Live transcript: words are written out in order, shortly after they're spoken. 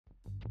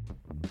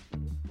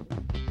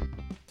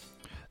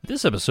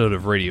This episode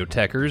of Radio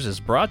Techers is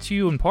brought to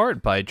you in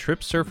part by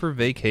Trip Surfer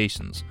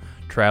Vacations.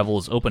 Travel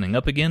is opening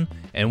up again,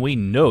 and we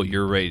know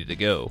you're ready to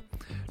go.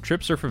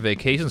 Trip Surfer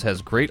Vacations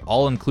has great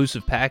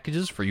all-inclusive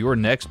packages for your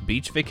next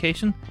beach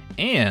vacation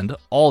and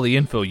all the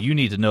info you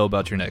need to know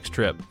about your next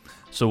trip.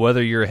 So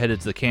whether you're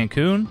headed to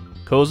Cancun,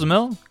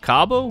 Cozumel,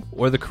 Cabo,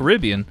 or the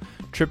Caribbean,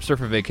 Trip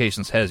Surfer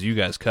Vacations has you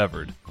guys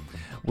covered.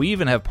 We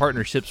even have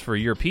partnerships for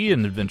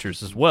European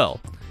adventures as well.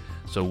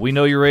 So we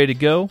know you're ready to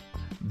go.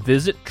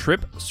 Visit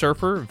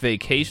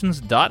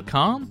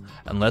TripSurferVacations.com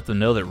and let them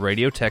know that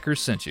Radio Techers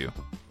sent you.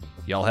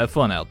 Y'all have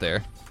fun out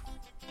there.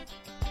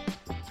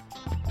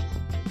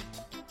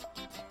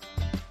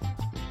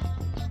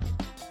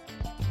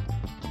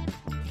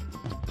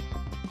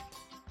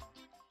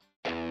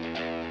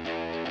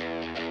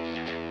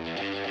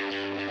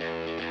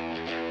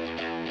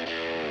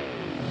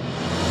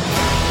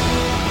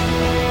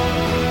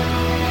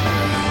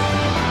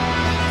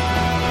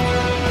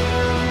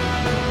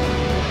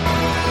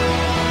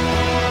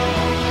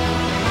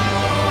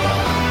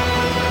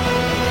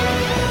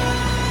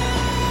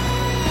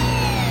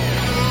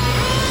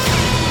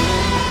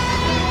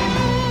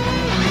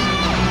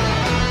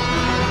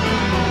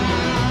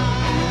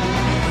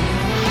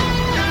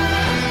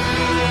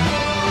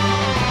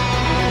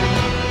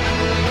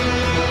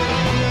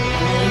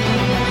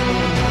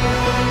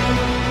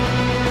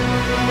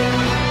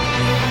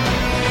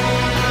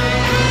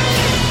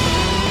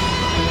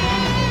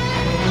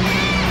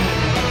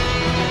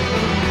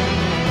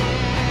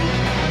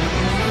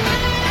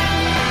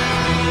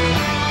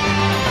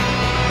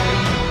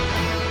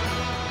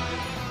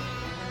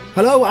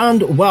 Hello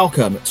and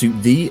welcome to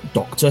the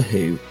Doctor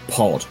Who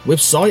pod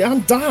with Si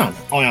and Dan.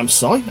 I am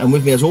Si, and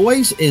with me as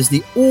always is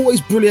the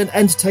always brilliant,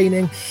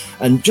 entertaining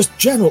and just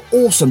general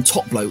awesome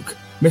top bloke,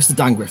 Mr.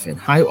 Dan Griffin.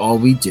 How are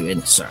we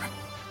doing, sir?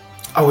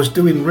 I was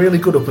doing really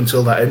good up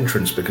until that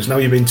entrance, because now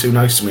you've been too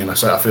nice to me and I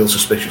say I feel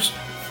suspicious.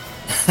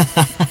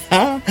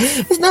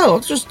 No,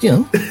 it's just,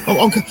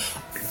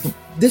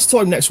 this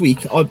time next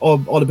week I'd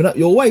have been up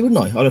your way, wouldn't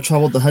I? I'd have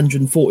travelled the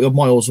 140 odd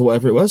miles or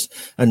whatever it was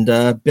and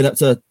been up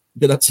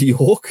to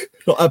York,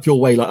 not up your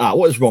way like that.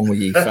 What is wrong with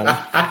you,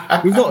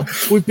 fella?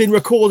 We've been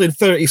recording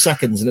 30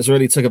 seconds and it's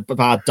really took a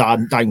bad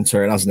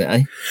downturn, hasn't it,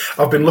 eh?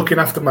 I've been looking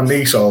after my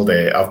niece all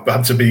day. I've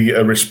had to be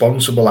a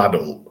responsible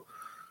adult.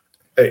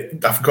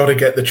 I've got to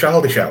get the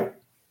childish out.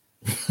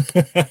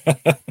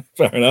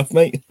 Fair enough,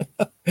 mate.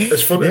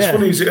 As funny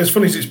as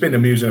it's been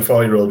amusing a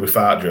 4-year-old with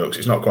fart jokes,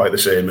 it's not quite the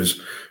same as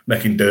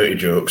making dirty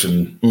jokes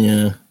and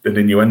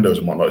innuendos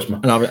and whatnot.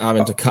 And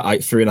having to cut out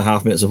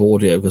 3.5 minutes of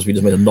audio because we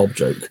just made a knob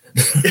joke.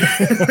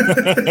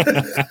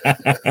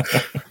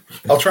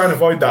 I'll try and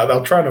avoid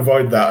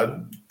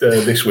that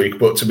this week,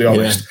 but to be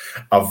honest,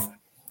 I've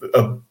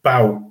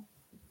about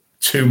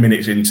 2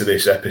 minutes into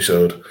this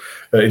episode,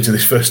 into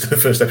this first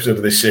episode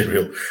of this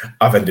serial,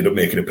 I've ended up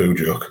making a poo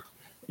joke.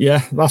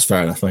 Yeah, that's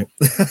fair enough, mate.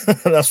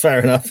 That's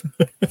fair enough.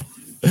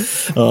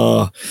 This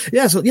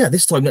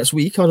time next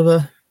week, I'd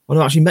have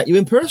actually met you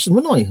in person,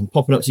 wouldn't I? And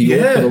popping up to you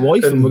with a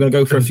wife, and we're going to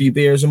go for a few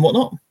beers and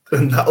whatnot.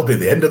 And that'll be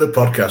the end of the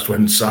podcast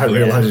when Si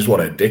realises what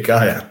a dick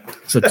I am.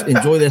 So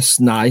enjoy this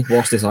now,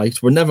 whilst this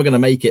out. We're never going to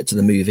make it to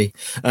the movie.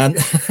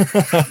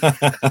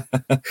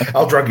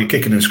 I'll drag you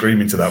kicking and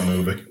screaming to that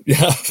movie.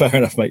 Yeah, fair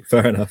enough, mate.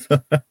 Fair enough.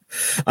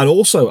 And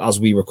also, as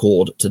we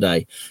record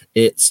today,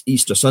 it's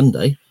Easter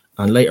Sunday.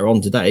 And later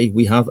on today,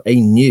 we have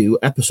a new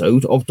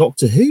episode of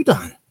Doctor Who,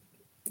 Dan.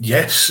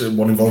 Yes,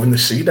 one involving the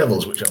Sea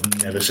Devils, which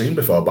I've never seen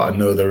before, but I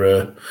know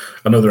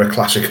they're a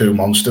classic Who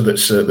monster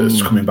that's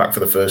coming back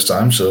for the first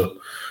time. So,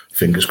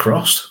 fingers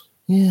crossed.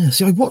 Yeah,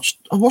 see, I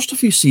watched a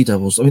few Sea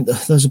Devils. I mean,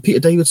 there's a Peter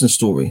Davidson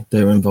story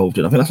they were involved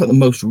in. I think that's like the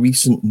most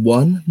recent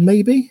one,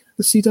 maybe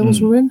the Sea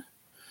Devils were in.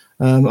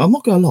 I'm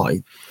not going to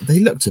lie, they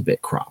looked a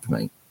bit crap,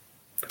 mate.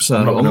 So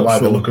I'm not going to lie,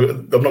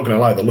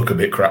 they look a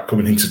bit crap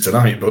coming into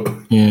tonight, but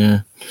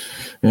yeah.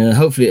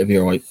 Hopefully it'll be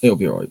all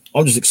right.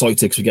 I'm just excited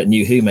because we get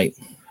new Who, mate.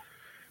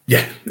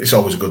 Yeah, it's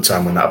always a good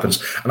time when that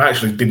happens. And I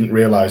actually didn't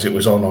realise it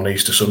was on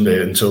Easter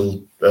Sunday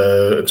until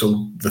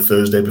the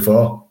Thursday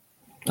before.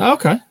 Oh,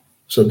 okay.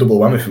 So double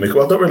whammy for me.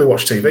 Well, I don't really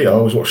watch TV. I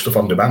always watch stuff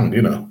on demand,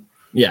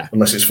 Yeah.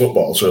 Unless it's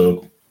football,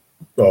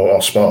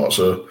 or sport.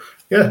 So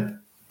yeah,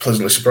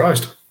 pleasantly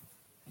surprised.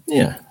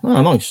 Yeah.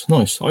 Oh, nice. I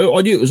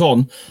knew it was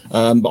on,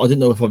 but I didn't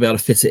know if I'd be able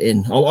to fit it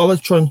in. I'd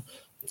like to try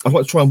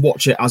and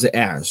watch it as it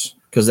airs,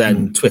 because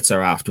then Twitter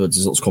afterwards,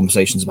 there's lots of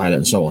conversations about it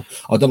and so on.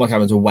 I don't like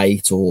having to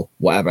wait or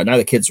whatever. Now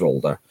the kids are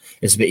older,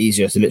 it's a bit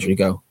easier to literally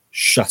go,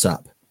 shut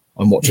up,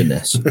 I'm watching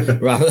this.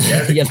 Rather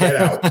than, get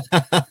out.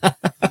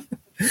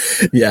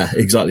 Yeah,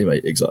 exactly,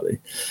 mate, exactly.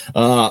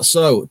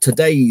 So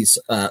today's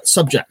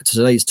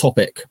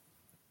topic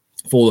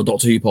for the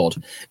Doctor Who pod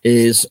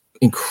is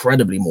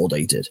incredibly more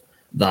dated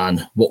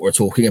than what we're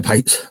talking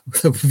about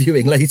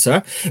viewing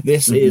later.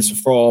 This is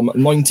from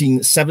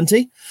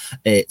 1970.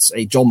 It's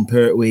a John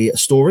Pertwee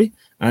story,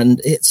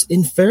 and it's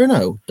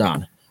Inferno,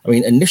 Dan. I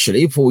mean,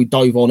 initially, before we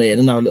dive on in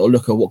and have a little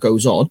look at what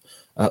goes on,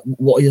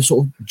 what are your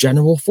sort of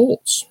general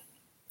thoughts?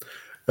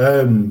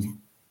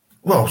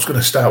 Well, I was going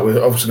to start with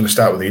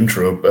the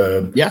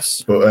intro.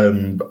 Yes, but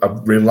I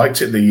really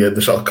liked it.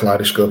 The sort of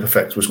kaleidoscope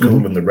effect was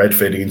cool, and the red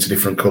fading into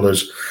different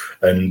colours,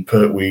 and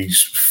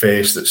Pertwee's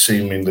face that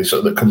seemingly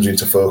that comes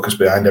into focus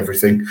behind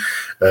everything.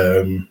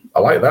 I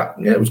like that.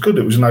 Yeah, it was good.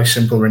 It was a nice,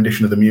 simple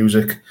rendition of the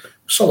music.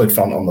 Solid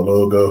font on the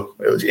logo.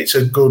 It's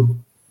a good,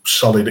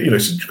 solid.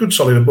 It's a good,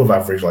 solid, above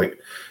average, like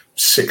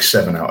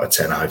 6-7 out of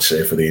 10, I'd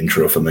say, for the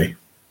intro for me.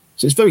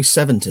 So it's very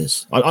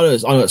 70s. I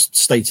know it's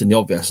stating the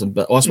obvious,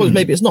 but I suppose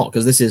maybe it's not,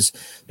 because this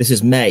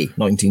is May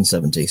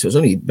 1970, so it's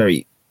only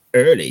very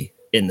early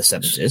in the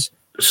 70s.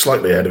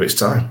 Slightly ahead of its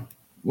time.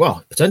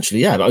 Well,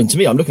 potentially, yeah. But to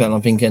me, I'm looking at it and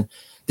I'm thinking,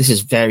 this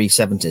is very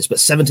 70s, but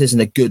 70s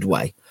in a good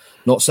way,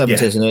 not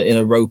 70s in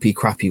a ropey,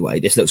 crappy way.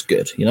 This looks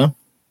good, Yeah,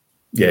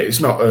 it's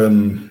not,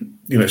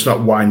 it's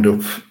not wind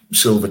up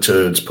silver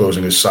turds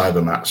posing as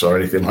cybermats or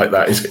anything like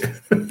that, is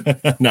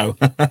it? No.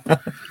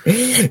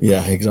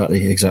 Yeah,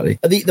 exactly.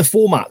 The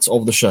format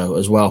of the show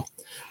as well.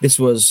 This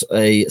was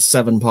a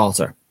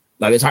 7-parter.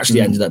 Now, it's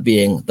actually ended up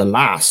being the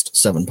last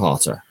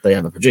 7-parter they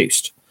ever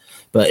produced.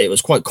 But it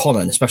was quite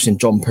common, especially in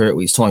John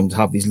Pertwee's time, to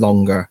have these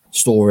longer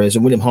stories.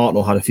 And William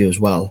Hartnell had a few as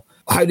well.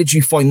 How did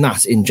you find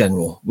that in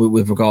general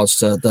with regards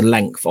to the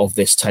length of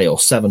this tale,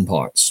 7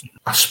 parts?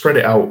 I spread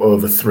it out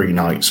over 3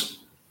 nights.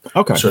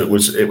 Okay. So it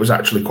was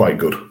actually quite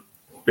good.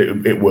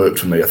 It worked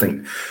for me. I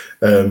think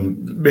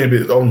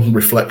maybe on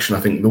reflection, I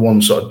think the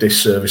one sort of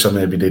disservice I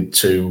maybe did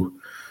to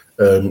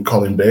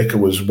Colin Baker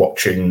was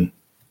watching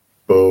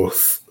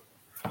both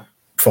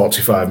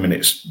 45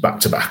 minutes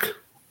back to back,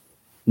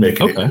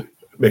 making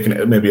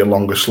it maybe a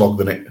longer slog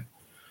than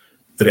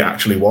it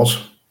actually was.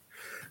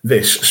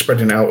 This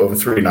spreading it out over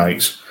 3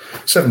 nights,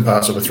 7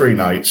 parts over 3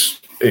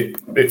 nights,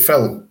 it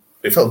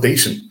felt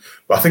decent.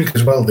 But I think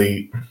as well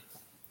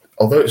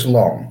although it's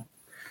long,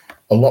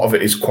 a lot of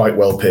it is quite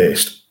well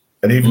paced,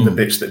 and even the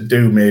bits that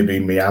do maybe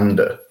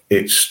meander,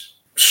 it's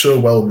so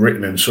well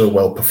written and so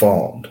well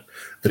performed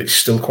that it's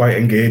still quite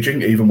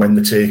engaging, even when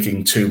they're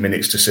taking 2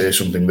 minutes to say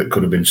something that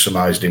could have been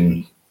surmised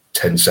in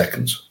 10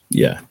 seconds.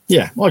 Yeah,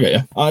 I get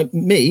you.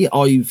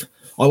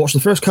 I watched the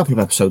first couple of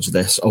episodes of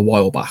this a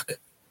while back,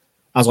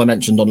 as I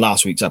mentioned on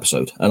last week's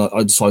episode, and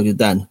I decided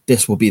then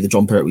this will be the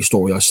John Pertwee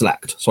story I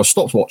select. So I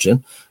stopped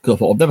watching because I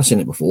thought I've never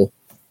seen it before.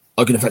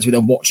 I can effectively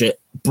then watch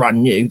it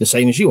brand new, the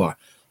same as you are.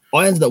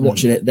 I ended up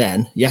watching it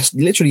then,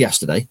 literally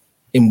yesterday,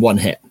 in one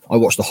hit. I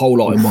watched the whole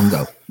lot in one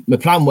go. My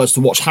plan was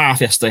to watch half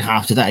yesterday,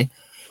 half today,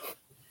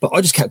 but I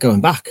just kept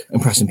going back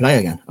and pressing play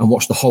again and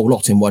watched the whole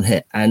lot in one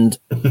hit. And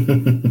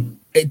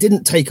it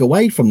didn't take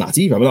away from that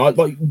either. I mean,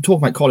 like talking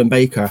about Colin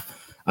Baker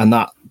and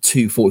that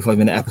 2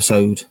 45-minute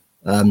episode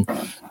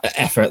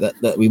effort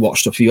that we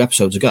watched a few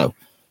episodes ago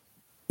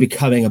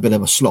becoming a bit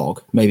of a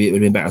slog. Maybe it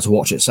would have been better to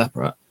watch it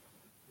separate.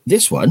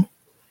 This one,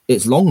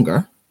 it's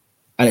longer,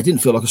 and it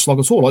didn't feel like a slog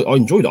at all. I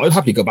enjoyed it. I'd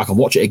happily go back and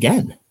watch it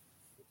again.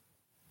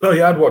 Oh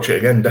yeah, I'd watch it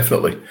again,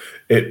 definitely.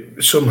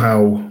 It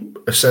somehow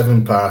a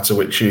 7-parter,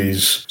 which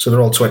is so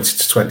they're all 20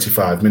 to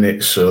 25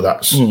 minutes, so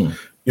that's you're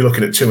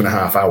looking at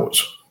 2.5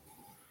 hours.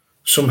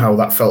 Somehow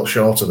that felt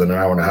shorter than an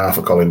hour and a half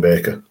of Colin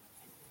Baker.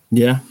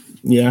 Yeah,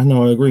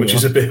 no, I agree. Which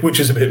is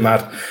a bit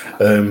mad.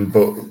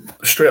 But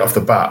straight off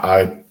the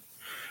bat,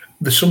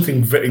 there's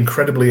something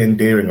incredibly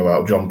endearing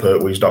about John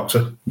Pertwee's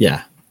Doctor.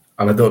 Yeah,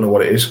 and I don't know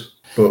what it is,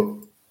 but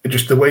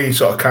just the way he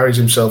sort of carries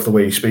himself, the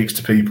way he speaks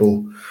to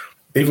people,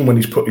 even when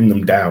he's putting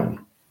them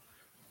down,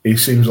 he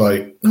seems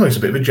like, he's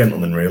a bit of a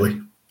gentleman, really.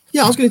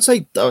 Yeah, I was going to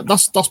say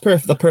that's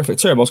perfect. The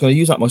perfect term. I was going to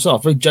use that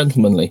myself. Very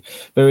gentlemanly,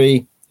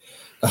 very,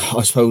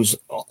 I suppose,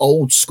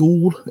 old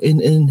school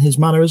in his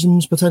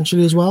mannerisms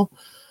potentially as well.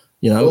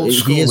 Old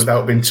school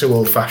without being too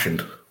old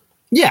fashioned.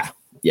 Yeah.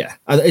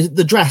 And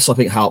the dress I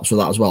think helps with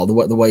that as well.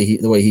 The way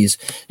he's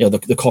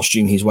the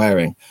costume he's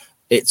wearing.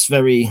 It's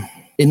very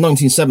in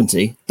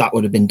 1970 that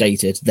would have been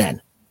dated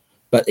then,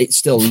 but it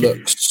still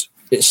looks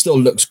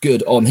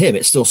good on him.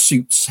 It still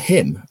suits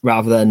him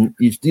rather than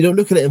you don't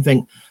look at it and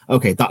think,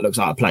 okay, that looks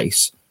out of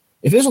place.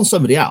 If it was on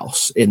somebody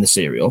else in the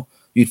serial,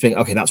 you'd think,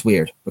 okay, that's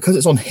weird, because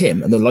it's on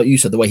him. And then, like you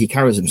said, the way he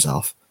carries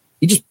himself,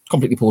 he just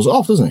completely pulls it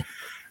off, doesn't he?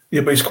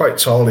 Yeah, but he's quite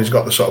tall. He's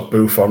got the sort of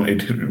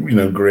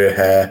bouffanted, grey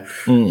hair.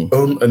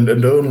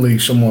 And only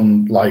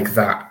someone like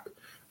that,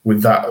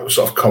 with that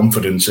sort of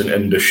confidence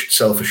and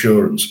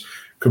self-assurance,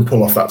 can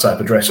pull off that type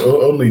of dress.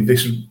 Only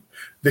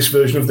this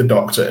version of the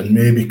Doctor and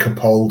maybe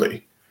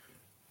Capaldi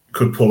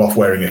could pull off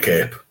wearing a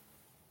cape.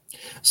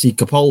 See,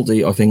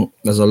 Capaldi, I think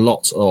there's a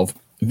lot of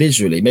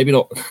visually, maybe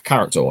not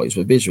character-wise,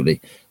 but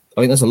visually,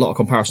 I think there's a lot of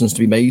comparisons to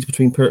be made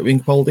between Pertwee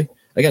and Capaldi.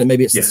 Again,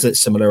 maybe it's a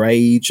similar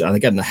age, and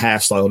again, the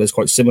hairstyle is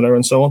quite similar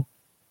and so on.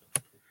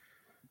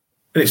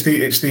 It's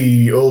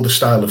the older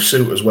style of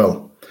suit as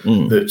well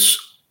that's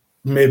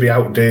maybe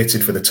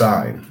outdated for the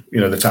time,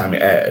 the time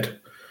it aired,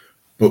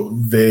 but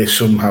they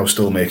somehow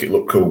still make it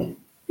look cool.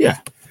 Yeah,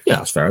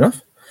 that's fair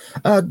enough.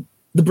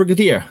 The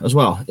Brigadier as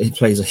well, it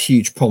plays a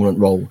huge prominent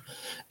role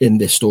in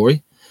this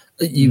story.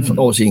 You've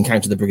obviously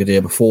encountered the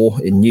Brigadier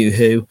before in New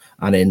Who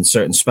and in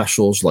certain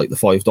specials like the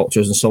 5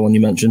 Doctors and so on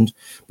you mentioned,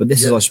 but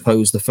this is, I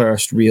suppose, the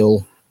first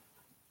real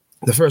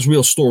the first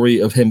real story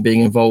of him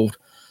being involved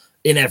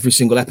in every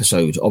single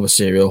episode of a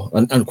serial,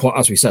 and quite,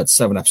 as we said,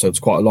 7 episodes,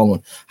 quite a long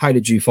one. How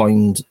did you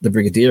find the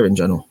Brigadier in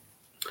general?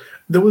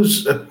 There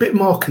was a bit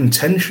more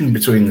contention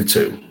between the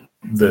two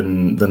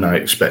than I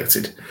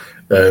expected.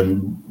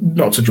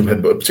 Not to jump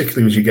ahead, but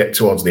particularly as you get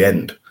towards the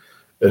end,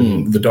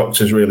 and the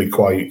Doctor's really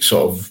quite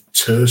sort of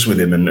terse with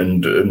him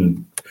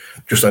and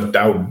just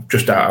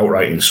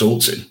outright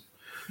insults him.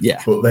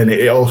 Yeah, but then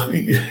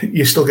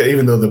you still get,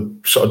 even though they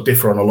sort of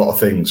differ on a lot of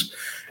things,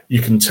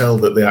 you can tell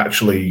that they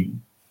actually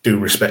do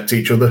respect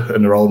each other,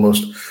 and they're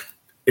almost,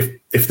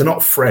 if they're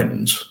not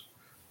friends,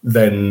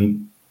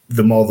 then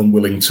they're more than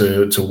willing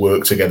to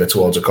work together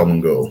towards a common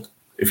goal,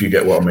 if you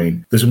get what I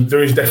mean.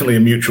 There is definitely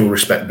a mutual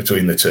respect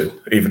between the two,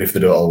 even if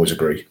they don't always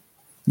agree.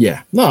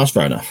 Yeah, no, that's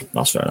fair enough.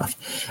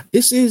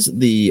 This is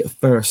the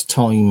first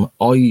time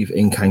I've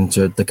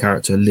encountered the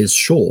character Liz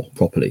Shaw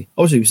properly.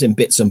 Obviously, we've seen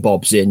bits and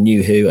bobs in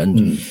New Who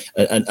and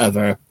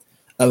other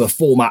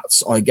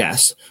formats, I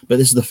guess, but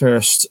this is the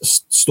first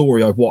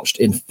story I've watched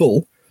in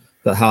full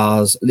that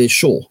has Liz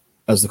Shaw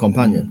as the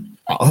companion.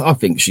 I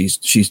think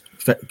she's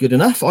good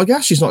enough, I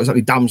guess. She's not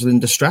exactly damsel in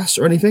distress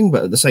or anything,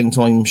 but at the same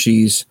time,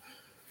 she's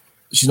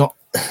not.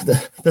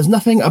 There's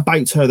nothing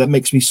about her that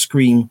makes me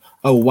scream,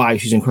 "Oh wow,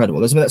 she's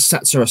incredible." There's something that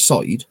sets her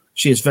aside.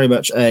 She is very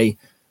much a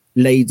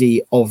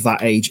lady of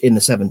that age in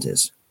the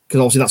 70s, because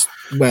obviously that's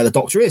where the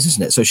Doctor is,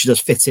 isn't it? So she does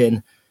fit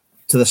in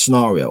to the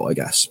scenario, I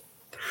guess.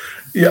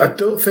 Yeah, I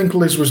don't think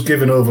Liz was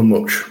given over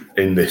much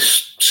in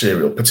this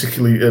serial,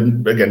 particularly,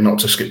 again, not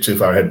to skip too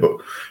far ahead, but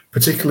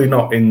particularly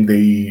not in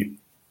the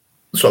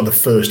sort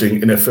of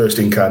in her first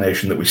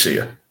incarnation that we see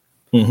her.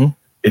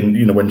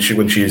 In when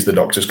she is the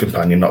Doctor's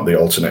companion, not the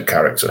alternate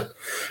character.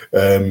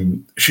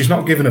 She's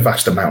not given a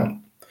vast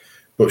amount,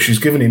 but she's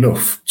given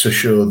enough to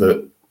show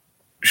that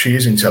she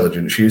is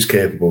intelligent, she is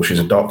capable, she's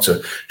a doctor,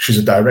 she's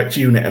a direct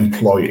unit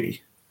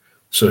employee,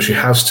 so she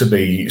has to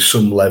be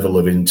some level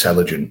of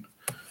intelligent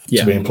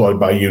to be employed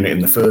by a unit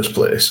in the first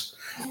place.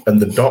 And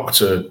the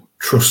Doctor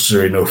trusts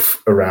her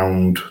enough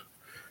around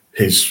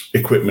his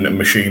equipment and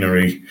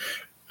machinery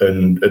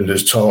and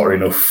has taught her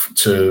enough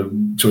to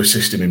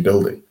assist him in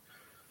building,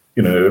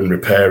 and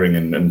repairing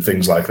and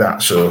things like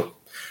that. So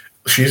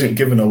she isn't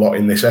given a lot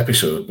in this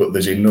episode, but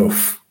there's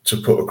enough to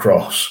put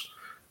across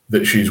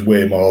that she's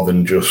way more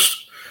than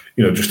just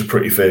a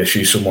pretty face.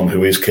 She's someone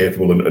who is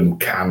capable and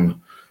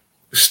can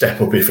step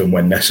up if and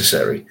when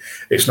necessary.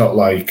 It's not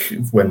like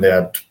when they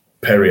had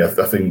Perry, I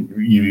think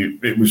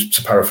it was,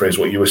 to paraphrase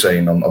what you were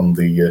saying on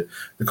the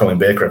Colin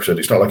Baker episode,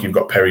 it's not like you've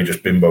got Perry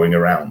just bimboing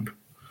around.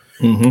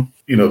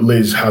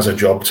 Liz has a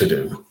job to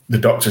do. The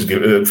Doctors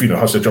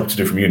has a job to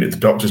do from unit. The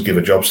Doctors give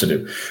her jobs to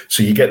do.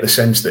 So you get the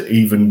sense that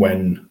even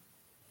when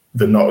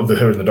her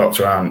and the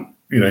Doctor aren't,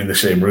 in the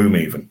same room,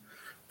 even,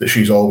 that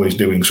she's always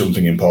doing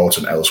something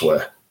important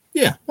elsewhere.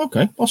 Yeah,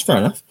 okay, that's fair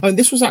enough. I mean,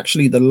 this was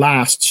actually the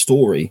last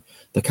story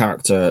the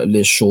character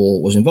Liz Shaw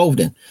was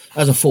involved in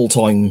as a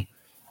full-time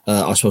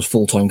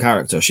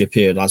character. She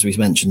appeared, as we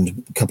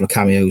mentioned, a couple of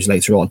cameos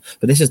later on,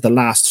 but this is the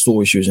last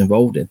story she was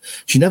involved in.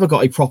 She never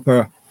got a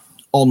proper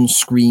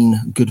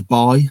on-screen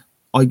goodbye,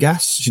 I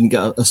guess. She didn't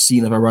get a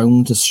scene of her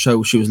own to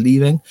show she was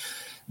leaving.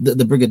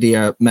 The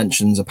Brigadier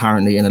mentions,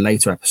 apparently, in a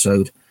later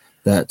episode,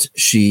 that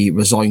she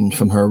resigned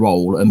from her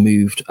role and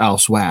moved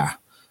elsewhere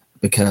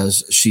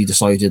because she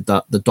decided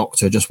that the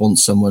Doctor just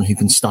wants someone who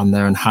can stand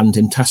there and hand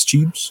him test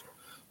tubes,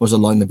 was a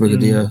line the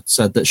Brigadier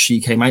said that she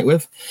came out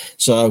with.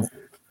 So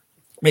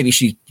maybe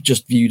she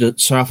just viewed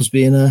herself as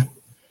being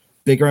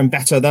bigger and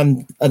better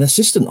than an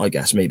assistant, I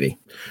guess, maybe.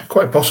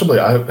 Quite possibly.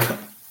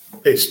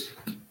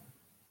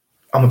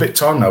 I'm a bit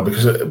torn now,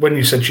 because when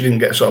you said she didn't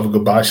get sort of a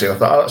goodbye scene, I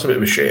thought, that's a bit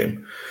of a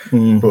shame.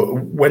 But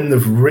when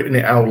they've written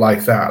it out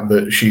like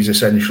that she's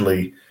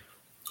essentially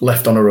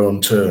left on her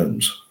own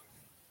terms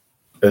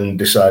and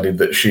decided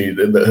that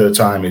her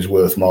time is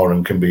worth more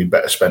and can be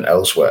better spent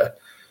elsewhere.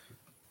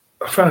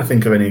 I'm trying to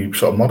think of any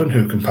sort of modern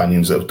Who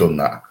companions that have done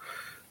that.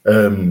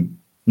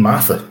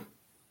 Martha,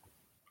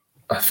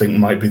 I think,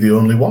 might be the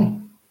only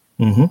one.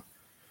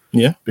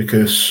 Yeah.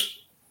 Because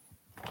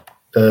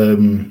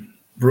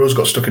Rose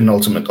got stuck in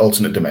an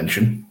alternate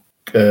dimension.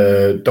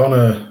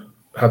 Donna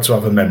had to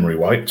have her memory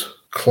wiped.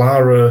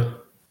 Clara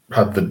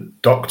had the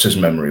Doctor's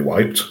memory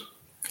wiped.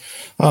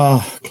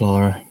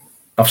 Clara.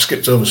 I've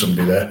skipped over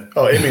somebody there.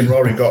 Amy and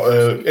Rory got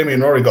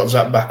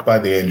zapped back by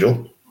the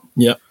Angel.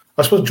 Yeah.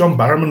 I suppose John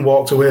Barrowman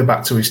walked away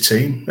back to his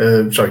team.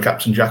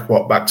 Captain Jack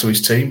walked back to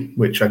his team,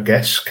 which I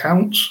guess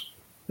counts.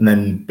 And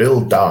then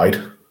Bill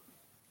died.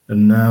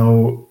 And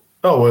now,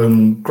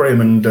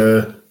 Graham and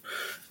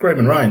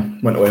Ryan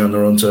went away on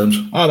their own terms.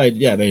 They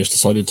just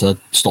decided to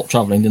stop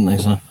travelling, didn't they?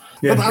 So.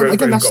 Yeah,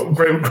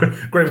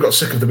 Graham got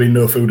sick of there being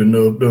no food and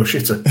no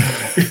shitter.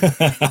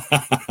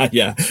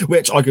 Yeah,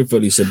 which I could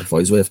fully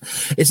sympathise with.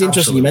 It's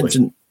interesting. You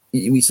mentioned,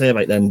 we say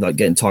about them like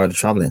getting tired of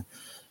travelling.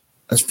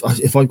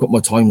 If I've got my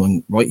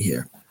timeline right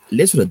here,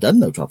 Liz would have done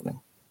no travelling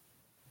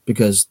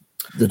because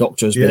the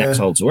Doctor has been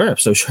exiled to Earth.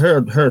 So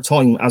her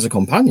time as a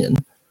companion,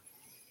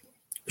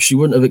 she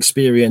wouldn't have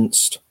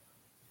experienced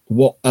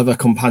what other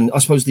companion. I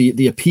suppose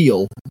the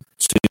appeal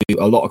to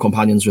a lot of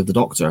companions with the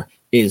Doctor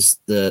is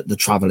the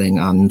traveling.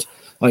 And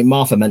I mean,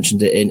 Martha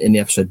mentioned it in the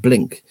episode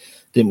Blink,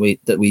 didn't we,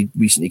 that we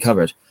recently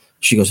covered.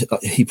 She goes,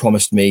 he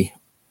promised me,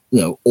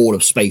 all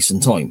of space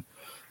and time,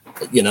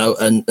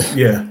 and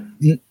yeah.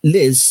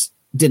 Liz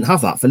didn't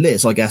have that. For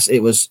Liz, I guess it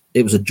was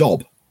a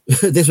job.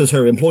 This was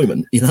her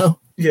employment,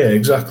 Yeah,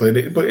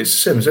 exactly. But it's the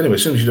same as anyway.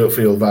 As soon as you don't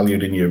feel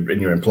valued in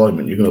your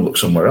employment, you're going to look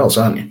somewhere else,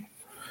 aren't you?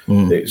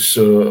 It's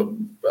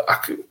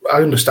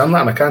I understand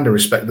that, and I kind of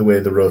respect the way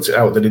they wrote it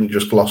out. They didn't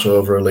just gloss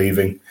over her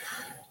leaving,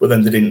 but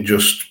then they didn't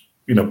just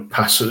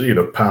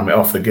palm it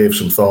off. They gave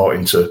some thought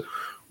into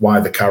why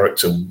the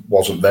character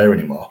wasn't there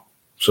anymore.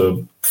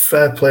 So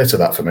fair play to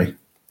that for me.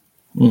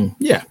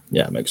 Yeah,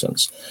 it makes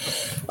sense.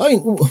 I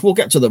mean, we'll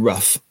get to the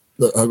rough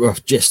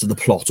gist of the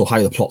plot, or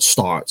how the plot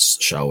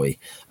starts, shall we?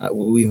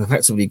 We've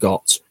effectively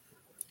got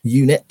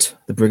Unit,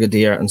 the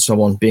Brigadier, and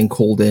so on being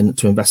called in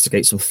to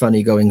investigate some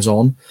funny goings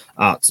on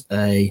at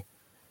a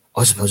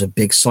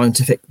big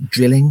scientific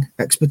drilling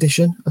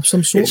expedition of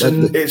some sort.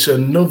 It's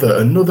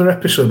another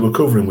episode we're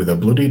covering with a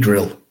bloody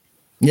drill.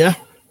 Yeah.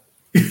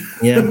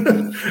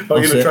 Trying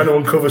to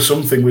uncover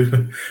something.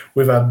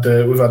 We've had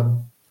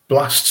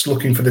blasts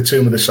looking for the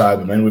tomb of the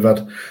Cybermen. We've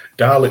had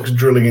Daleks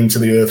drilling into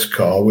the Earth's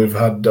core.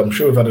 I'm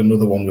sure we've had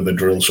another one with a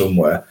drill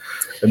somewhere.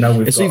 And now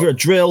it's either a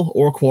drill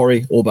or a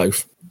quarry or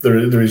both.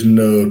 There is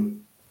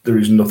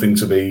nothing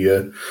to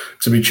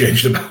be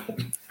changed about.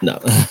 No.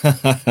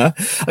 I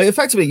mean,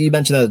 effectively, you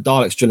mentioned the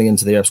Daleks drilling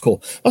into the Earth's core.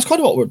 That's kind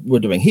of what we're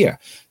doing here.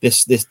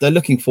 They're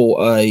looking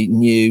for a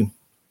new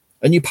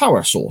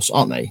power source,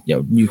 aren't they?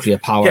 Nuclear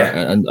power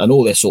and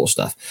all this sort of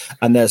stuff.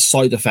 And there's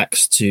side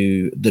effects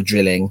to the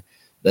drilling.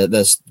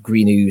 There's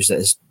green ooze that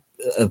is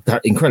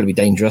incredibly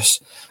dangerous.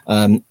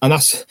 But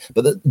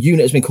the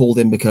unit has been called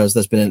in because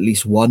there's been at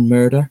least one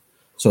murder.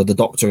 So the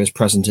Doctor is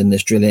present in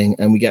this drilling,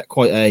 and we get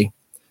quite a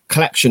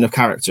collection of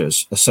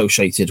characters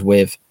associated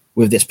with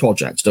this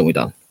project, don't we,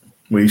 Dan?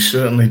 We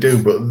certainly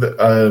do. But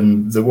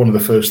one of the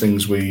first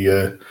things we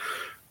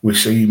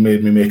see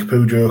made me make a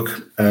poo joke,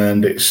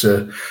 and it's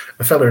a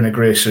fella in a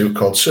grey suit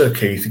called Sir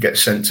Keith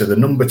gets sent to the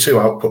number 2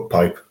 output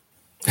pipe.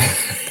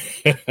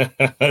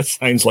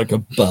 Sounds like a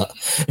butt.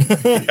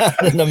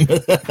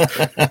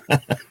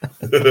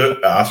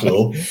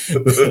 Asshole.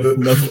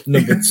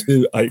 number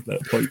 2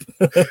 outlet pipe.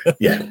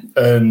 Yeah,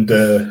 and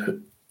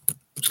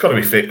it's got to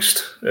be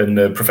fixed.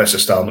 And Professor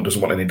Stallman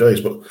doesn't want any days,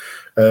 but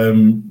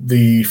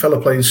the fella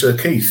playing Sir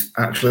Keith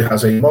actually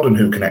has a modern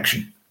Who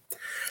connection.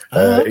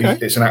 Okay.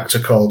 It's an actor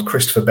called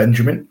Christopher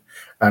Benjamin,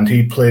 and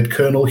he played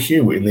Colonel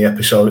Hugh in the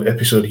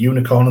episode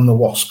Unicorn and the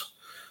Wasp,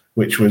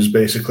 which was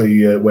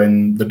basically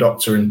when the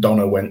Doctor and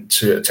Donna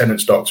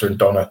Tennant's Doctor and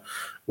Donna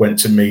went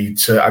to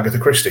meet Agatha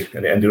Christie,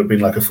 and it ended up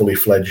being like a fully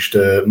fledged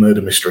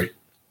murder mystery.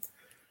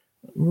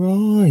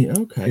 Right.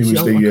 Okay. He was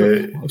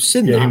I've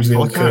seen that. He was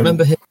I can't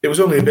remember him. It was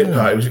only a bit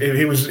part.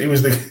 He was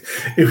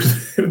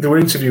they were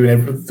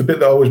interviewing the bit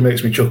that always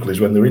makes me chuckle is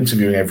when they're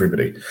interviewing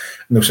everybody, and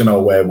they're saying,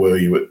 "Oh, where were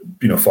you at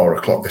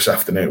 4:00 this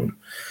afternoon?"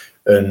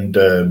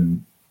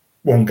 And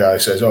one guy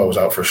says, "Oh, I was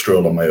out for a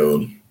stroll on my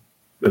own."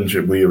 And she,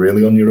 "Were you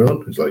really on your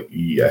own?" He's like,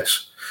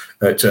 "Yes."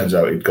 It turns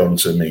out he'd gone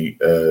to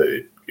meet.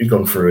 He'd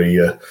gone for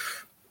a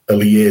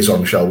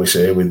liaison, shall we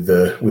say, with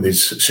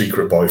his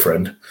secret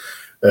boyfriend.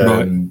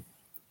 Right.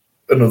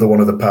 Another one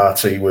of the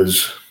party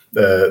was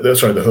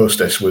the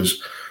hostess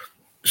was.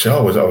 So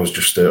I was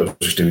just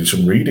doing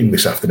some reading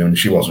this afternoon, and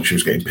she wasn't. She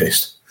was getting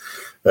pissed.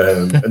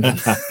 And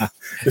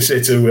they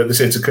say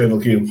to Colonel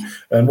Hugh,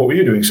 "And what were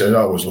you doing?" He said,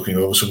 "I was looking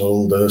over some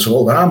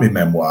old army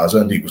memoirs,"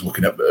 and he was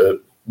looking at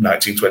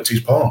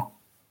 1920s porn.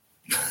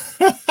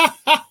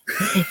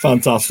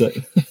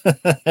 Fantastic.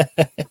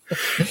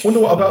 Wonder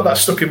what about that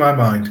stuck in my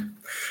mind.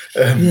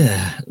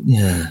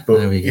 Yeah.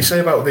 But you say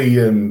about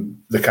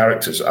the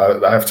characters,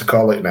 I have to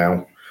call it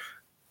now.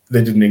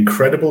 They did an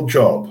incredible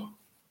job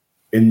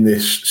in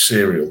this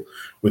serial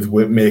with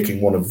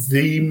making one of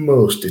the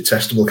most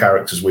detestable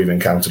characters we've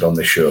encountered on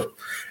this show.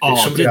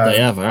 Oh, did they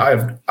ever?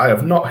 I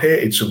have not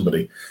hated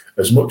somebody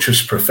as much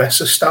as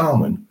Professor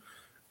Stallman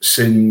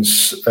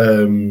since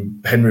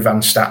Henry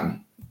Van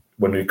Statten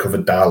when we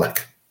covered Dalek.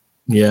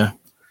 Yeah.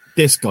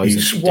 This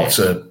guy's what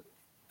a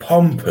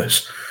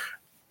pompous,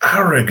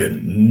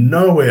 arrogant,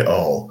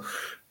 know-it-all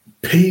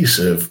piece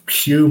of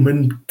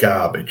human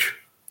garbage.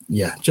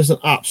 Yeah, just an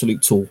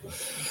absolute tool.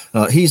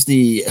 He's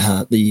the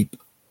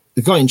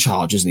guy in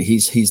charge, isn't he?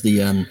 He's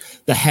the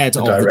head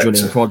of the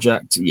drilling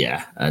project.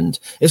 Yeah, and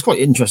it's quite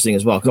interesting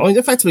as well. Because I mean,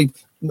 effectively,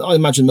 I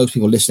imagine most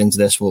people listening to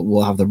this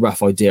will have the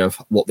rough idea of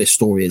what this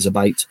story is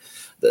about.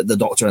 The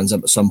Doctor ends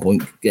up at some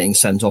point getting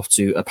sent off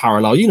to a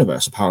parallel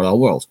universe, a parallel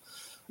world.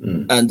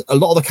 And a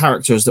lot of the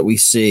characters that we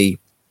see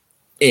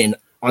in,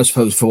 I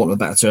suppose, for want of a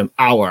better term,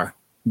 our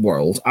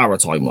world, our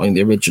timeline,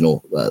 the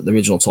original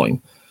time,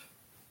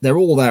 they're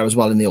all there as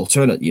well in the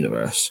alternate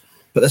universe.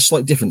 But there's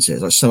slight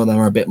differences. Like some of them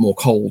are a bit more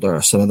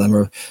colder. Some of them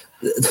are.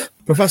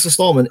 Professor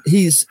Stallman,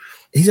 he's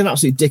an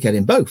absolute dickhead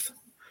in both.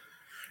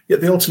 Yeah,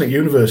 the alternate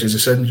universe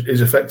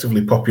is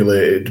effectively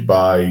populated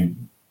by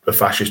a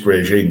fascist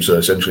regime, so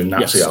essentially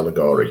Nazi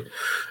allegory.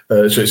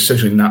 So it's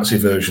essentially Nazi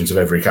versions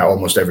of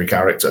almost every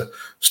character.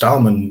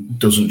 Stallman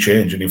doesn't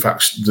change, and in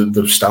fact,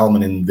 the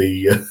Stallman in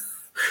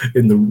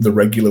the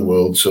regular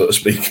world, so to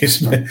speak,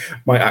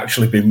 might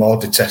actually be more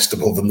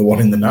detestable than the one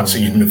in the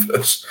Nazi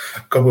universe.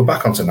 God, we're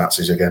back onto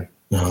Nazis again.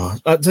 No,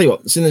 I'll tell you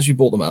what, as soon as you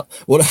brought them up,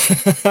 what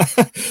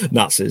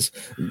Nazis,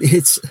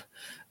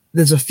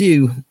 there's a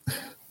few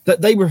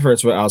that they refer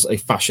to it as a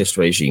fascist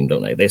regime,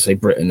 don't they? They say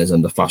Britain is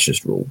under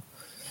fascist rule.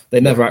 They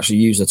never actually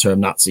use the term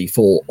Nazi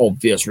for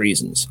obvious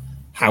reasons.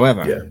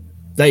 However,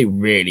 they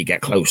really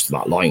get close to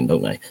that line,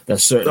 don't they?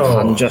 There's certain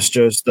hand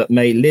gestures that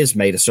Liz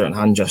made a certain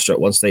hand gesture at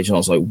one stage, and I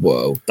was like,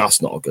 whoa,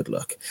 that's not a good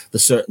look. The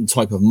certain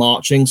type of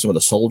marching some of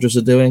the soldiers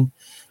are doing.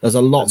 There's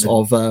a lot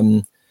of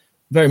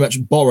very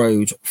much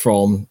borrowed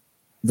from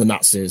the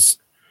Nazis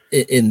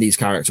in these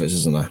characters,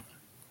 isn't there?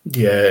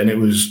 Yeah, and it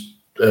was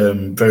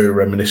very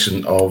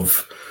reminiscent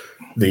of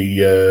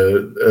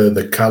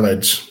the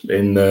Khaleds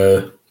in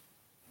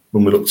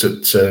when we looked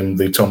at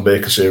the Tom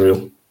Baker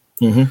serial.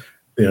 Mm-hmm.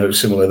 You know,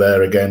 similar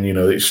there again. You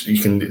know,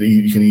 you can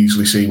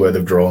easily see where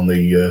they've drawn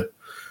the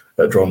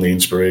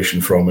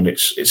inspiration from, and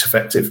it's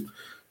effective.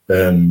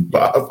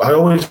 But I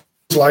always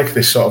like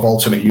this sort of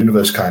alternate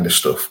universe kind of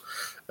stuff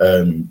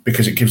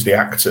because it gives the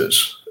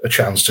actors a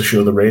chance to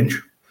show the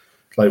range.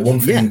 Like one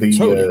thing,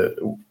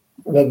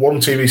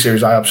 one TV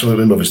series I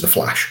absolutely love is The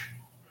Flash.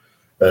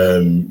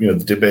 You know,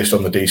 based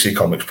on the DC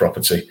Comics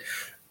property,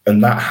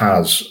 and that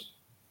has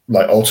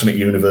like alternate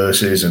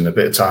universes and a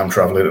bit of time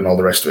traveling and all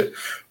the rest of it.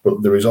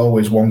 But there is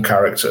always one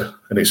character,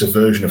 and it's a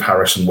version of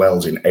Harrison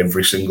Wells in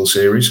every single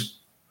series.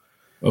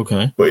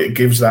 Okay, but it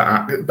gives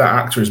that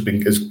actor has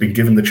been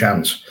given the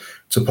chance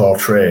to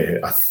portray.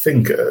 I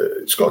think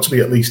it's got to be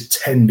at least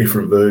 10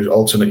 different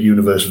alternate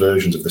universe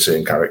versions of the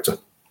same character.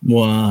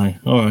 Why?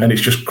 All right. And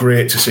it's just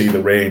great to see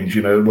the range,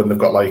 you know, when they've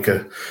got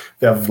an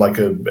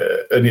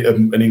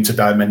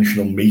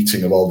interdimensional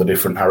meeting of all the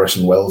different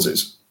Harrison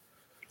Welleses.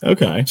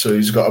 Okay. So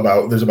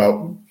there's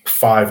about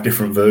 5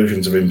 different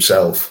versions of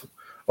himself,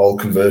 all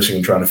conversing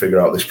and trying to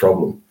figure out this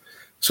problem.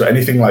 So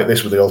anything like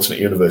this with the alternate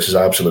universes,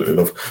 I absolutely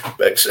love,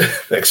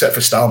 except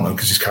for Stallman,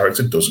 because his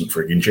character doesn't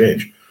frigging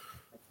change.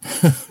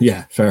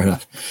 Yeah, fair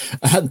enough.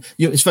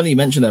 It's funny you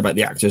mentioned there about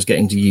the actors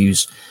getting to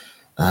use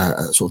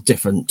sort of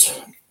different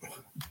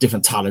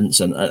talents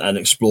and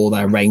explore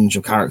their range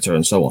of character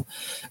and so on.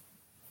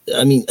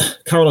 I mean,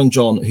 Caroline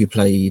John, who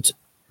played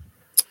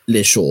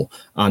Liz Shaw,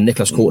 and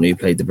Nicholas Courtney, who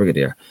played the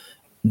Brigadier,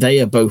 they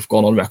have both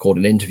gone on record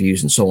in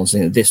interviews and so on,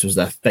 saying that this was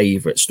their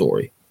favourite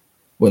story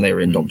when they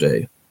were in Doctor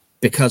Who,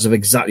 because of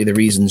exactly the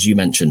reasons you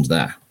mentioned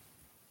there.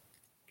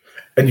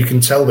 And you can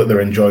tell that they're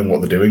enjoying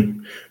what they're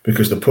doing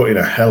because they're putting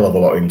a hell of a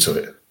lot into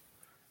it.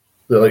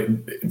 Like,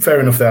 fair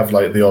enough, they have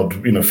like the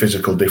odd, you know,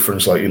 physical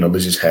difference. Like, you know,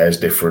 Liz's hair's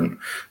different.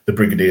 The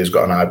Brigadier's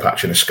got an eye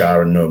patch and a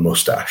scar and no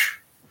mustache.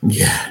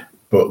 Yeah,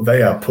 but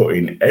they are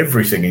putting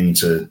everything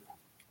into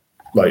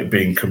like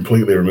being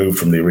completely removed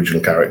from the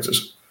original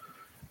characters.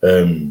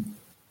 The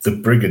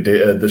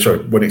Brigadier,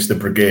 when it's the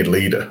Brigade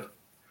leader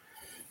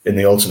in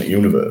the alternate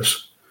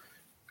universe,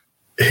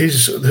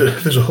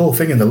 there's a whole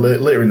thing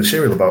later in the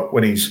serial about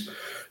when he's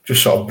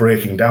just sort of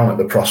breaking down at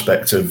the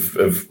prospect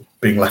of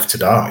being left to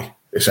die,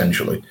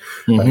 essentially.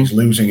 Mm-hmm. And he's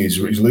losing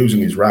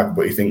his rag,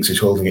 but he thinks he's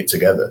holding it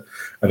together.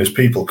 And there's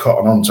people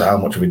cotton on to how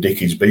much of a dick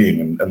he's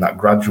being, and that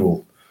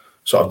gradual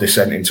sort of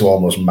descent into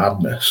almost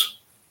madness.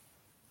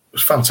 It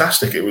was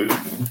fantastic. It was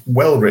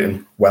well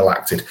written, well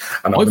acted.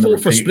 And I'm going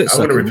to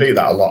repeat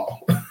that a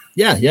lot.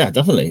 Yeah,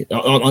 definitely.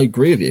 I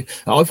agree with you.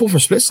 I thought for a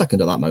split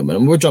second at that moment,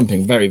 and we're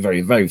jumping very,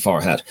 very, very far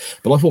ahead,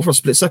 but I thought for a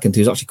split second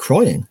he was actually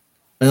crying.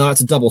 And I had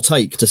to double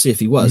take to see if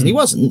he was. And he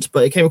wasn't,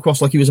 but it came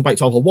across like he was about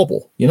to have a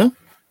wobble, you know?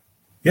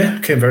 Yeah,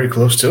 came very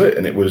close to it,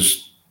 and it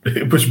was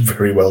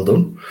very well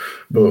done.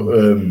 But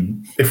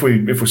if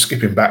we're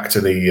skipping back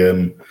to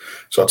the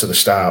sort of to the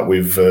start,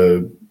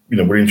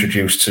 we're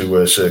introduced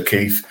to Sir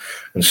Keith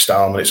and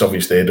Stallman. It's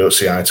obvious they don't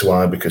see eye to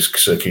eye because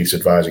Sir Keith's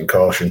advising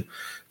caution.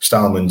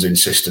 Stallman's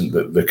insistent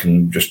that they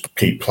can just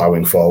keep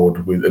ploughing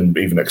forward and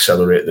even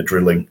accelerate the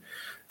drilling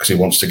because he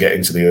wants to get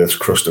into the Earth's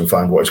crust and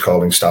find what he's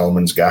calling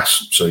Stallman's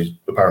gas. So he's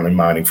apparently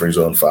mining for his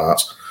own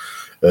farts.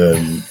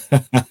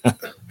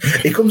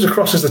 He comes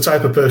across as the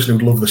type of person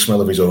who'd love the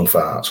smell of his own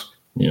farts.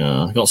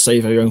 Yeah, got to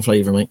savour your own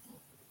flavour, mate.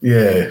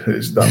 Yeah,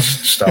 that's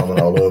Stallman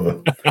all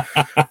over.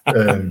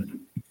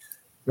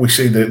 We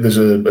see that there's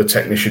a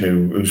technician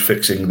who's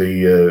fixing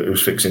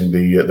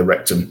the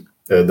rectum,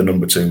 the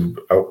number 2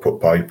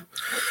 output pipe.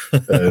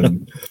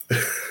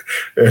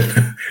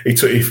 He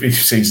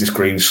sees this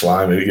green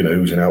slime,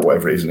 oozing out,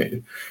 whatever it is, and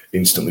it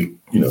instantly,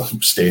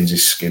 stains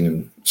his skin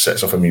and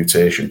sets off a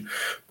mutation.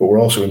 But we're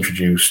also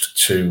introduced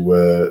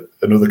to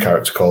another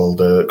character called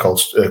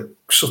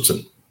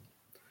Sutton.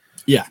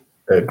 Yeah,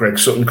 Greg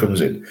Sutton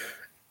comes in.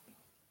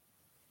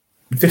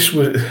 This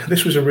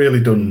was a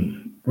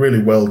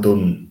really well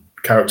done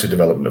character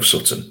development of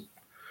Sutton,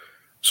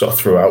 sort of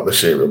throughout the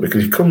serial,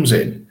 because he comes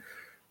in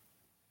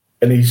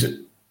and he's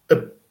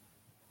a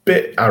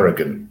bit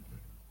arrogant,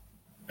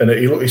 and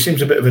he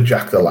seems a bit of a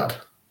Jack the Lad.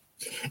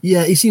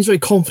 Yeah, he seems very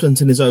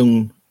confident in his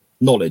own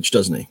knowledge,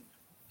 doesn't he?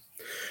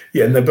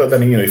 Yeah, but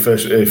then he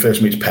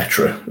first meets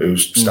Petra,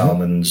 who's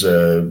Stallman's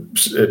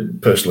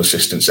personal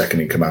assistant,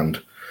 second in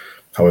command.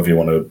 However you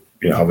want to,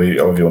 however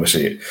you want to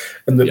see it.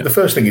 And the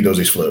first thing he does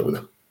is flirt with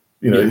her.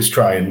 He's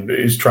try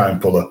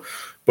and pull her,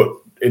 but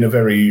in a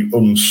very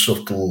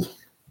unsubtle,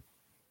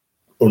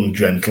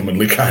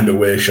 ungentlemanly kind of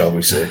way, shall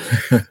we say.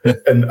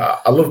 And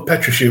I love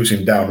Petra shoots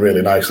him down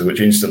really nicely, which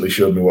instantly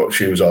showed me what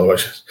she was all about.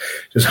 She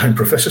says, I'm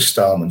Professor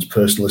Stallman's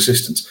personal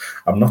assistant.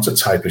 I'm not a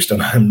typist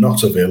and I'm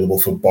not available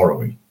for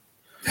borrowing.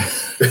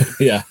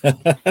 Yeah,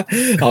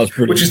 that was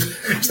pretty. Which is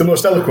it's the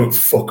most eloquent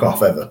fuck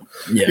off ever.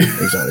 Yeah,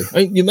 exactly.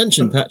 I mean, you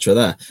mentioned Petra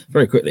there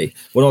very quickly.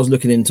 When I was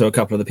looking into a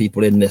couple of the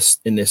people in this,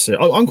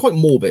 I'm quite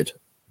morbid.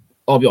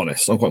 I'll be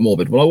honest, I'm quite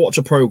morbid. When I watch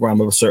a program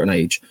of a certain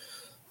age,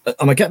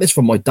 and I get this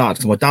from my dad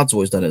because my dad's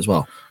always done it as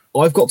well.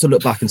 I've got to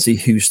look back and see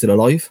who's still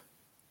alive.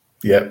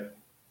 Yeah,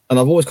 and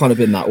I've always kind of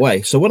been that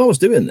way. So when I was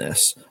doing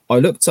this, I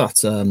looked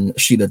at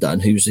Sheila Dunn,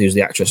 who's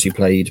the actress who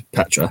played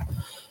Petra.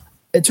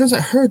 It turns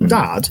out her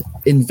dad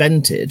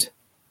invented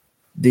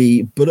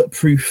the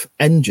bulletproof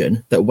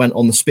engine that went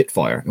on the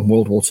Spitfire in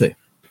World War II.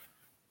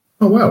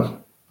 Oh, wow.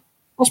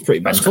 That's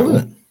pretty mental, cool.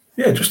 isn't it?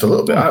 Yeah, just a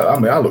little bit.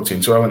 I looked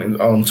into it. I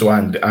went onto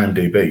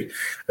IMDb.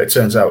 It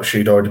turns out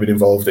she'd already been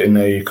involved in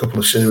a couple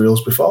of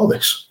serials before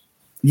this.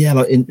 Yeah,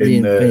 like in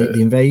the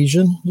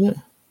Invasion, yeah.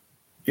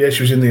 Yeah,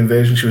 she was in The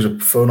Invasion. She was a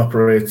phone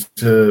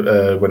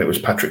operator when it was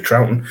Patrick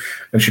Troughton.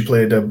 And she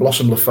played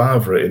Blossom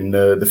LaFavre in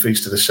the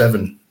Feast of the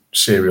Seven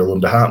serial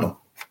under Hartnell.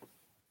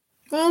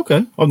 Oh,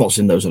 okay. I've not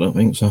seen those, I don't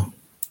think so.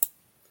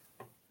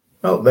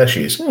 Oh, there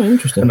she is. Oh,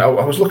 interesting. And I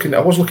was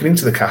looking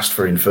into the cast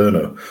for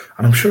Inferno,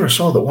 and I'm sure I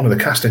saw that one of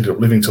the cast ended up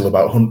living till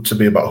about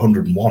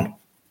 101.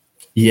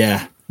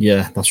 Yeah,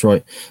 that's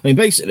right. I mean,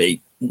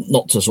 basically,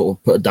 not to sort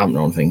of put a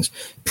dampener on things,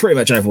 pretty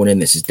much everyone in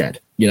this is dead.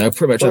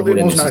 Pretty much everyone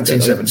in this is dead. It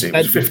was 1970. It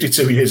was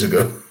 52 years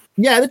ago.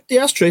 Yeah,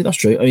 that's true. That's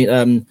true. I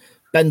mean,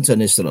 Benton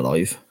is still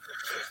alive.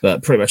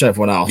 But pretty much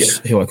everyone else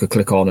who I could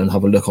click on and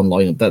have a look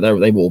online,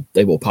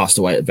 they all passed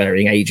away at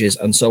varying ages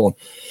and so on.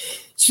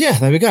 So yeah,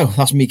 there we go.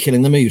 That's me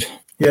killing the mood.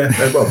 Yeah,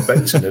 well,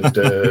 Benton,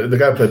 the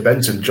guy who played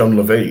Benton, John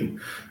Levine,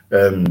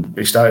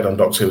 he started on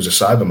Doctor Who as a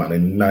Cyberman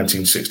in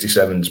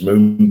 1967's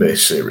Moonbase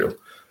serial,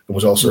 and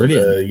was also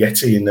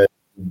Yeti in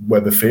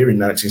Web of Fear in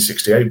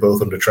 1968,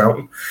 both under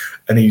Troughton,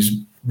 and he's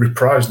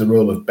reprised the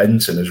role of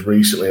Benton as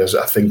recently as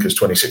I think as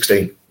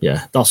 2016.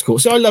 Yeah, that's cool.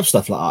 So I love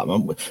stuff like that,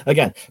 man.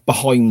 Again,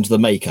 behind the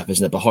makeup,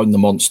 isn't it? Behind the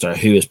monster,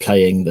 who is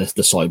playing the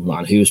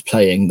Cyberman, who is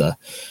playing the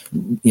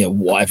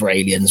whatever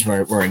aliens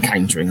we're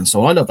encountering, and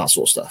so on. I love that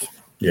sort of stuff.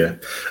 Yeah,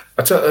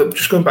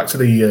 just going back to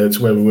the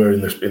to where we were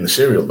in the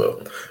serial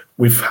though,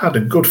 we've had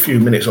a good few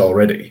minutes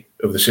already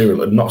of the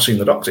serial and not seen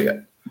the Doctor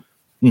yet.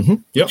 Mm-hmm.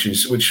 Yep.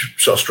 which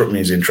sort of struck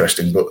me as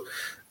interesting, but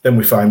then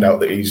we find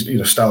out that he's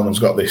Stallman's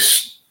got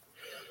this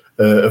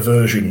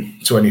aversion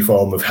to any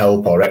form of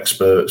help or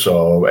experts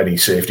or any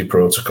safety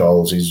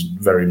protocols. He's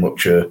very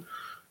much a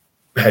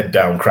head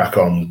down, crack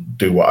on,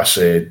 do what I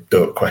say,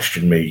 don't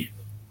question me.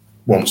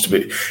 Wants to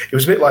be. It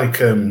was a bit like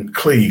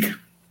Klieg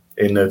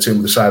in Tomb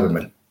of the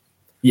Cybermen.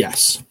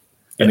 Yes,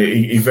 and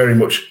he very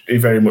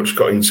much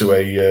got into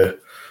a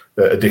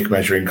dick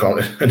measuring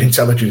an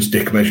intelligence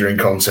dick measuring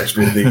contest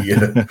with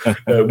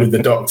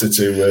the Doctor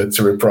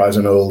to reprise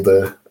an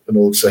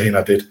old saying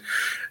I did.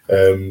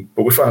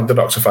 But we find the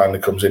Doctor finally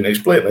comes in. It's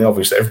blatantly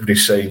obvious that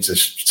everybody's saying to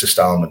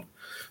Stallman,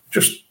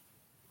 just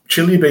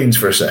chill your beans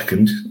for a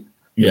second.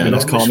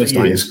 Let's calm this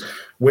down.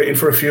 Waiting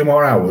for a few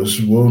more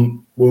hours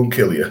won't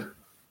kill you.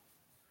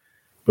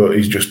 But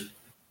he's just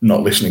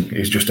not listening.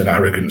 He's just an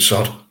arrogant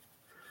sod.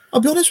 I'll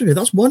be honest with you,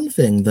 that's one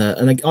thing that,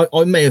 and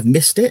I may have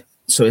missed it,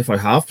 so if I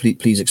have,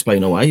 please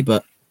explain away,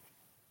 but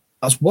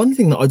that's one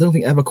thing that I don't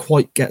think ever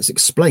quite gets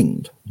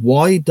explained.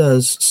 Why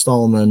does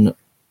Stallman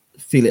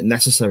feel it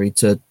necessary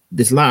to,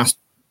 this last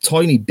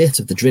tiny bit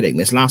of the drilling,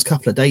 this last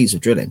couple of days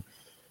of drilling,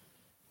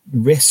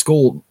 risk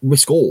all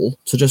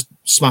to just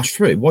smash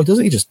through? Why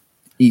doesn't he just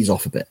ease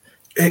off a bit?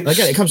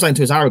 Again, it comes down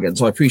to his arrogance,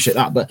 so I appreciate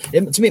that, but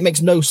to me it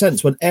makes no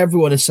sense when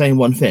everyone is saying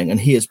one thing and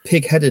he is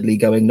pig-headedly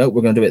going, no,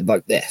 we're going to do it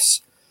like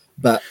this.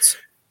 But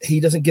he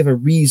doesn't give a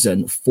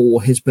reason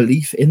for his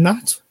belief in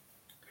that.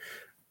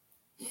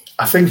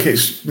 I think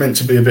it's meant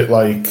to be a bit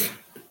like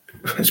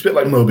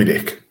Moby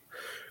Dick,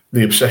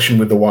 the obsession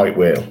with the white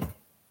whale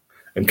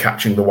and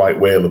catching the white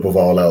whale above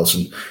all else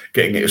and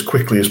getting it as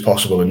quickly as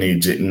possible and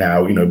needs it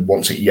now,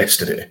 wants it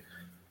yesterday.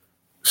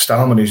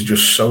 Stallman is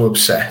just so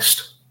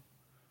obsessed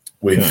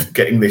with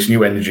getting this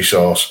new energy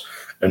source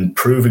and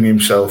proving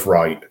himself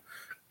right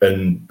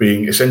and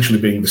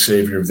essentially being the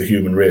savior of the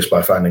human race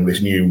by finding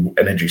this new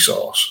energy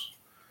source,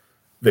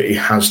 that he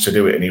has to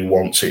do it and he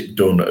wants it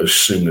done as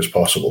soon as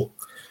possible.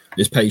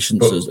 His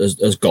patience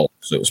as God,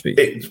 so to speak.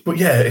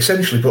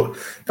 Essentially, but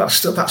that's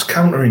so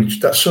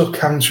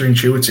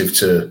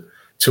counterintuitive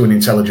to an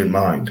intelligent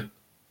mind.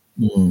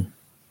 Mm.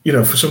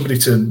 For somebody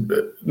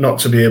to not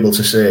to be able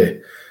to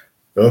say,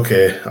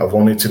 okay, I've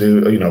wanted to do,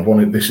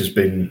 this has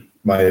been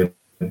my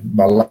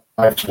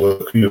life's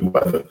work,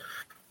 whatever.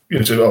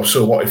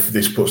 so what if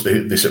this puts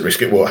this at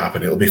risk? It won't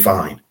happen. It'll be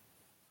fine.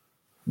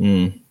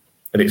 Mm.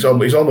 And he's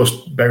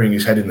almost burying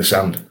his head in the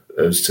sand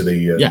as to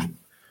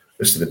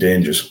the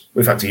dangers.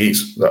 In fact, he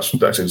is.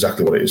 That's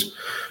exactly what it is.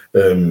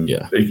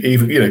 He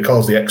even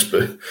calls the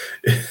expert.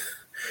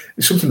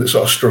 It's something that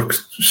sort of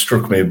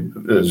struck me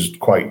as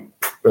quite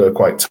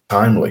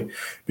timely,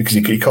 because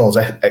he calls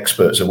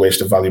experts a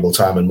waste of valuable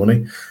time and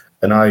money,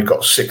 and I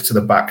got sick to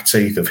the back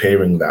teeth of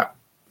hearing that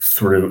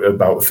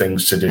about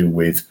things to do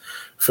with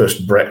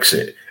first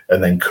Brexit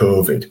and then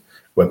COVID,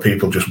 where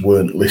people just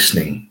weren't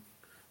listening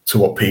to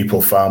what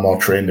people far more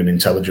trained and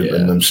intelligent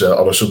than themselves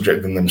on a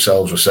subject than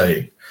themselves were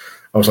saying.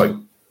 I was like,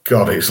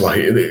 God, it's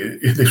like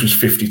this was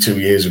 52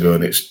 years ago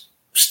and it's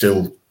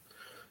still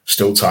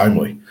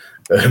timely.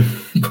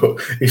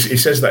 But he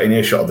says that in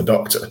earshot of the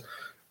doctor,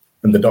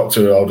 and the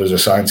doctor orders a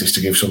scientist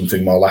to give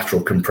something more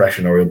lateral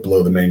compression or he'll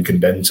blow the main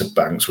condenser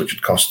banks, which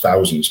would cost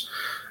thousands.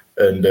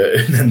 And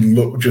then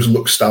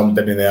look Stan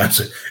dead in the eye.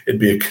 It'd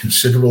be a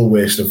considerable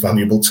waste of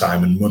valuable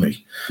time and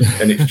money.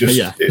 And it's just,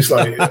 it's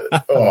like,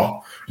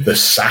 the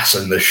sass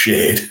and the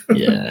shade.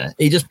 Yeah,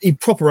 he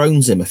proper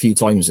owns him a few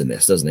times in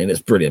this, doesn't he? And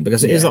it's brilliant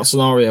because it is that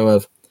scenario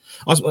of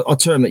a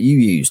term that you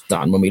used,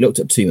 Dan, when we looked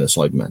at Tomb of the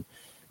Cybermen.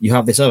 You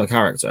have this other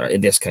character,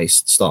 in this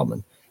case,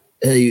 Starman,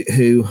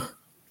 who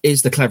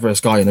is the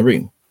cleverest guy in the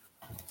room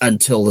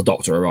until the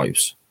Doctor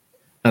arrives.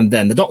 And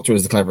then the Doctor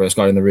is the cleverest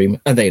guy in the room,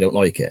 and they don't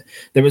like it.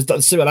 There was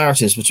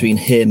similarities between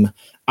him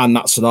and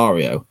that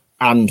scenario,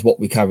 and what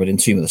we covered in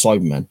Tomb of the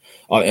Cybermen.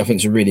 I think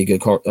it's a really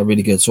good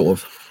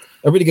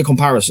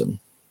comparison.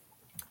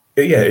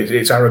 Yeah,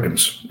 it's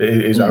arrogance.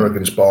 It is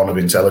arrogance born of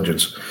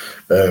intelligence.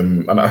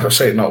 And I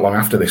say it not long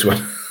after this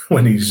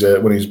when he's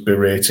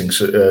berating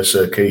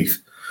Sir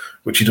Keith,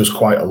 which he does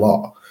quite a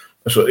lot.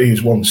 So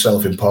he's one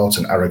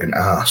self-important, arrogant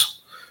ass,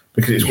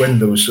 because it's when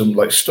there was some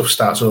stuff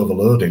starts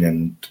overloading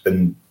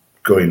and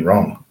going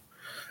wrong.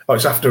 Oh,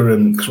 it's after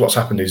because what's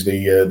happened is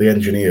the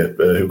engineer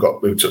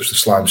who touched the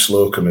slime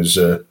Slocum he's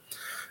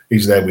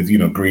there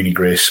with greeny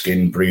grey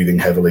skin, breathing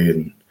heavily,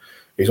 and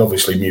he's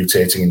obviously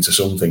mutating into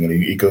something,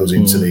 and he goes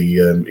into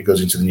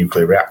the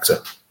nuclear reactor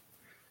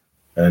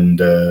and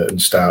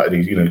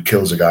he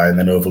kills a guy and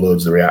then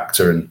overloads the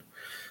reactor, and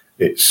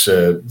it's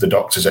the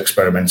Doctor's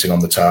experimenting on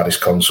the TARDIS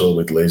console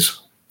with Liz.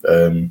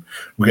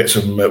 We get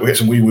some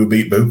wee woo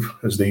beep boop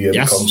as the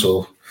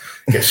console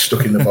gets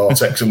stuck in the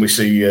vortex, and we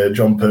see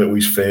John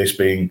Pertwee's face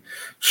being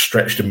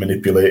stretched and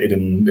manipulated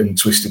and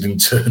twisted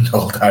and turned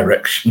all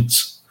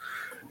directions,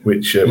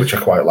 which I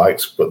quite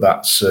liked. But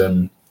that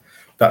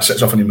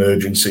sets off an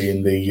emergency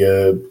in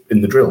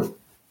the drill.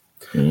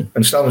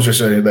 And Stalman's just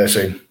saying,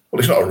 well,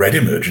 it's not a red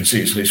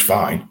emergency, it's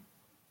fine.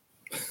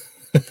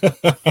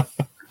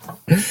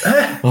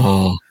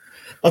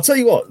 I'll tell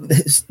you what,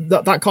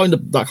 that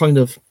kind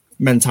of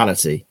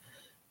mentality,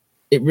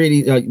 it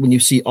really, when you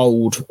see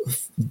old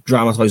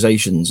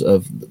dramatizations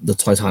of the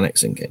Titanic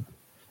sinking,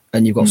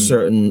 and you've got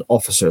certain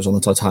officers on the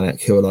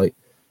Titanic who are like,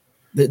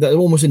 they're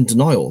almost in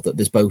denial that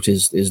this boat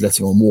is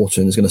letting on water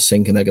and is going to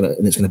sink and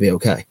it's going to be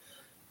okay.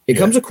 It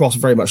comes across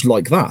very much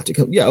like that. It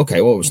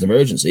was an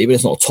emergency, but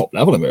it's not a top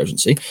level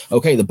emergency.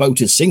 Okay, the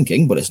boat is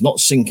sinking, but it's not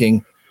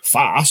sinking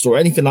fast or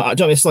anything like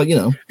that. It's like,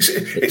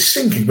 it's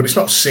sinking, but it's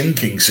not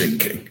sinking.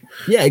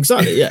 Yeah,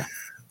 exactly. Yeah.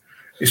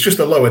 It's just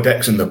the lower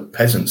decks and the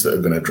peasants that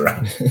are going to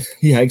drown.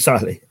 Yeah,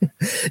 exactly.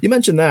 You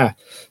mentioned there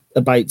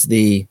about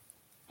the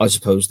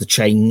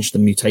change, the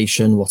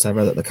mutation,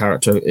 whatever that the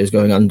character is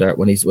going under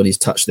when he's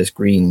touched this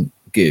green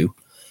goo.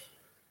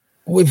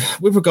 With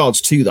regards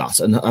to that,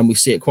 and we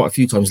see it quite a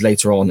few times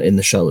later on in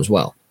the show as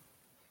well.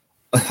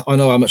 I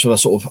know how much of a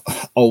sort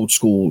of old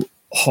school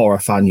horror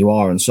fan you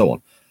are, and so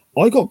on.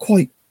 I got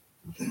quite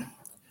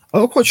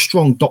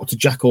strong Dr.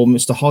 Jekyll,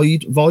 Mr.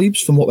 Hyde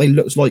vibes from what they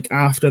looked like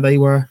after they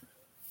were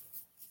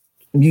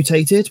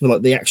mutated, with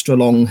like the extra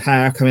long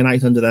hair coming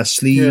out under their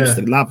sleeves,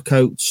 the lab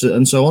coats,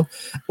 and so on.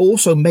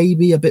 Also,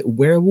 maybe a bit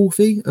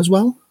werewolfy as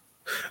well.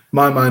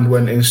 My mind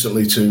went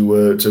instantly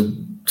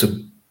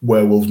to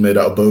werewolves made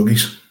out of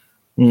bogies.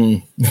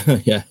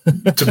 Yeah,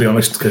 to be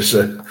honest, because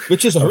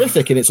which is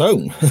horrific in its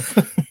own.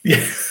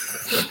 yeah,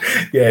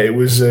 it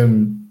was.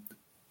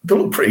 They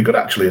look pretty good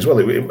actually as well.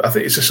 I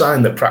think it's a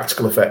sign that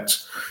practical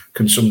effects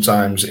can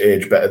sometimes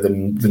age better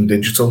than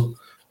digital,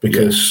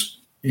 because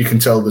you can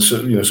tell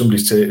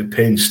somebody's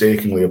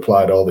painstakingly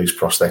applied all these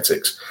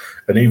prosthetics,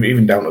 and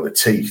even down to the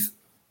teeth,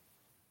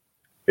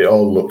 it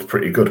all looked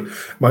pretty good.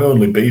 My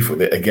only beef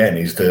with it again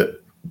is that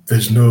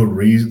there's no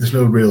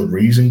real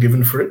reason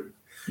given for it.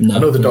 No, I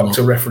know the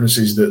Doctor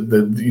references that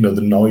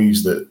the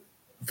noise that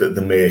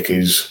they make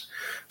is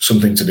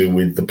something to do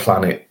with the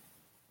planet,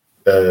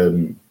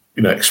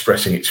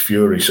 expressing its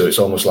fury. So it's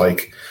almost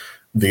like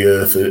the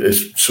Earth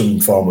is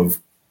some form of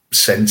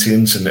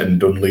sentience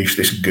and unleash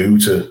this goo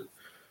to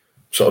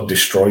sort of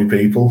destroy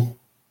people.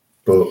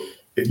 But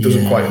it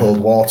doesn't quite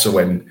hold water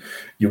when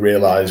you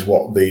realise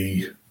what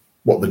the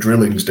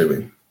drilling's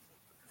doing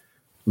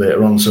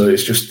later on. So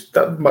it's just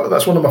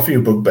that's one of my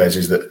few bugbears,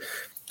 is that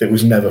it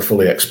was never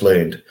fully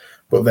explained.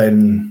 But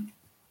then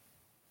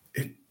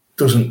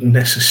doesn't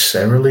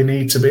necessarily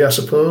need to be, I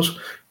suppose.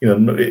 You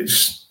know,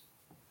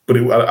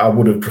 I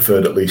would have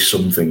preferred at least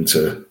something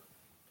to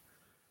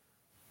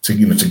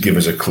give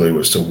us a clue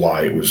as to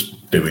why it was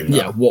doing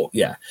that.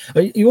 Yeah.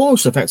 You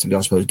also effectively,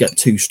 I suppose, get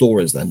two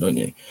stories then, don't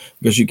you?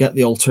 Because you get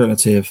the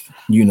alternative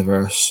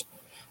universe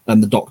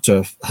and the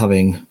Doctor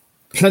having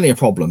plenty of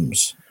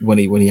problems when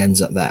he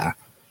ends up there,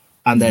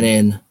 and then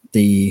in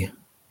the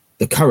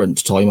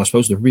current time, I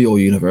suppose, the real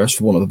universe,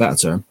 for want of a better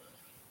term,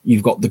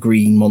 you've got the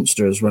green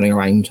monsters running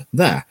around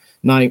there.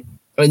 Now,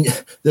 and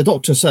the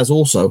Doctor says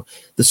also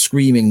the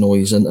screaming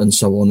noise and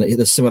so on,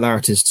 the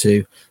similarities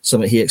to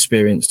something he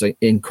experienced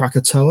in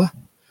Krakatoa,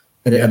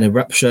 an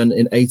eruption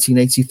in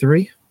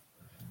 1883,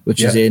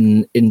 which is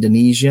in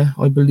Indonesia,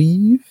 I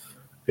believe.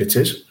 It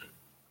is.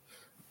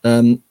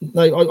 I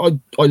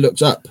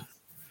looked up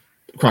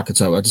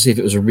Krakatoa to see if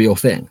it was a real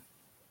thing,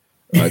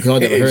 right? Because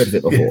I'd never heard of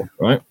it before,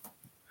 right?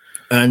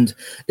 And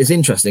it's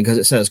interesting because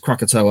it says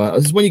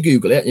Krakatoa. When you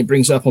Google it, it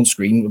brings it up on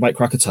screen about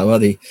Krakatoa,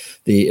 the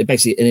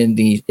basically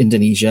in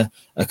Indonesia,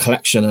 a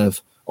collection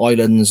of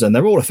islands, and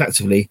they're all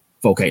effectively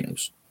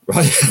volcanoes,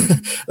 right?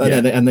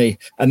 and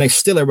they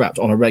still erupt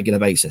on a regular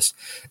basis.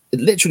 It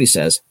literally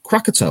says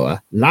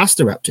Krakatoa last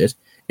erupted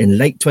in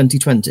late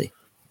 2020.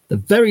 The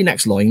very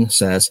next line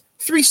says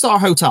 3-star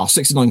hotel,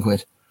 69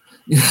 quid.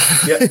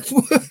 Yeah.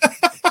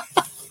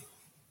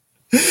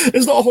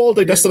 It's not a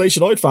holiday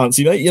destination I'd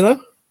fancy, mate, you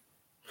know?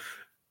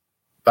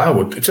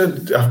 I've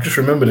just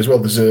remembered as well.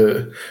 There's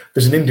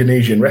an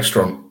Indonesian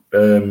restaurant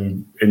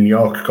in New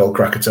York called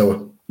Krakatoa,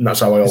 and that's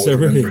how I always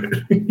remember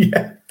it.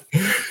 Yeah,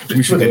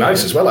 it's really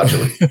nice as well.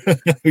 Actually,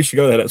 we should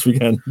go there next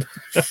weekend.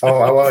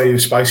 How are you?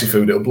 Spicy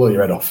food, it'll blow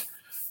your head off.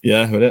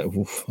 Yeah,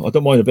 I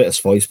don't mind a bit of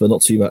spice, but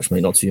not too much,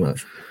 mate. Not too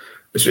much.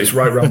 It's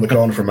right round the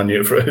corner from my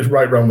new. It's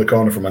right round the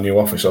corner from my new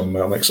office. I'm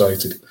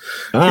excited.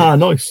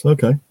 Nice.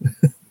 Okay.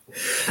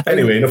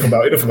 Anyway, enough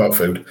about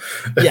food.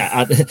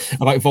 Yeah,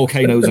 about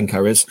volcanoes and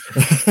curries.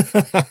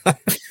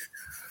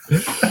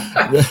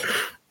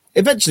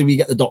 Eventually, we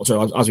get the Doctor,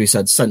 as we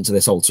said, sent to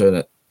this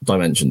alternate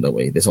dimension, don't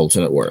we? This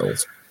alternate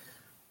world.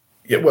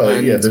 Yeah, well,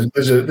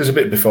 there's a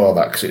bit before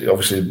that, because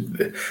obviously,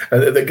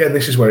 and again,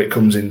 this is where it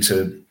comes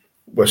into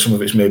where some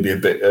of it's maybe a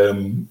bit.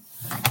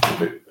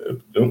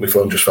 My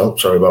phone just fell.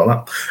 Sorry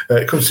about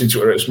that. It comes into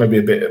where it's maybe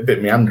a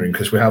bit meandering,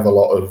 because we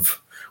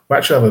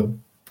actually have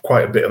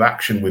quite a bit of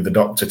action with the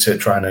Doctor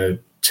trying to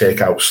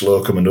take out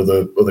Slocum and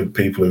other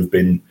people who've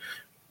been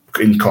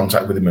in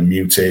contact with him and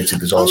mutated.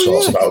 There's all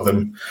sorts about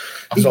them.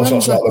 There's all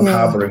sorts about them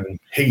harbouring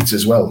heat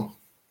as well.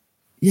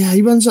 Yeah,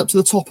 he runs up to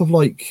the top of,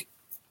 like,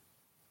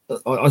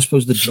 I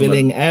suppose the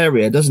drilling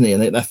area, doesn't he?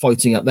 And they're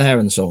fighting up there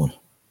and so on.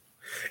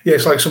 Yeah,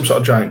 it's like some sort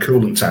of giant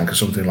coolant tank or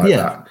something like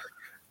that.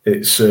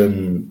 It's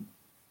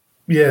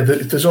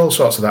there's all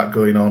sorts of that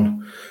going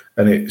on,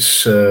 and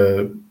it's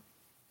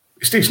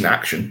decent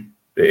action.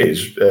 It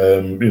is.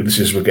 This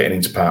is we're getting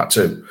into part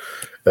 2.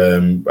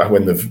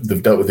 When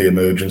they've dealt with the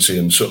emergency,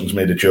 and Sutton's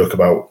made a joke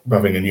about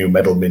having a new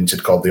medal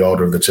minted called the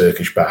Order of the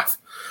Turkish Bath.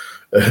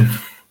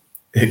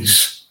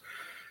 It's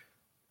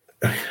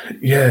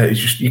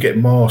just you get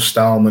more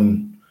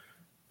Stahlman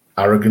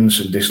arrogance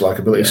and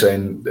dislikability,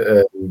 saying,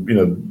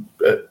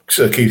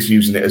 Sir Keith's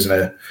using it as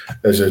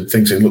a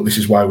thing, saying, look, this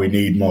is why we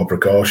need more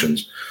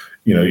precautions.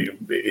 You know,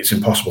 it's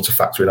impossible to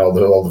factor in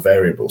all the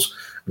variables.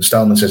 And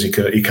Stahlman says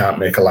he can't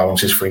make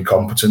allowances for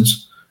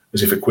incompetence,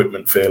 as if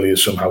equipment failure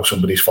is somehow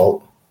somebody's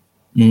fault.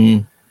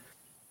 Mm.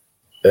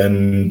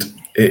 And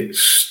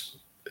this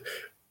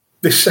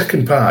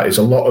second part is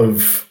a lot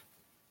of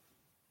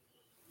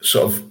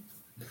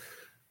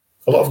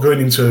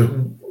going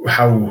into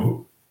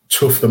how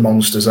tough the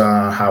monsters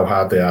are, how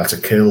hard they are to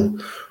kill,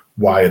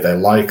 why they're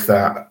like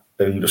that,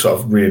 and sort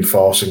of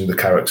reinforcing the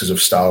characters of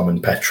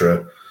Stahlman,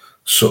 Petra,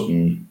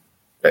 Sutton,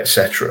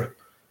 etc.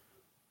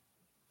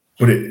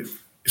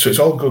 So it's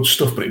all good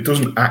stuff, but it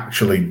doesn't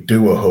actually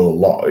do a whole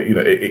lot. You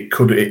know, it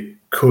could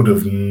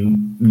have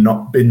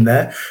not been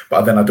there,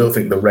 but then I don't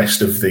think the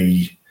rest of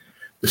the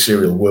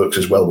serial works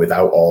as well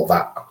without all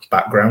that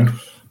background.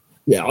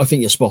 Yeah, I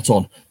think you're spot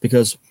on,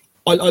 because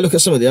I look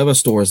at some of the other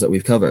stories that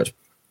we've covered,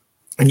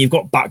 and you've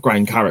got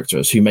background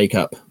characters who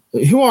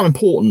are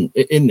important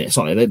in this,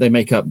 aren't they? They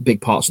make up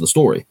big parts of the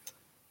story.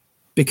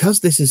 Because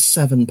this is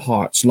 7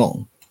 parts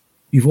long,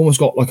 you've almost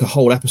got like a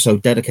whole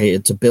episode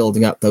dedicated to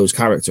building up those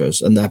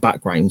characters and their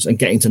backgrounds and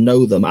getting to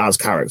know them as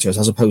characters,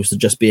 as opposed to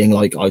just being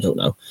like, I don't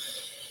know,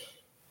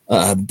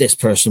 this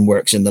person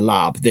works in the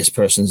lab, this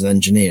person's an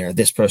engineer,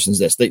 this person's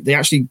this. They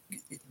actually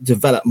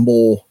develop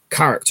more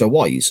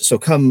character-wise. So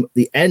come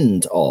the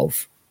end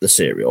of the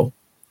serial,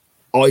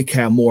 I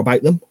care more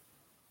about them.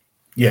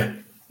 Yeah,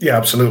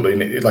 absolutely.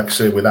 And like I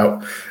say,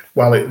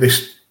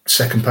 this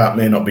second part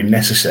may not be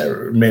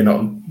necessary, may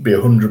not be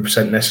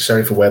 100%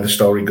 necessary for where the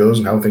story goes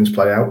and how things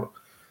play out,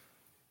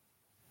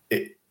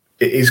 it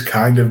is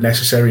kind of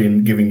necessary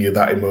in giving you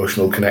that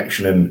emotional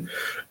connection and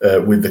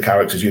with the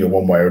characters,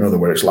 one way or another,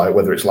 where it's like,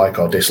 whether it's like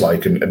or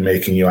dislike, and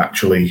making you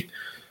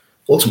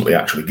ultimately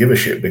give a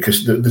shit,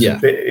 because there's a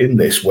bit in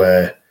this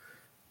where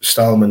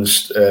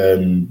Stahlman's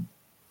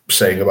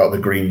saying about the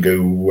green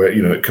goo, where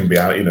it can be,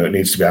 it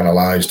needs to be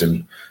analysed,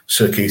 and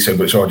Sir Keith said,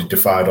 but it's already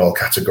defied all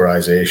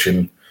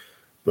categorisation.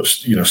 But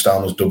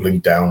Stahlman's doubling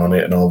down on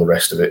it and all the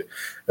rest of it.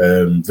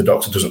 The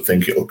Doctor doesn't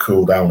think it'll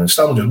cool down, and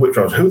Stahlman just whips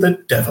around. Who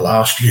the devil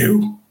asked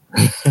you?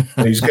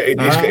 And he's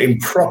getting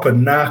proper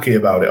narky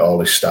about it all.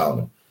 This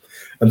Stahlman,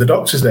 and the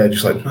Doctor's there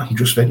just like, I'm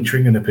just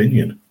venturing an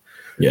opinion.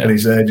 Yeah, and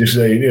he's there just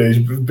saying,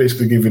 he's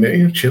basically giving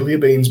it, chill your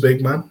beans,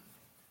 big man.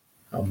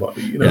 No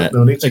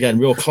need to, again,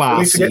 real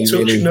class.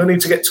 No need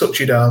to get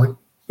touchy, darling.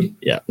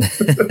 Yeah.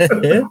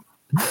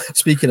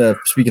 Speaking of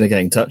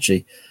getting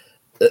touchy,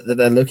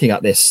 they're looking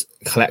at this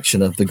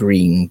collection of the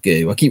green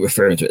goo. I keep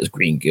referring to it as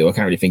green goo. I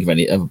can't really think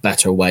of a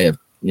better way of,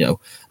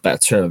 better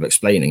term of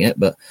explaining it,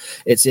 but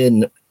it's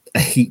in a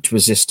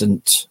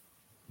heat-resistant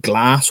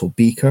glass or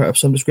beaker of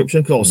some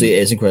description, because obviously it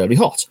is incredibly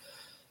hot.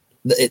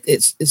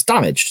 It's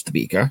damaged, the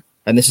beaker,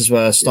 and this is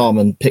where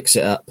Stahlman picks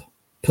it up,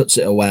 puts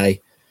it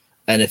away,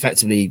 and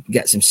effectively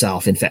gets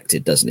himself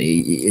infected, doesn't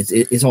he?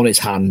 It's on his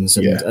hands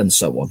and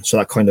so on. So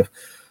that kind of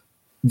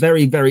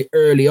very, very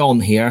early on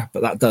here,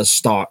 but that does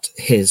start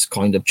his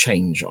kind of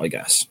change, I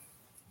guess.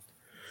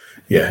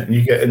 Yeah, and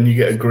you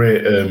get a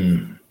great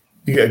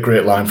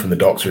line from the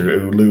Doctor,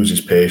 who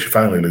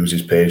finally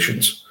loses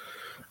patience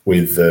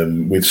with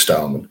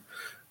Stahlman,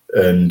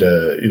 and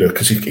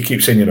because he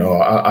keeps saying,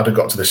 I'd have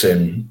got to the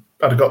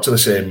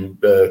same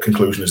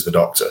conclusion as the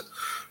Doctor,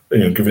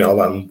 giving it all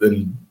that,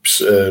 and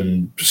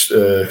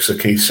Sir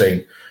Keith saying,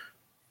 it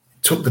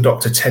took the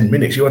Doctor 10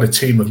 minutes. You had a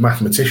team of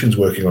mathematicians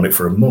working on it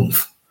for a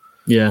month.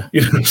 Yeah,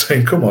 I'm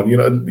saying, come on,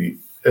 and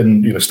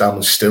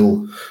Stahlman's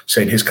still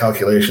saying his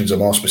calculations are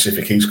more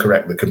specific. He's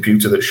correct. The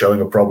computer that's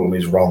showing a problem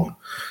is wrong.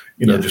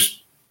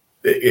 Just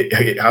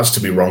it has to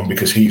be wrong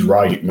because he's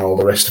right and all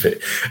the rest of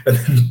it. And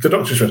then the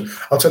Doctor says,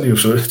 "I'll tell you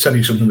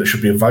something that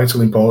should be a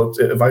vital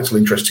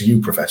interest to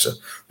you, Professor.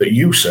 That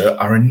you, sir,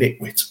 are a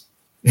nitwit."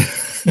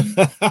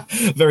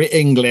 Very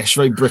English,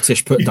 very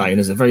British put down,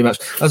 isn't it? Very much.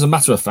 As a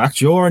matter of fact,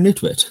 you're a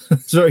nitwit.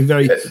 It's very,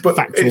 very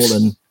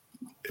factual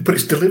but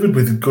it's delivered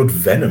with good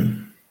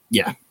venom.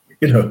 Yeah.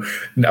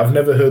 I've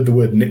never heard the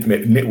word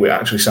nitwit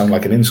actually sound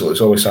like an insult.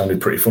 It's always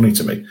sounded pretty funny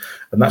to me.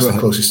 And that's the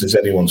closest as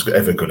anyone's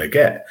ever going to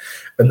get.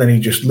 And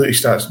then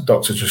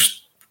Doctor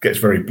just gets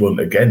very blunt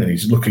again, and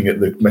he's looking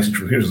at the message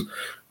from him.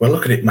 Well,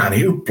 look at it, man. Are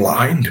you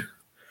blind?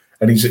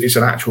 And it's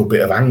an actual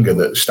bit of anger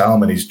that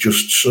Stahlman is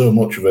just so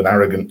much of an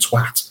arrogant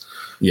twat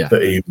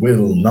that he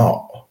will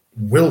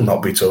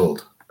not be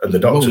told. And the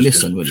Doctor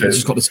he's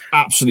just got this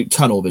absolute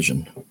tunnel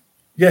vision.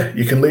 Yeah,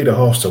 you can lead a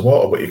horse to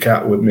water, but you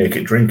can't make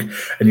it drink.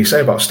 And you say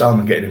about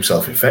Stahlman getting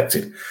himself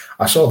infected.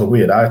 I saw the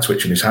weird eye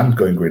twitch in his hand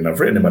going green. I've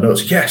written in my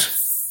notes,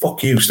 yes,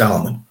 fuck you,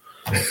 Stahlman.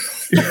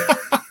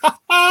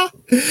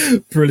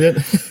 Brilliant.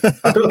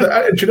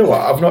 Do you know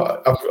what?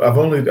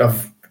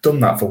 I've done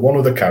that for one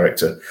other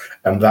character,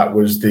 and that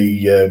was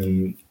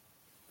the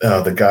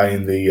guy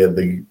in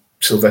the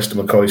Sylvester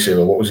McCoy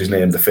serial. What was his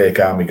name? The fake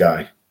army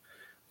guy,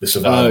 the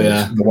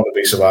survivalist, the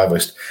wannabe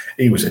survivalist.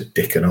 He was a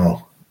dick and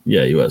all.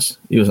 Yeah, he was.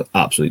 He was an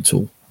absolute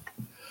tool.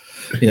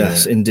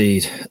 Yes,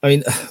 indeed. I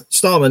mean,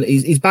 Stahlman,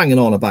 he's banging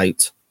on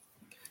about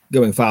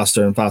going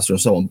faster and faster and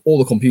so on. All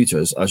the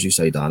computers, as you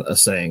say, Dan, are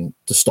saying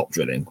to stop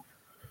drilling.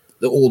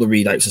 All the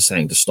readouts are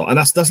saying to stop. And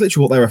that's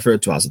literally what they're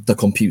referred to as, the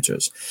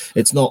computers.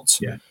 It's not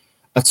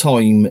a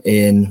time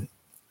in,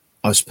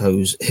 I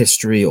suppose,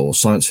 history or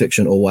science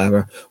fiction or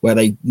whatever, where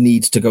they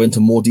need to go into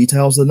more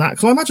details than that.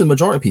 Because I imagine the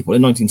majority of people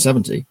in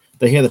 1970,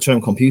 they hear the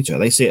term computer,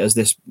 they see it as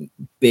this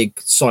big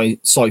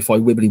sci-fi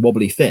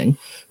wibbly-wobbly thing,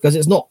 because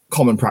it's not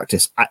common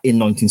practice in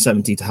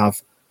 1970 to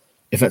have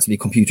effectively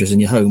computers in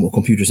your home or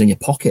computers in your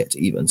pocket,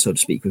 even, so to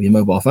speak, with your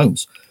mobile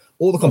phones.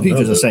 All the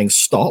computers are saying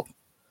stop.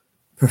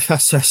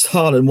 Professor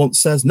Stahlman once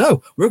says,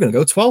 no, we're going to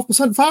go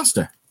 12%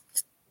 faster.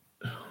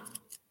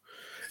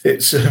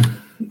 It's...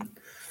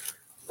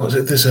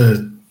 There's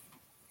a...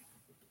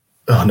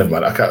 Oh, never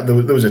mind.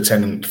 There was a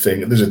Tennant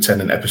thing. There's a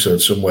Tennant episode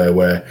somewhere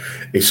where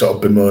he's sort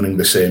of bemoaning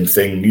the same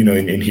thing,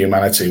 in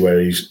Humanity, where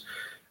he's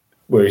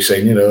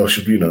saying, what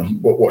should we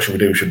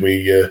do?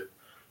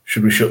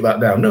 Should we shut that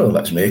down? No,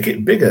 let's make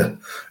it bigger.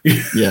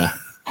 Yeah.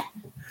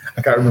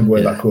 I can't remember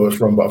where that quote's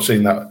from, but I've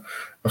seen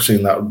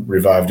that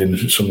revived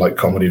in some like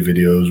comedy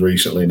videos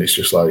recently, and it's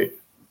just like,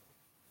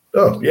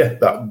 oh yeah,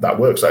 that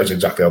works. That is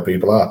exactly how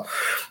people are.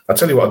 I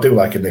tell you what I do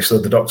like in this, though,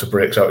 the Doctor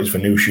breaks out his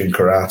Venusian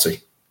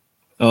karate.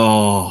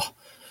 Oh,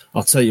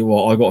 I'll tell you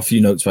what, I got a few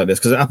notes about this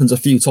because it happens a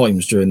few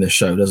times during this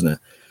show, doesn't it?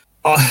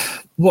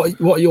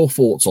 What are your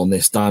thoughts on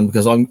this, Dan?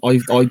 Because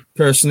I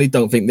personally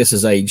don't think this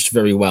has aged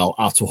very well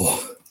at all.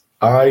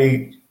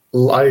 I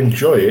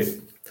enjoy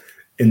it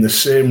in the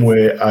same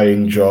way I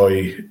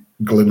enjoy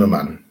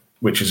Glimmerman,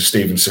 which is a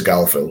Steven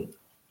Seagal film.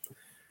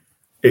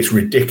 It's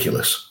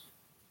ridiculous.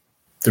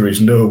 There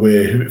is no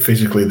way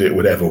physically that it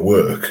would ever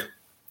work.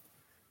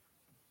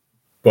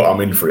 But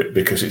I'm in for it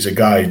because it's a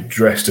guy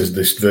dressed as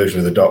this version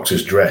of the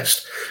Doctor's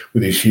dressed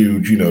with his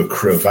huge,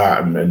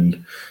 cravat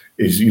and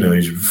his,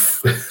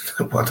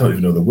 I don't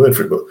even know the word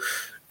for it, but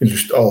it's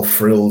just all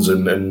frills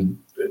and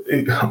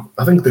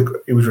I think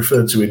he was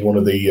referred to in one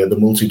of the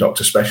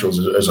multi-doctor specials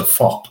as a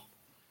fop.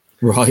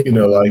 Right.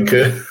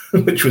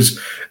 Which was,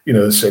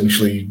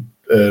 essentially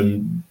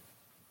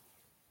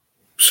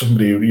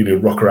somebody who,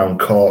 rock around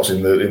courts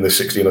in the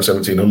 16 or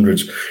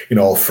 1700s,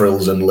 all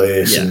frills and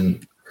lace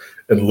and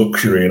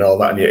luxury and all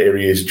that, and yet here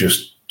he is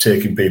just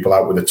taking people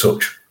out with a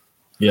touch.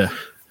 Yeah.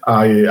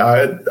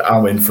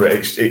 I'm in for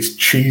it. It's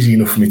cheesy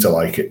enough for me to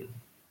like it.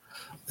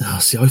 Oh,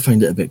 see, I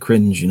find it a bit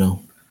cringe,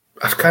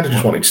 I kind of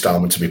just wanted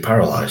Stallman to be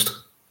paralysed.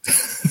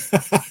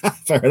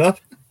 Fair enough.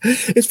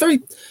 It's very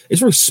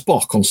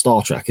Spock on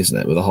Star Trek, isn't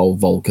it? With the whole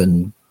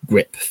Vulcan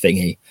grip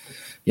thingy.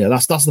 Yeah,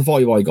 that's the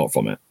vibe I got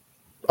from it.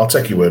 I'll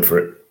take your word for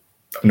it.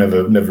 I've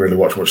never really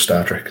watched much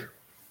Star Trek.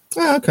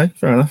 Yeah, okay,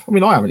 fair enough. I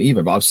mean, I haven't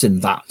either, but I've seen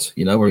that,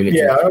 where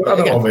he I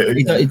know of it.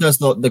 He does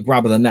the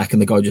grab of the neck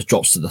and the guy just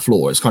drops to the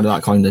floor. It's kind of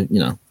that kind of,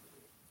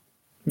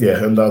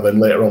 Yeah, and then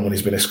later on when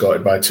he's been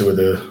escorted by two of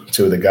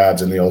the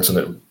guards in the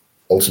alternate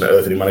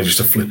Earth, and he manages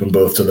to flip them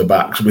both to the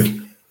backs with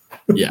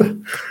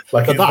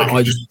like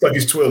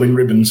he's twirling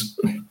ribbons.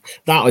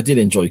 That I did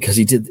enjoy because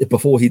he did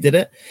before he did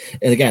it,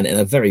 and again in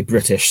a very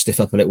British stiff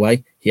upper lip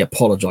way, he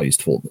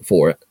apologised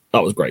for it.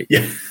 That was great.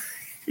 Yeah.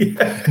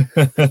 Yeah.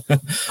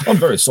 I'm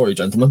very sorry,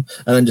 gentlemen,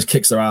 and then just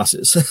kicks their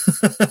asses.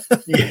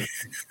 Yeah.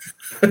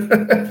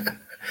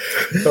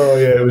 Oh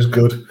yeah, it was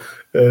good.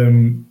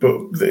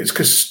 But it's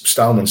because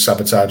Stallman's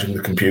sabotaging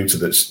the computer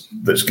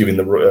that's giving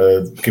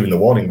the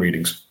warning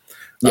readings.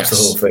 That's the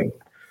whole thing.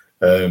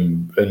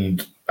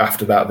 And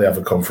after that, they have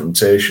a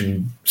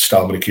confrontation.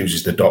 Stallman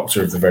accuses the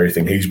Doctor of the very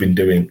thing he's been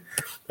doing,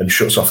 and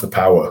shuts off the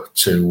power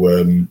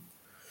to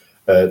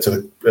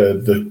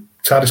the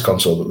TARDIS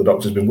console that the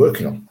Doctor's been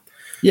working on.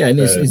 Yeah, and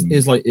his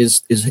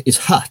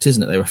hut,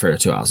 isn't it? They refer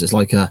to it as. It's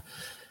like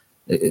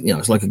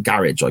it's like a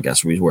garage, I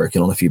guess, where he's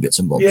working on a few bits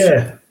and bobs.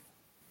 Yeah,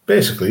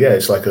 basically, yeah,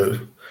 it's like a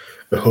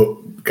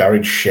hut,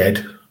 garage,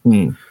 shed.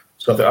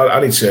 So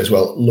I need to say as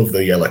well, love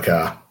the yellow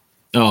car.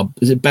 Oh,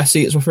 is it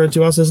Bessie? It's referred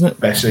to as, isn't it?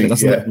 Bessie,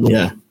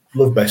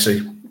 love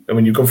Bessie. I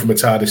mean, you come from a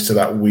TARDIS to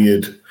that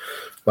weird,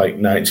 like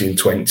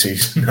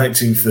 1920s,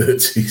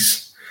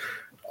 1930s,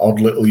 odd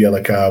little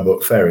yellow car,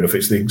 but fair enough.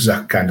 It's the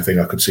exact kind of thing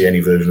I could see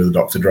any version of the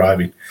Doctor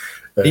driving.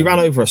 He ran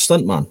over a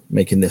stuntman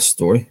making this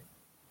story.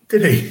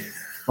 Did he?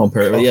 On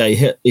purpose. Yeah, he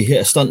hit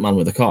a stuntman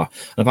with a car.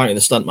 And apparently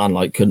the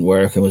stuntman couldn't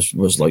work and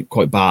was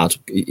quite bad.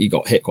 He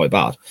got hit quite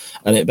bad.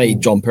 And it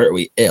made John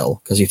Pertwee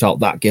ill because he felt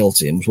that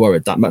guilty and was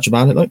worried that much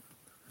about it.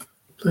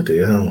 Bloody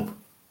hell.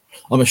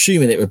 I'm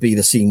assuming it would be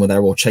the scene where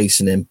they're all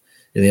chasing him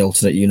in the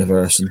alternate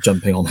universe and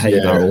jumping on hay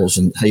barrels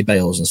and hay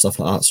bales and stuff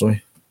like that,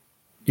 sorry.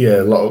 Yeah,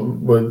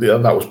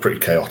 that was pretty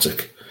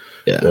chaotic.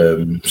 Yeah.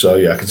 So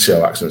I can see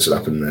how accidents had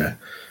happened there.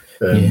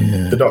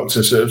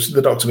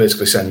 The doctor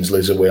basically sends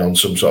Liz away on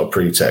some sort of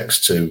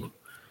pretext to,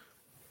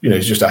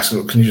 he's just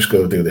asking, can you just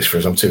go do this for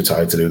us? I'm too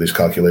tired to do these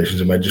calculations,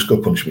 and just go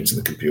punch me into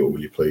the computer,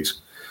 will you please?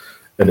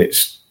 And it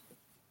seemed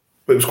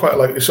like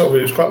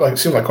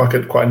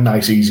quite a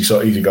nice,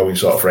 easygoing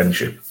sort of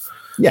friendship.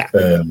 Yeah.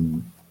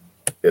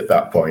 At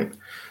that point,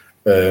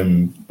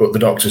 but the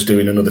Doctor's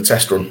doing another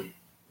test run,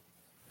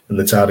 and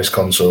the TARDIS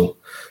console,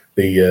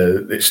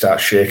 it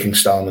starts shaking.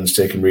 Stallman's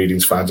taking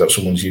readings, finds out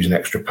someone's using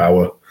extra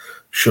power,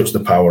 shuts the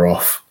power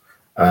off,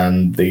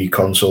 and the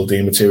console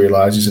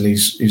dematerializes, and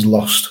he's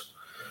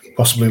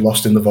possibly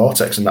lost in the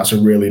vortex, and that's a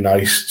really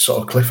nice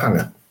sort of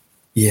cliffhanger.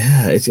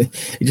 Yeah, it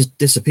just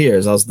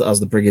disappears as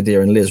the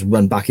Brigadier and Liz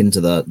run back into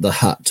the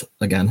hut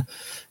again,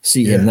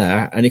 see him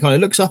there, and he kind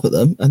of looks up at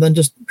them, and then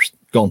just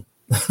gone.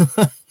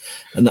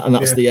 and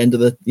that's the end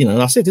of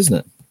that's it, isn't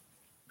it?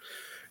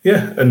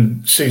 Yeah,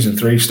 and season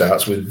 3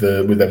 starts with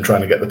them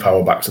trying to get the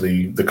power back to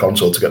the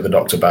console to get the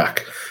Doctor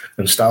back.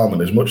 And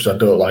Stallman, as much as I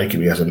don't like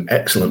him, he has an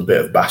excellent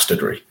bit of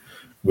bastardry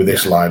with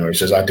this line where he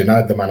says, I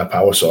denied the man a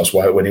power source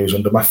when he was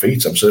under my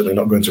feet. I'm certainly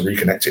not going to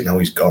reconnect it now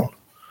he's gone.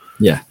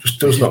 Yeah. Just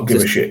does not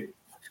give a shit.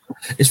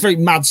 It's very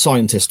mad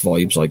scientist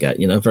vibes I get,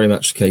 very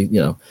much,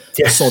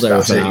 yes, sod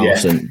everything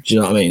else. Yeah. And do you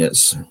know what I mean?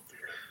 It's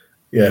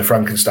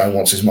Frankenstein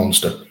wants his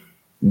monster.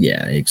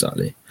 Yeah,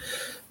 exactly.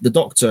 The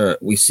Doctor,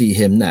 we see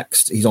him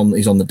next. He's on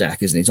the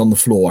deck, isn't he? He's on the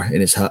floor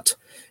in his hut.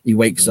 He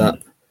wakes up,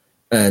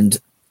 and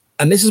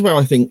this is where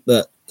I think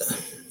that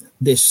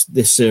this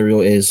serial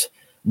is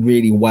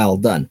really well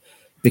done,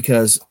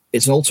 because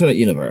it's an alternate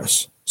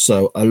universe.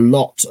 So a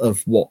lot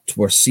of what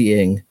we're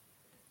seeing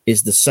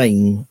is the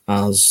same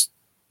as,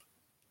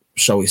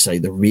 shall we say,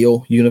 the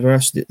real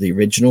universe, the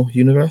original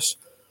universe.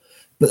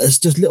 But there's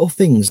just little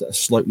things that are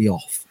slightly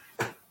off.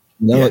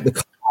 Like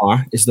the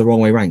car is the wrong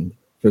way round,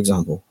 for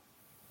example.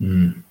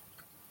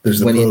 There's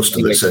the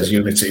poster that says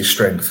unity is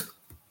strength.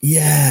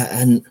 Yeah,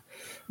 and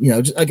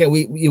again,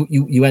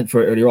 you went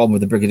for it earlier on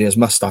with the Brigadier's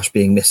mustache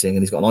being missing,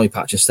 and he's got an eye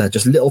patch instead.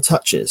 Just little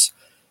touches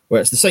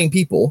where it's the same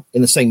people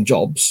in the same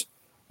jobs,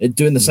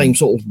 doing the same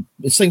sort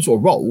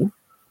of role,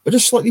 but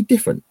just slightly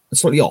different and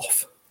slightly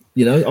off.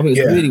 I mean, it's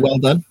really well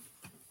done.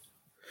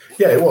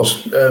 Yeah, it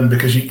was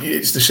because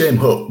it's the same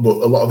hut, but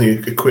a lot of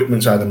the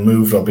equipment's either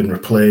moved or been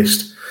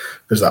replaced.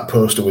 There's that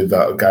poster with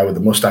that guy with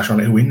the mustache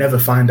on it, who we never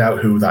find out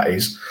who that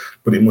is.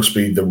 but it must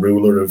be the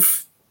ruler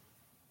of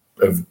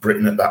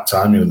Britain at that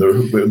time. You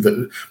know,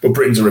 but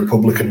Britain's a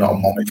republic and not a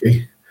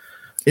monarchy.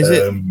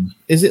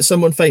 Is it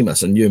someone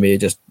famous and you and me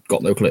just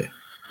got no clue?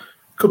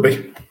 Could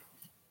be.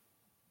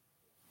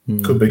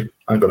 Could be.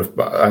 I ain't got a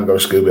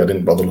Scooby. I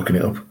didn't bother looking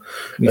it up.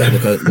 We can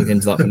look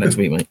into that for next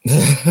week, mate.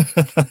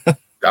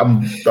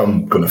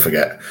 I'm gonna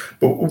forget.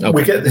 But Okay.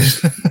 we get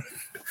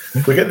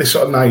this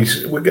sort of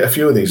nice. We get a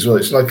few of these. Well,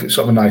 it's like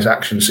sort of a nice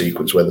action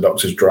sequence where the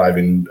Doctor's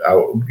driving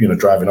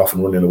off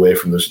and running away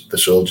from the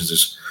soldiers.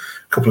 There's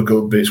a couple of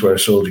good bits where a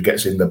soldier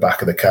gets in the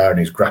back of the car and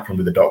he's grappling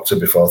with the Doctor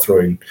before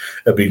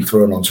being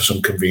thrown onto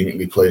some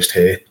conveniently placed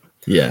hay.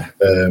 Yeah.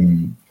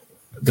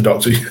 The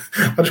Doctor.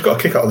 I just got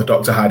a kick out of the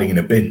Doctor hiding in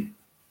a bin.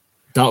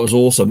 That was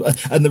awesome.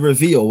 And the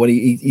reveal when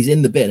he's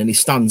in the bin and he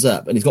stands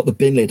up and he's got the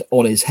bin lid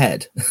on his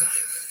head.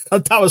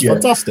 That was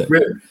fantastic.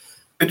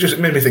 It just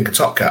made me think of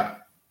Top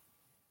Cat.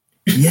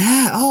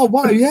 Yeah. Oh,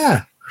 wow.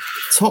 Yeah.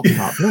 Top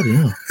Cat. Bloody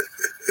hell.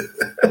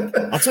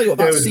 I'll tell you what,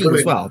 that scene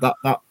as well,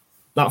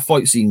 that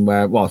fight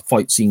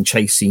scene,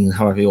 chase scene,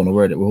 however you want to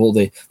word it, with all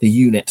the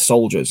unit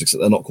soldiers,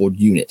 except they're not called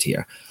unit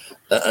here,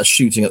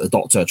 shooting at the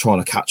Doctor,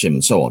 trying to catch him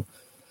and so on.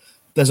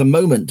 There's a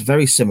moment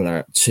very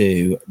similar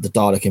to the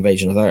Dalek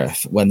invasion of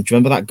Earth when, do you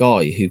remember that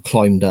guy who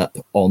climbed up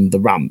on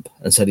the ramp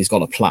and said he's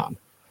got a plan?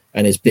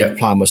 And his big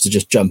plan was to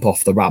just jump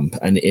off the ramp,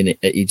 and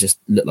he just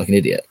looked like an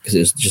idiot because it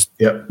was just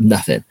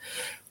nothing.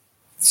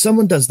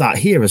 Someone does that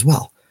here as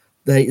well.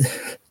 They're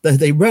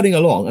running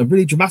along and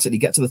really dramatically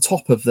get to the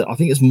top of I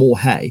think it's Moor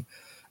Hay,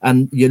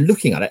 and you're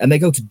looking at it and they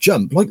go to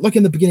jump, like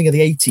in the beginning of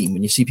the A-Team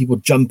when you see people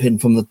jumping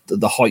from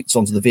the heights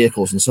onto the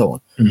vehicles and so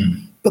on.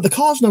 Mm. But the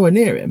car's nowhere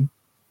near him.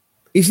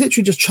 He's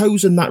literally just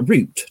chosen that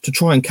route to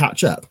try and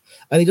catch up.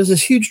 And he does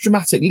this huge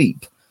dramatic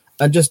leap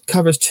and just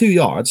covers 2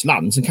 yards,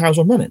 lands, and carries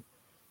on running.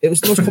 It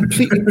was the most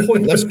completely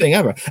pointless thing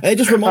ever. And it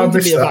just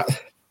reminded me of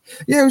that.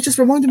 Yeah, it was just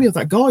reminded me of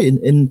that guy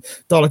in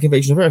Dalek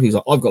Invasion of Earth. He's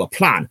like, I've got a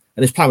plan.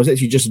 And his plan was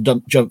literally just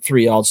to jump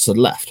 3 yards to the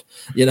left.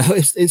 You know,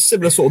 it's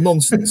similar sort of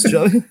nonsense. You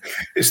know?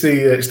 It's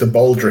the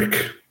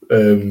Baldric.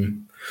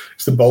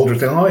 It's the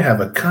Baldric thing. I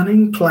have a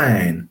cunning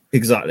plan.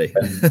 Exactly.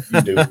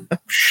 And you do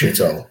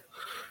shit all.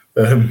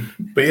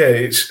 But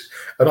yeah,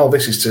 and all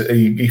this is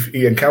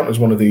he encounters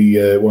one of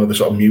the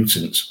sort of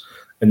mutants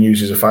and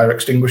uses a fire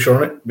extinguisher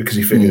on it because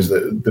he figures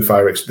that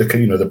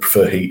they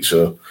prefer heat,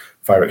 so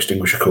fire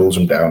extinguisher cools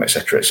them down,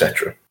 etc.,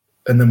 etc.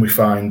 And then we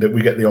find that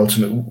we get the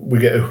alternate.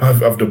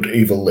 I've dubbed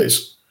Evil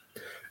Liz.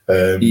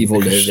 Evil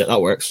Liz, yeah,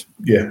 that works.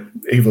 Yeah,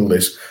 Evil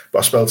Liz, but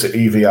I spelled it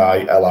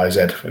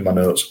EVILIZ in my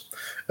notes.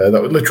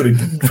 That was literally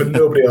for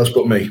nobody else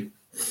but me.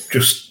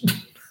 Just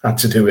had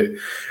to do it.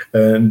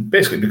 And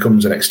basically it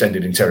becomes an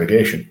extended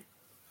interrogation.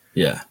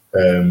 Yeah.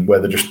 Where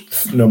they're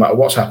just, no matter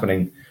what's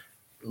happening,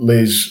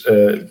 Liz,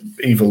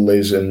 Evil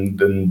Liz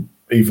and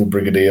Evil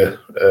Brigadier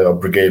or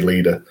Brigade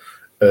Leader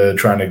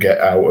trying to get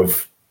out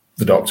of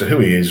the Doctor who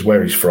he is,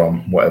 where he's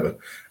from, whatever.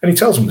 And he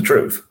tells them the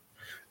truth.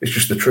 It's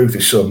just the truth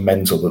is so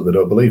mental that they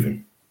don't believe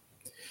him.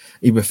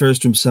 He refers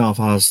to himself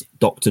as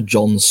Dr.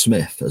 John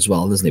Smith as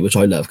well, doesn't he? Which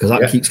I love because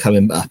that keeps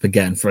coming up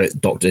again for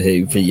Doctor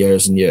Who for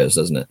years and years,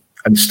 doesn't it?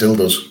 And still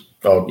does.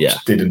 Or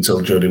did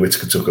until Jodie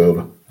Whittaker took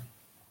over.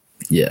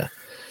 Yeah.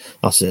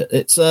 That's it.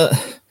 It's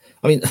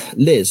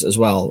Liz as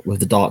well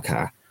with the dark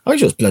hair. I think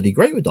she was bloody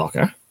great with dark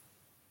hair.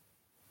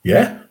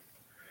 Yeah.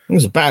 It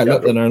was a better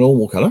look than her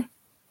normal colour.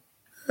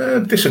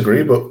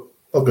 Disagree, but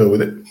I'll go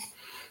with it.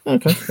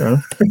 Okay, fair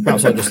enough.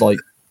 Perhaps I just like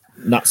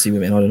Nazi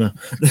women, I don't know.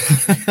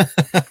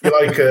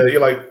 you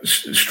like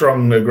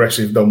strong,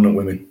 aggressive, dominant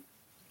women.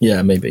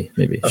 Yeah, maybe.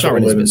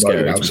 Sharon is a bit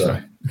scary.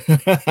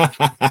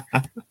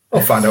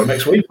 I'll find out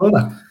next week, won't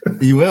I?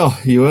 You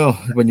will,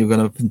 when you're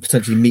going to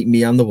potentially meet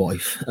me and the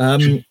wife.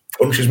 She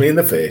punches me in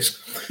the face.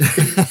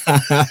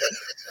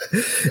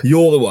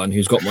 You're the one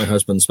who's got my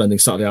husband spending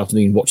Saturday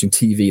afternoon watching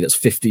TV that's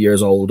 50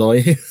 years old, are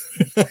you?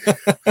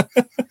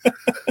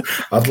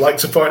 I'd like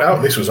to point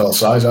out this was all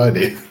size I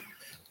did.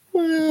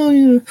 Well,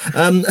 yeah.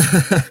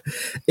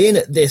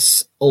 In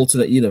this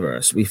alternate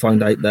universe, we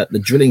find out that the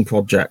drilling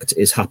project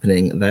is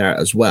happening there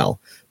as well,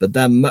 but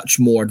they're much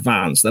more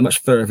advanced. They're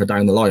much further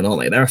down the line,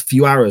 aren't they? They're a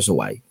few hours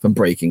away from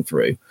breaking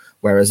through,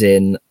 whereas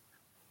in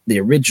the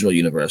original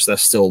universe, they're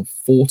still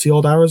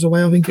 40-odd hours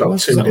away, I think it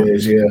was. 2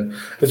 days, yeah.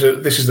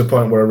 This is the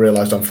point where I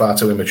realised I'm far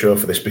too immature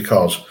for this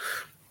because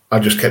I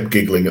just kept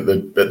giggling at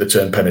the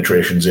term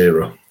penetration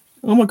zero.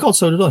 Oh my God,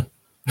 so did I.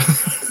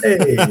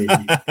 Hey.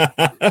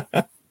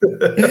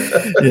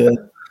 Yeah.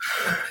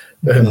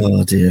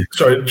 Oh dear.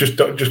 Sorry, just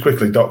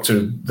quickly,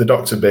 the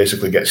doctor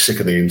basically gets sick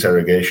of the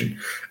interrogation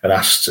and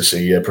asks to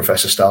see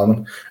Professor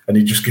Stallman, and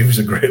he just gives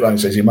a great line,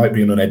 says he might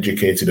be an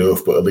uneducated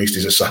oaf, but at least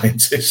he's a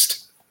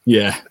scientist.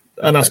 Yeah,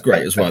 and that's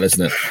great as well,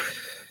 isn't it?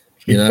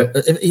 You know,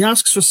 he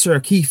asks for Sir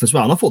Keith as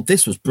well, and I thought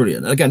this was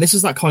brilliant. And again, this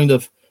is that kind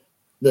of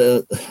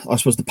the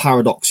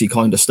paradoxy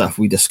kind of stuff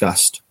we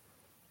discussed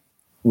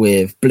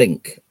with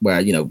Blink,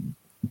 where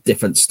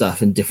different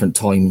stuff in different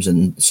times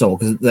and so on,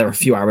 because they're a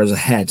few hours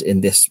ahead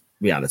in this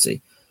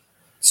reality.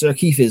 Sir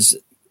Keith has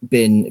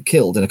been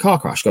killed in a car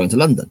crash going to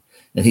London,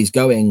 and he's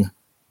going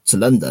to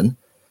London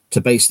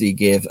to basically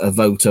give a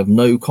vote of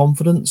no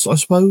confidence, I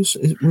suppose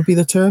it would be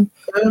the term,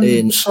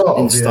 in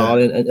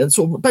Stalin, and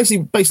sort of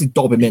basically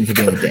dob him in for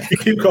being a dick. You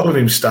keep calling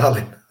him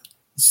Stalin.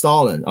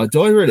 Stalin.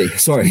 Do I really?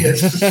 Sorry.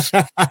 Yes.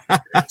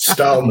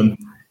 Stallman.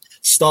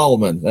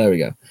 There we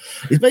go.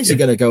 He's basically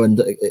going to go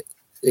and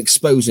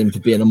expose him for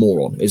being a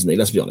moron, isn't he?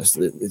 Let's be honest.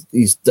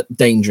 He's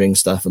endangering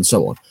stuff and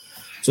so on.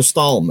 So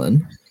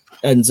Stallman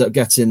ends up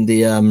getting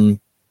the...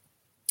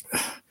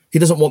 he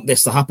doesn't want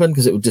this to happen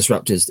because it would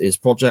disrupt his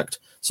project.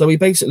 So he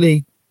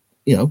basically,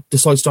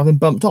 decides to have him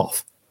bumped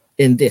off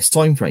in this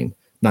time frame.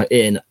 Now,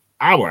 in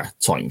our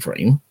time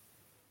frame,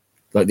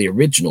 like the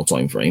original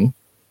time frame,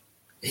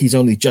 he's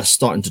only just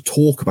starting to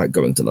talk about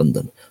going to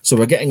London. So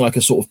we're getting like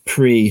a sort of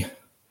preemptive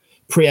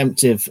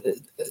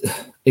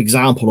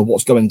example of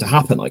what's going to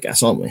happen, I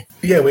guess, aren't we?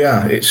 Yeah, we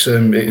are. It's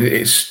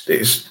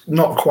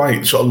not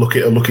quite sort of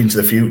look into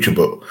the future,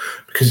 but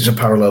because it's a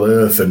parallel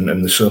Earth and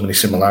there's so many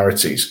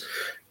similarities,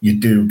 you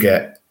do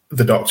get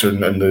the Doctor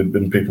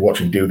and people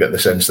watching do get the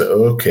sense that,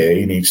 okay,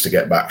 he needs to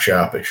get back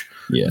sharpish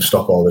and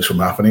stop all this from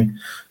happening.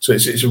 So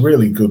it's a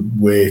really good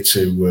way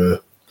to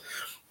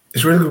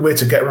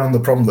get around the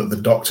problem that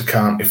the Doctor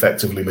can't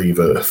effectively leave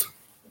Earth.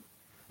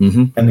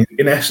 Mm-hmm. And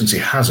in essence, he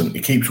hasn't.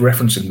 He keeps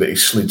referencing that he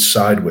slid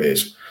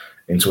sideways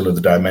into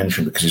another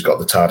dimension because he's got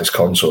the TARDIS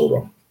console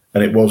wrong.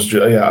 And it was,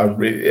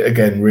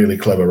 again, really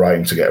clever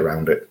writing to get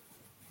around it.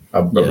 I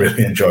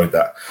really enjoyed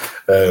that.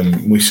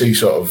 We see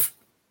sort of,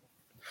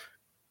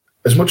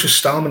 as much as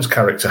Stallman's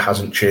character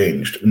hasn't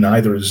changed,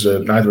 neither has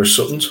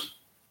Sutton's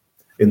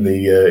in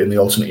the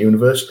alternate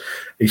universe.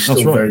 He's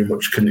still very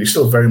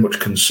much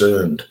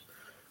concerned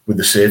with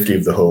the safety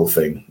of the whole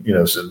thing.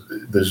 So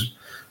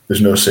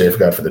there's no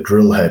safeguard for the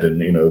drill head, and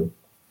the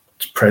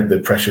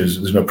pressures.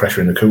 There's no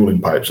pressure in the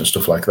cooling pipes and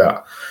stuff like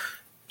that.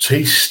 So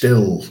he's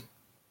still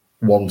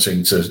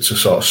wanting to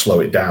sort of slow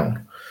it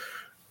down,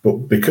 but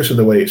because of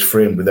the way it's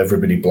framed, with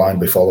everybody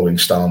blindly following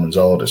Stallman's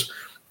orders,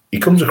 he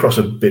comes across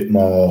a bit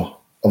more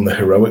on the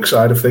heroic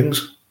side of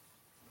things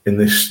in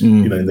this,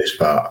 in this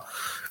part.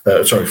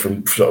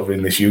 From sort of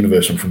in this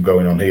universe and from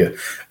going on here,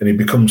 and he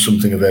becomes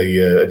something of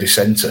a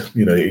dissenter.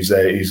 He's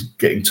there. He's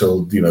getting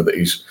told,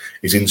 that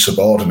he's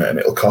insubordinate and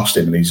it'll cost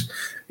him. And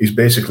he's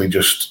basically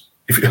just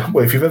if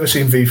you've ever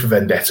seen V for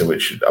Vendetta,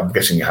 which I'm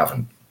guessing you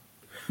haven't.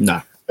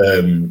 No.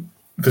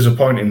 There's a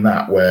point in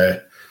that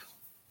where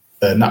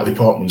Natalie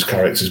Portman's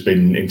character has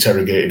been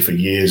interrogated for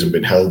years and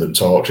been held and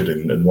tortured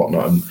and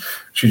whatnot, and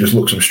she just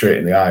looks him straight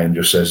in the eye and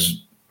just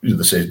says,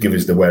 "Give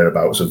us the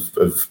whereabouts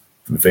of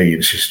V,"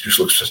 and she just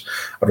looks,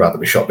 "I'd rather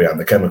be shot behind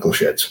the chemical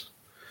sheds."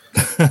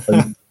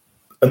 and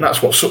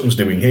that's what Sutton's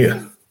doing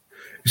here.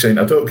 He's saying,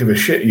 "I don't give a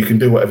shit. You can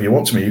do whatever you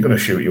want to me. You're going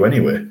to shoot you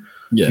anyway.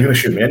 Yeah. You're going to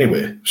shoot me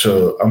anyway.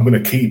 So I'm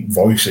going to keep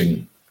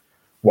voicing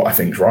what I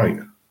think's right."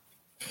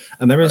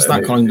 And there is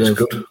that kind of,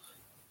 good.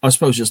 I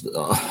suppose it's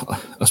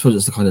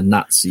the kind of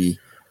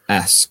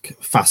Nazi-esque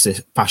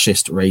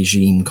fascist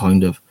regime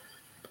kind of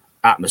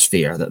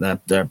atmosphere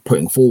that they're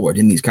putting forward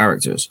in these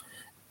characters.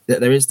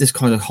 That there is this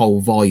kind of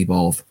whole vibe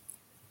of,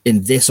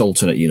 in this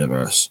alternate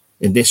universe,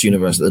 in this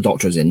universe that the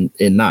Doctor is in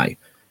now,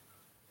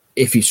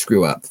 if you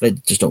screw up, they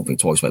just don't think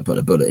twice about putting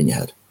a bullet in your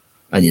head,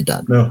 and you're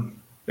done. No,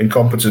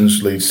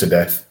 incompetence leads to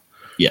death.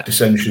 Yeah,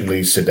 dissension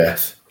leads to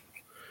death.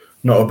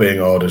 Not obeying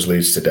orders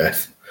leads to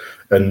death.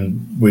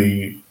 And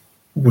we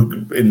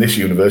in this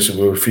universe,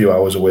 we're a few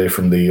hours away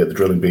from the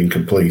drilling being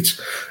complete.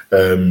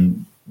 The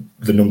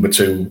number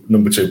two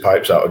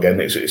pipe's out again.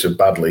 It's a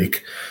bad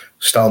leak.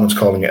 Stallman's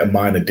calling it a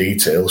minor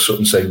detail.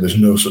 Sutton saying there's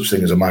no such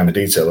thing as a minor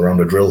detail around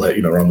a drill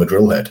head. Around the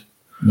drill head.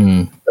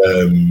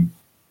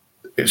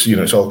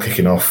 It's all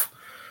kicking off.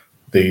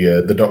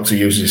 The Doctor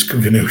uses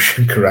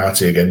Venusian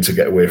karate again to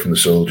get away from the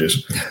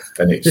soldiers,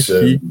 and it's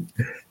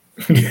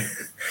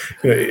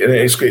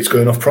it's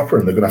going off proper,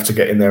 and they're going to have to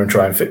get in there and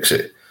try and fix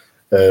it.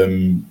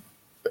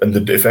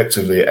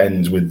 Effectively it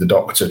ends with the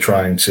Doctor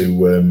trying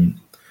to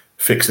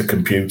fix the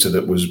computer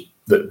that was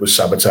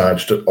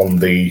sabotaged on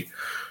the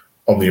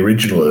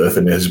original Earth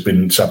and has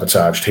been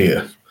sabotaged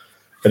here.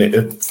 And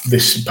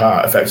this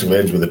part effectively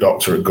ends with the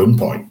Doctor at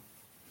gunpoint.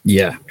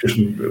 Yeah,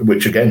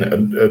 which again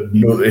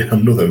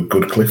another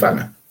good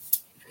cliffhanger.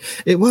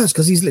 It was,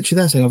 because he's literally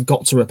there saying, "I've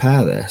got to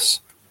repair this."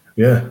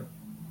 Yeah,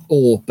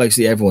 or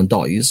basically everyone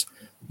dies,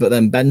 but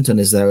then Benton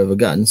is there with a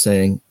gun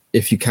saying,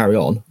 "If you carry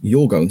on,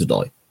 you're going to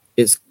die."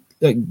 It's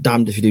like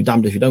damned if you do,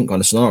 damned if you don't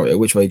kind of scenario.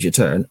 Which way do you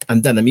turn?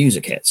 And then the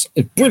music hits.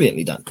 It's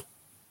brilliantly done.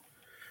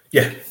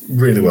 Yeah,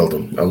 really well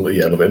done. I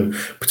love it, and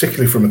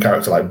particularly from a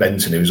character like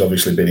Benton, who's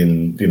obviously been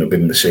in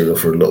the serial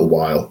for a little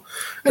while.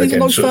 And he's a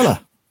nice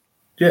fella.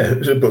 Yeah,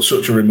 but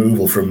such a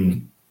removal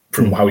from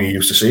how you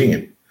used to seeing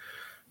him,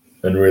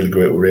 and really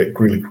great way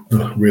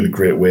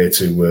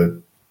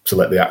to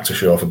let the actor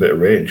show off a bit of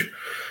range.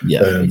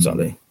 Yeah,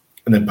 exactly.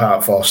 And then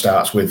part 4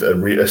 starts with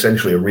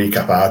essentially a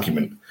recap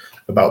argument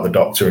about the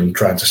Doctor and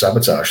trying to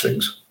sabotage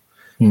things.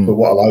 But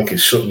what I like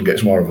is Sutton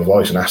gets more of a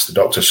voice and asks the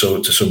Doctor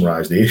to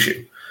summarise the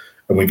issue.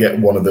 and we get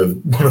one of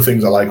the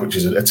things I like, which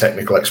is a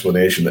technical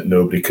explanation that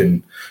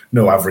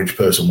no average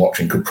person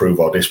watching could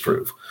prove or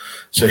disprove.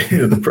 So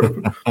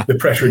the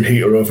pressure and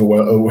heat are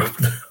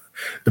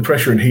the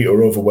pressure and heat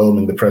are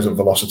overwhelming the present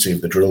velocity of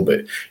the drill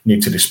bit. You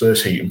need to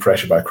disperse heat and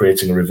pressure by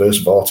creating a reverse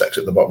vortex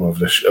at the bottom of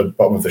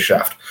the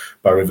shaft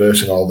by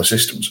reversing all the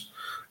systems.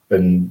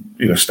 And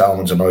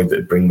Stallman's annoyed that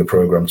it bring the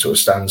program to a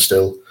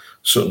standstill.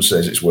 Sutton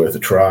says it's worth a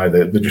try.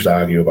 They just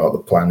argue about the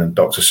plan, and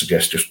Doctor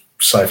suggests just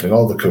siphoning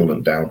all the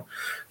coolant down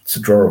to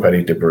draw up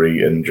any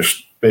debris and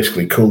just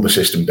basically cool the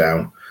system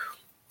down,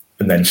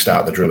 and then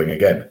start the drilling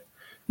again.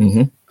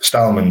 Mm-hmm.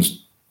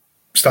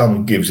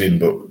 Stallman gives in,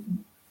 but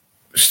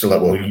still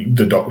like, well,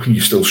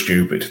 you're still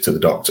stupid to the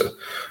Doctor,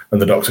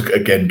 and the Doctor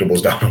again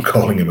doubles down on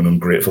calling him an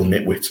ungrateful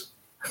nitwit.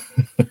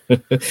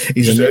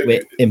 He's a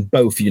nitwit in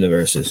both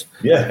universes.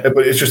 Yeah,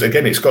 but it's just,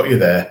 again, it's got you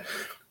there.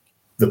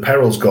 The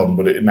peril's gone,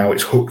 but now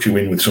it's hooked you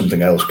in with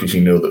something else because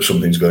you know that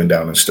something's going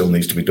down and still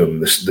needs to be done.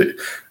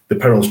 The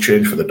peril's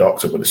changed for the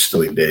Doctor, but it's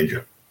still in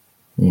danger.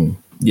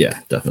 Yeah,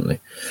 definitely.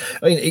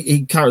 I mean,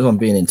 he carries on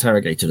being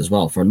interrogated as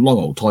well for a long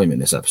old time in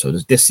this episode.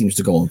 This seems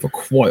to go on for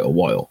quite a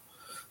while.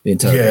 The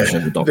interrogation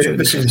of the Doctor in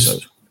this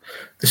episode.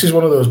 This is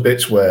one of those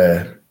bits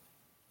where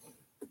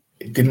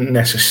it didn't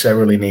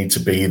necessarily need to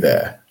be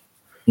there.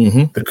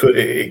 Mm-hmm.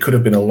 It could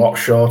have been a lot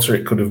shorter.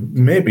 It could have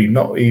maybe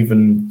not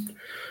even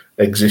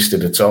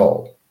existed at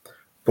all.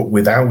 But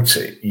without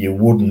it, you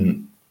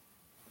wouldn't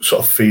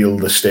sort of feel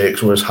the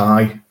stakes were as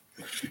high.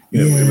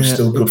 It was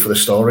still good for the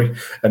story.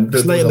 And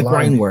it's laying the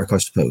groundwork, I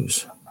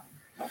suppose.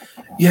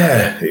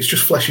 Yeah, it's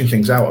just fleshing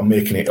things out and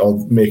making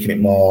it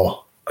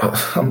more.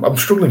 I'm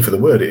struggling for the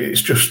word.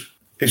 It's just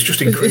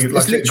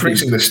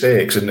increasing the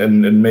stakes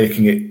and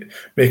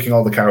making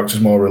all the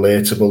characters more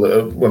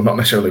relatable. Well, not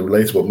necessarily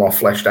relatable, but more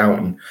fleshed out,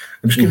 and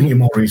just giving you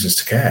more reasons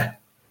to care.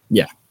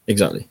 Yeah,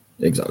 exactly.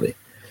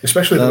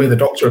 Especially the way the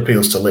Doctor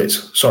appeals to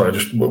Liz. Sorry,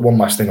 just one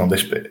last thing on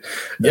this bit.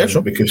 Yeah,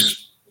 sure.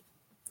 Because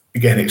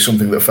again, it's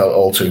something that felt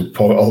all too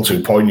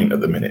poignant at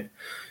the minute.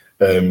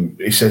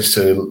 He says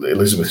to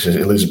Elizabeth,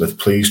 Elizabeth,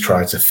 please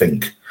try to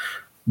think.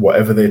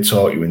 Whatever they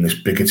taught you in this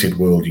bigoted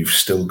world, you've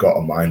still got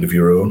a mind of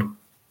your own.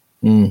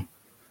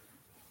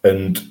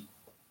 And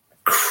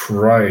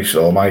Christ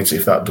almighty,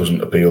 if that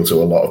doesn't appeal to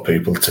a lot of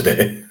people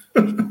today.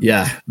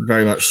 Yeah,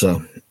 very much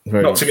so.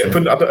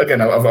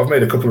 Again, I've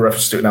made a couple of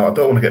references to it now. I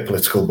don't want to get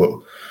political, but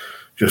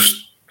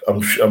just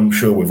I'm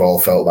sure we've all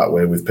felt that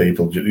way with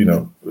people,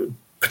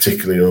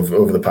 particularly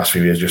over the past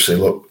few years. Just say,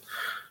 look,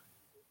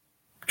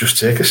 just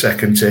take a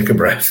second, take a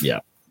breath,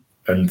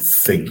 and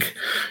think.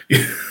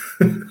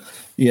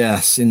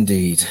 Yes,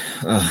 indeed.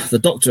 The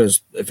Doctor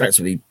is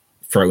effectively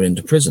thrown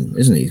into prison,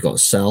 isn't he? He's got a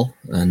cell,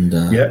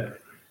 and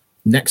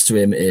next to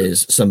him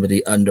is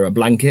somebody under a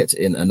blanket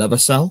in another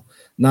cell.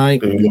 Now,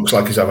 who looks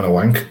like he's having a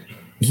wank.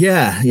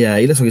 Yeah,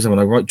 he looks like he's having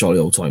a right jolly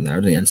old time there,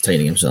 isn't he?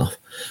 Entertaining himself.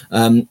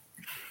 I've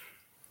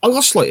got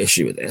a slight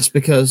issue with this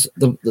because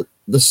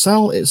the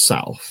cell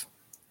itself,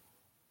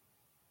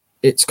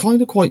 it's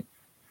kind of quite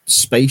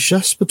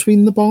spacious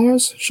between the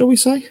bars, shall we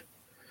say?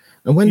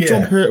 And when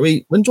John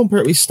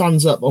Pertwee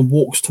stands up and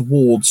walks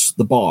towards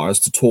the bars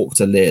to talk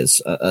to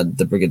Liz,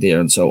 the Brigadier,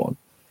 and so on,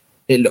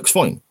 it looks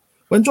fine.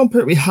 When John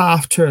Pertwee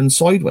half turns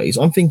sideways,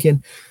 I'm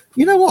thinking,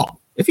 you know what?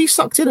 If he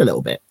sucked in a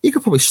little bit, he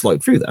could probably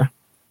slide through there.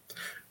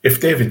 If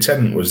David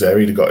Tennant was there,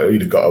 he'd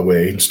have got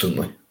away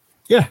instantly.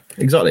 Yeah,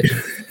 exactly.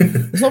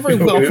 It's not a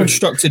very well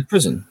constructed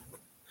prison.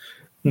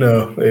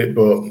 No,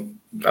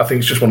 but I think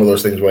it's just one of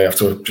those things where you have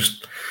to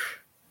just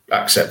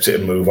accept it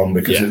and move on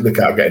because they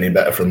can't get any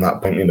better from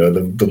that point.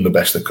 They've done the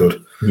best they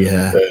could.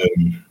 Yeah.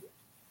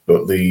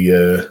 But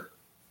the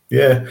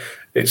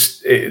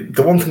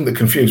one thing that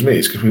confused me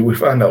is because we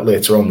find out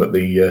later on that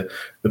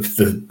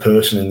the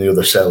person in the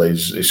other cell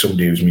is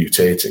somebody who's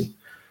mutating.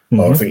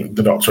 Or I think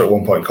the Doctor at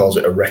one point calls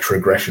it a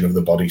retrogression of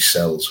the body's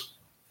cells.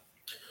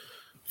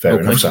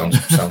 Fair enough. Sounds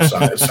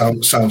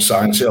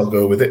sciencey. I'll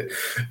go with it.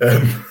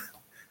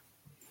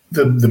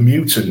 The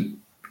mutant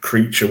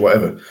creature,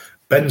 whatever,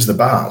 bends the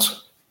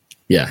bars.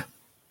 Yeah.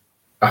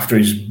 After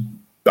he's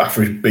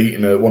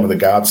beaten one of the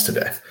guards to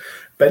death,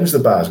 bends the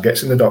bars,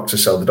 gets in the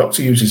Doctor's cell. The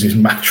Doctor uses his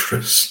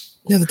mattress.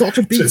 Yeah, the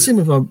Doctor beats him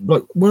with one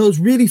of those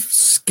really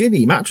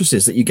skinny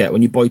mattresses that you get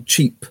when you buy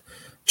cheap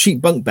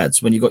bunk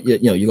beds when you got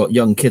you got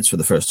young kids for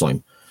the first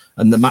time,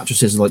 and the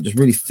mattresses are just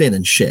really thin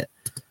and shit.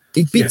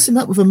 He beats him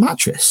up with a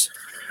mattress.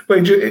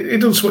 But he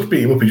doesn't so much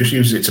beat him up. He just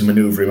uses it to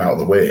maneuver him out of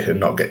the way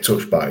and not get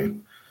touched by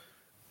him,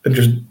 and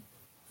just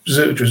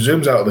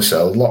zooms out of the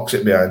cell, locks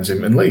it behind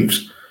him, and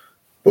leaves.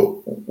 But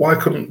why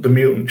couldn't the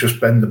mutant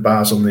just bend the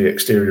bars on the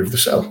exterior of the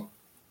cell?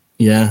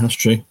 Yeah, that's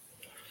true.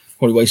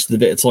 Probably wasted a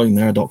bit of time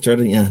there, Doctor,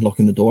 didn't you?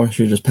 Locking the door.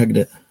 Should have just pegged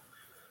it.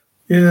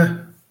 Yeah,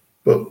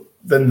 but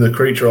then the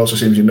creature also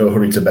seems in no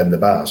hurry to bend the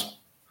bars.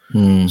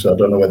 So I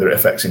don't know whether it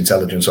affects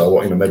intelligence or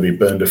what. Maybe it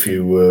burned a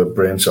few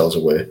brain cells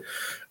away.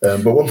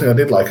 But one thing I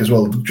did like as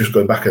well, just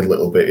going back a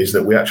little bit, is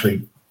that we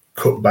actually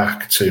cut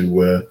back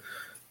to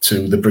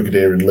the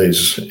Brigadier and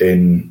Liz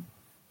in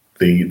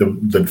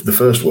the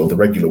first world, the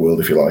regular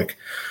world, if you like.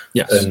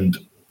 Yes. And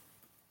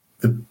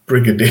the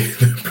brigadier,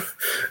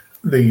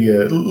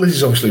 Liz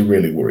is obviously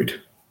really worried.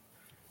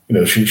 You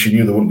know, she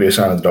knew there wouldn't be a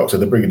sign of the doctor.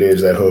 The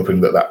brigadier's there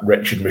hoping that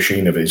wretched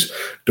machine of his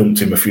dumped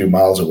him a few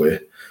miles away.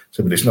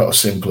 So, but it's not as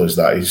simple as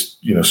that. He's,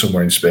 you know,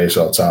 somewhere in space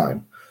or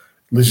time.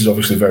 Liz is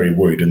obviously very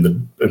worried,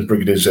 and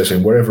brigadier's there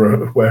saying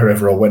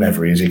wherever or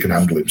whenever he is, he can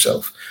handle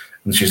himself.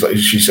 And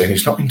she's saying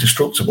he's not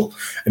indestructible.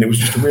 And it was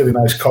just a really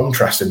nice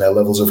contrast in their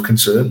levels of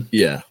concern.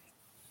 Yeah.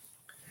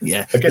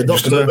 Yeah. Again,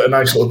 just a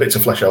nice little bit to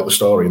flesh out the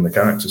story and the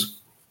characters.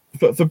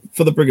 But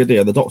for the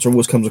brigadier, the doctor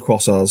always comes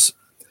across as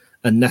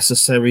a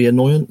necessary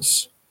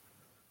annoyance.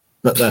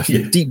 But they're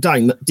deep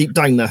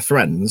down they're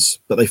friends,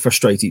 but they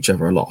frustrate each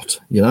other a lot,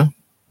 you know?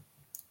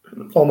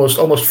 Almost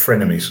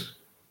frenemies.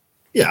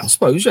 Yeah, I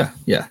suppose,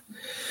 yeah.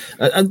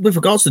 And with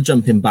regards to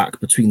jumping back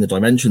between the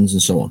dimensions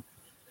and so on,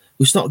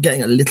 we start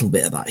getting a little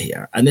bit of that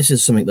here. And this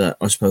is something that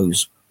I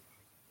suppose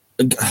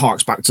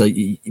harks back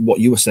to what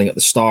you were saying at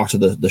the start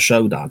of the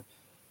show, Dan.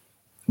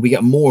 We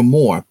get more and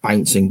more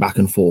bouncing back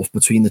and forth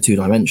between the two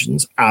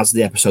dimensions as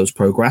the episodes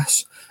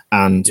progress.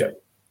 And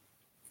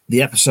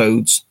the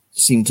episodes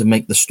seem to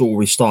make the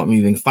story start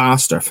moving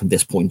faster from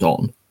this point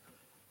on.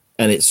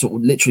 And it's sort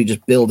of literally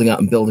just building up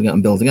and building up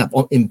and building up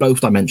in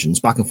both dimensions,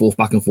 back and forth,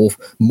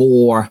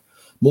 more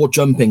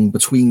jumping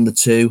between the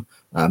two,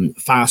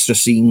 faster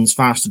scenes,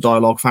 faster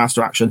dialogue,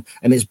 faster action.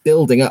 And it's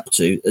building up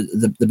to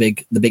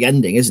the big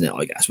ending, isn't it,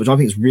 I guess, which I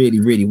think is really,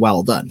 really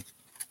well done.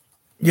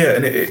 Yeah,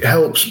 and it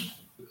helps.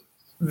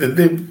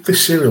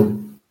 This serial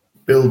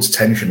builds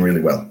tension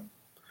really well.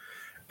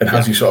 And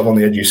has you sort of on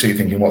the edge of your seat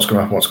thinking, what's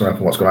going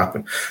to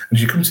happen? And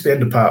as you come to the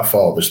end of part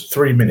 4, there's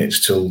 3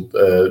 minutes till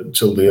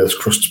the Earth's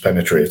crust's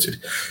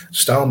penetrated.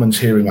 Stahlman's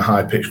hearing a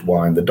high-pitched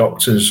whine. The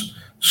doctor's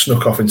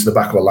snuck off into the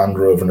back of a Land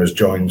Rover and has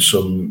joined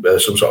some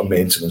sort of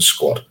maintenance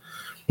squad.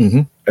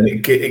 Mm-hmm. And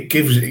it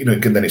gives, you know,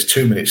 then it's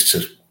 2 minutes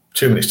left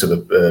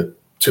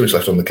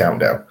on the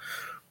countdown.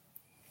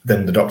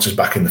 Then the doctor's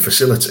back in the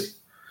facility.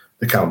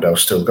 The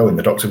countdown's still going.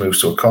 The doctor moves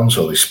to a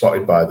console. He's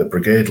spotted by the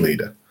brigade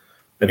leader.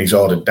 And he's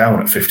ordered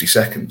down at 50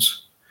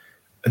 seconds.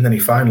 And then he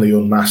finally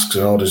unmasks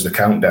and orders the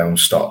countdown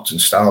stopped, and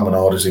Stahlman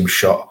orders him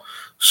shot.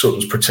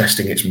 Sutton's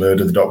protesting its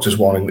murder. The doctor's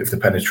warning that if they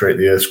penetrate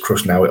the Earth's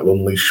crust now, it'll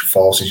unleash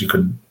forces you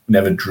could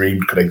never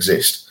dreamed could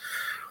exist.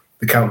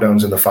 The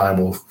countdown's in the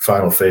final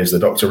phase. The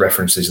doctor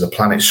references the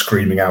planet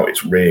screaming out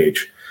its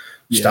rage.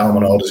 Yeah.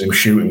 Stahlman orders him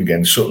shooting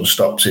again. Sutton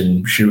stops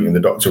him shooting, and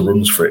the doctor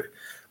runs for it.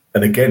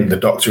 And again, the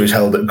doctor is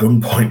held at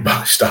gunpoint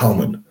by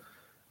Stahlman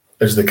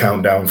as the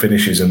countdown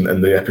finishes and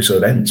the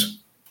episode ends.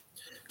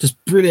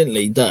 Just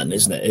brilliantly done,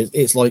 isn't it?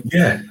 It's like,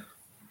 yeah.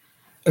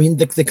 I mean,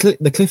 the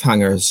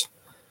cliffhangers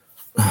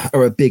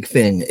are a big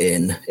thing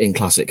in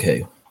Classic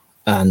Who,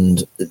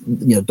 and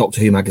you know,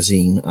 Doctor Who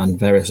magazine and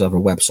various other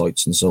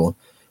websites and so on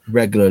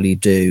regularly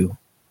do,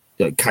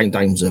 you know,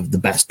 countdowns of the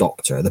best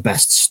Doctor, the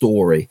best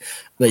story.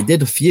 They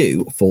did a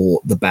few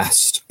for the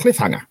best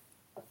cliffhanger,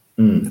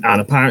 and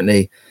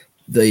apparently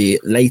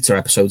the later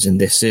episodes in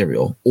this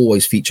serial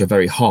always feature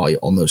very high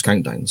on those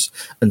countdowns,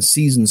 and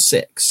season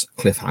 6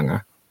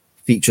 cliffhanger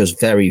features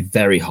very,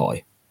 very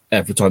high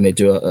every time they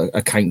do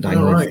a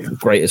countdown of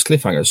greatest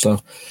cliffhangers. So,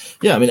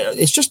 yeah, I mean, I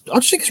just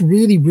think it's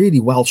really,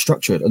 really well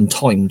structured and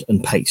timed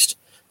and paced.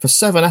 For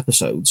 7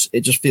 episodes,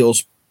 it just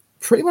feels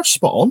pretty much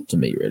spot on to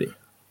me, really.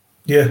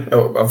 Yeah,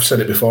 I've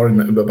said it before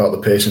about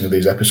the pacing of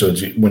these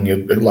episodes. When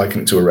you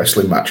liken it to a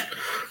wrestling match,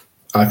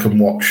 I can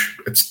watch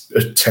a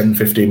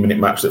 10-15 minute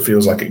match that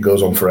feels like it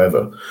goes on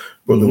forever.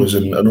 But there was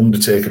an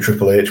Undertaker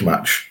Triple H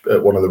match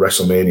at one of the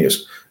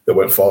WrestleManias that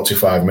went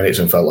 45 minutes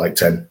and felt like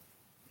 10.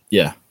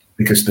 Yeah,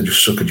 because they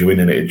just suckered you in,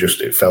 and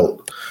it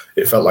felt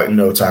like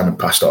no time had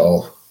passed at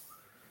all.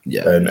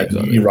 Yeah, and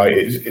exactly. You're right.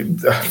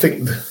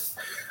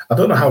 I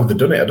don't know how they've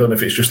done it. I don't know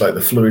if it's just like the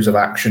flurries of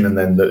action and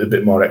then a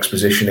bit more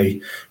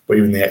exposition-y, but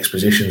even the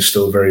exposition is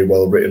still very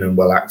well written and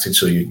well acted.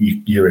 So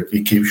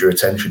it keeps your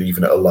attention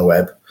even at a low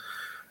ebb,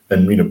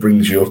 and you know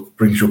brings you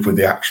up with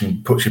the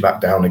action, puts you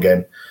back down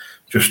again.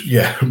 Just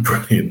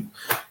brilliant,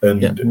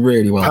 and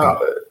really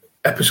well.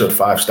 Episode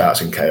 5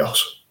 starts in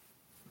chaos.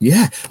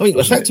 Yeah, I mean,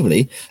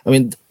 effectively,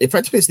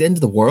 it's the end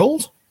of the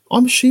world,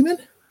 I'm assuming.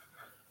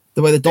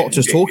 The way the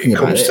Doctor's talking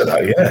about it.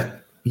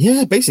 That,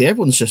 yeah, basically,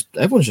 everyone's just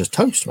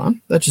toast,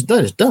 man. They're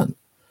just done,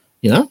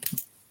 you know?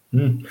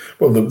 Mm.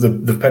 Well,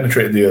 they've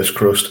penetrated the Earth's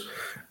crust.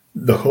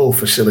 The whole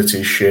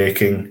facility is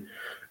shaking.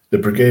 The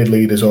brigade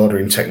leader's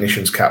ordering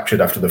technicians captured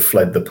after they've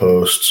fled the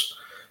posts.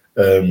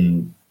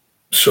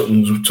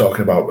 Sutton's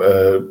talking about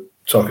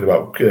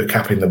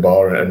capping the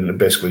bar and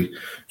basically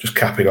just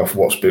capping off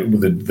what's been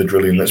with the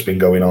drilling that's been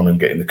going on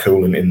and getting the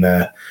coolant in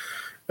there.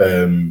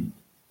 And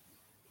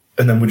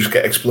then we just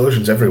get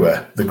explosions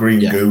everywhere. The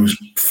green goo's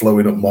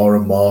flowing up more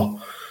and more,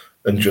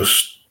 and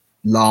just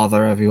lava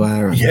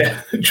everywhere.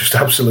 Just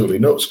absolutely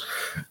nuts.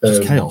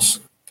 Just chaos.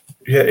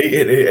 Yeah,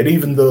 and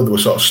even though there were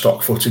sort of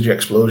stock footage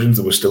explosions,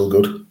 they were still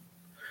good.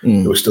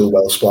 They were still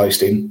well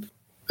spliced in.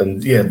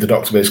 And the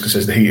Doctor basically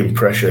says the heat and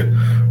pressure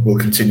will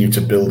continue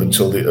to build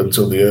until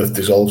the Earth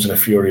dissolves in a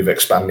fury of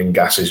expanding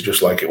gases,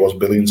 just like it was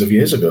billions of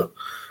years ago.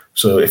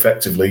 So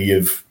effectively,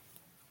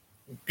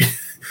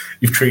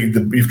 you've treated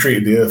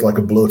the Earth like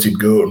a bloated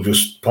goat and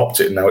just popped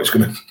it, and now it's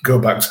going to go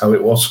back to how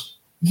it was.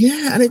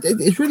 Yeah, and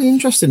it's really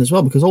interesting as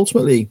well, because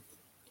ultimately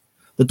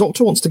the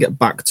Doctor wants to get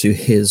back to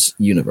his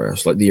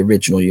universe, like the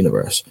original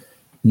universe,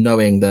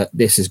 knowing that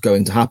this is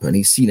going to happen.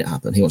 He's seen it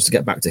happen. He wants to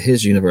get back to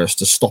his universe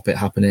to stop it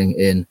happening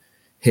in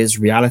his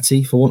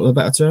reality, for want of a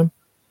better term.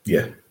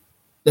 Yeah.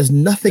 There's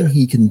nothing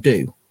he can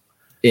do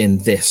in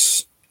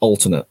this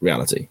alternate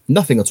reality.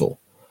 Nothing at all.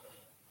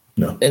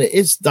 No. And it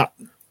is that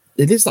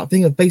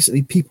thing of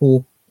basically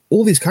people,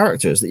 all these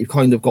characters that you've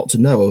kind of got to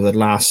know over the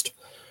last,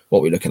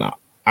 what we're looking at,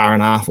 hour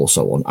and a half or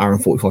so on, hour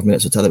and 45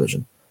 minutes of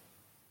television.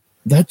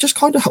 They're just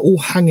kind of all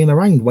hanging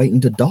around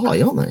waiting to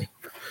die, aren't they?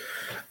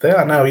 They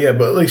are now, yeah,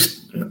 but at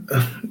least,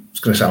 it's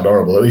going to sound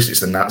horrible, at least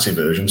it's the Nazi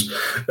versions.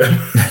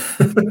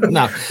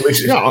 No,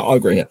 I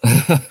agree.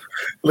 At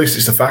least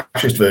it's the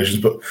fascist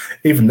versions, but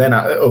even then,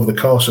 over the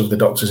course of the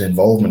Doctor's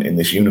involvement in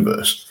this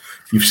universe,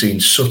 you've seen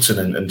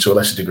Sutton and to a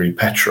lesser degree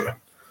Petra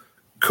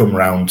come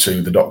round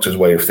to the Doctor's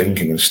way of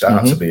thinking and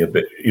start to be a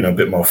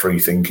bit more free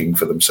thinking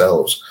for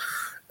themselves.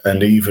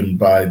 And even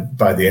by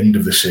the end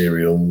of the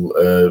serial,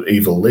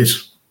 evil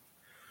Liz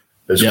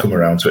has come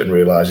around to it and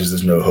realises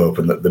there's no hope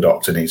and that the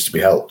Doctor needs to be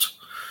helped.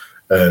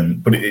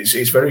 But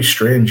it's very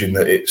strange in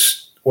that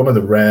it's one of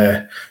the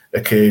rare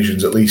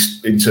occasions, at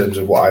least in terms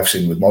of what I've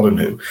seen with Modern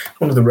Who,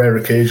 one of the rare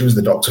occasions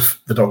the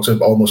Doctor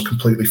almost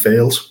completely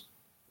fails,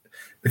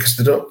 because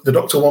the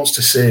Doctor wants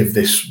to save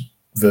this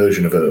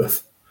version of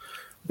Earth.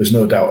 There's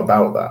no doubt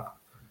about that.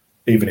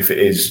 Even if it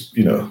is,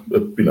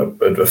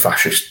 a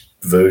fascist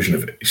version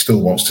of it, he still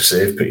wants to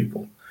save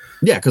people.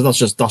 Yeah, because that's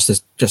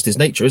just his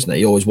nature, isn't it?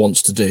 He always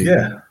wants to do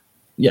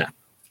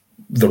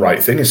the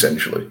right thing,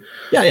 essentially.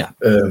 Yeah.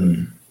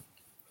 And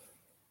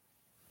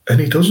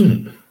he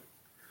doesn't.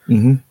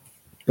 Mm-hmm.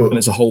 But and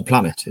it's a whole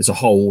planet. It's a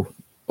whole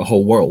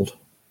world.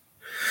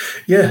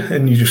 Yeah,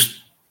 and you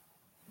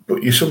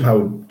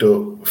somehow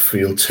don't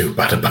feel too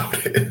bad about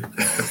it.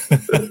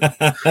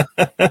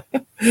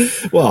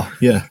 Well,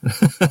 yeah.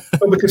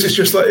 Well, because it's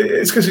just like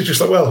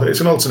well,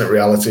 it's an alternate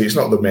reality. It's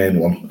not the main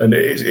one, and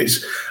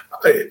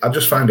I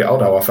just find it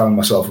odd how I found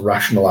myself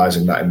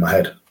rationalising that in my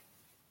head.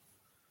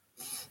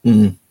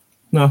 Mm.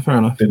 No, fair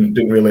enough.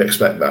 Didn't really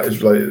expect that.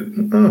 It's like,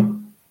 oh,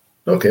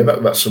 okay,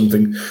 that's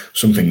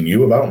something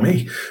new about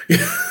me.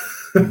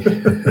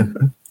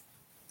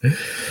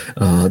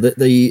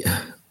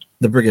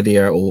 The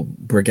brigadier or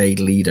brigade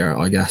leader,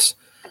 I guess,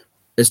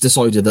 has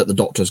decided that the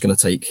Doctor is going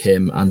to take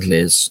him and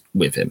Liz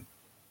with him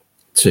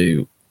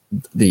to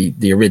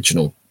the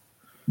original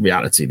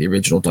reality, the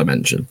original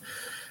dimension.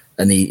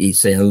 And he's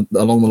saying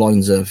along the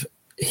lines of,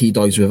 he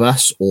dies with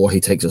us or he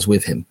takes us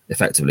with him,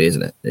 effectively,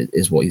 isn't it?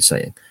 Is what he's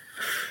saying.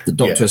 The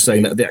Doctor is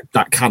saying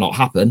that cannot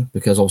happen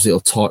because obviously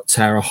it'll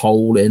tear a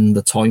hole in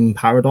the time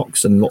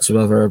paradox and lots of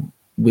other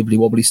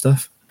wibbly-wobbly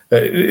stuff.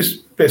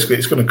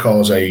 It's going to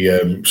cause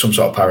some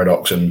sort of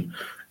paradox and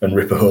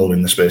rip a hole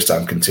in the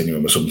space-time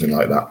continuum or something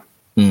like that.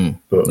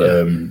 But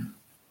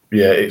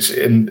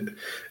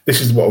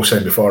this is what I was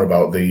saying before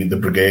about the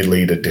brigade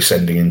leader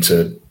descending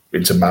into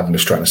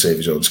madness trying to save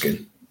his own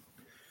skin.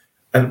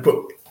 But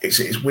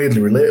it's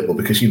weirdly relatable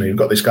because you've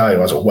got this guy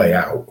who has a way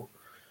out.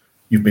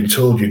 You've been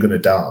told you're going to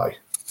die.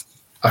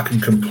 I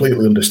can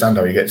completely understand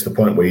how you get to the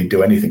point where you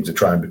do anything to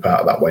try and be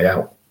part of that way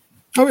out.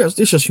 Oh yeah, it's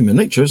just human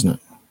nature, isn't it?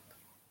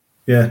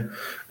 Yeah,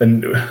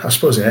 and I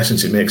suppose in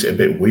essence it makes it a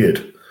bit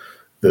weird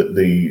that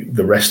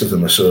the rest of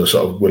them are so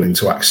sort of willing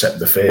to accept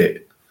the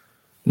fate.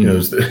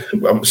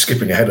 I'm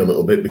skipping ahead a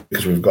little bit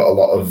because we've got a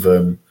lot of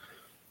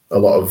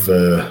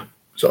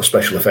sort of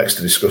special effects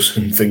to discuss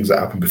and things that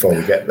happen before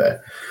we get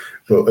there.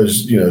 But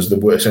as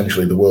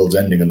essentially the world's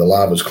ending and the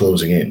lava's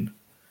closing in,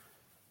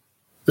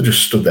 they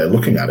just stood there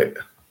looking at it,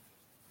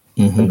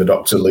 and the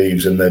Doctor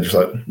leaves, and they're just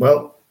like,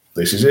 "Well,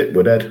 this is it.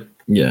 We're dead.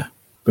 Yeah,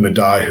 going to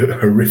die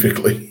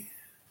horrifically,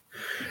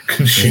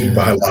 consumed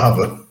by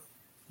lava."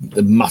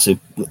 The massive,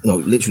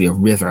 literally a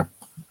river,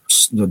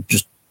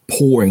 just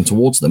pouring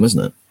towards them,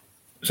 isn't it?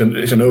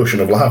 It's an ocean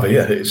of lava.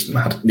 Yeah, it's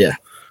mad. Yeah,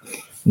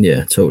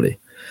 totally.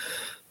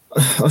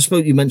 I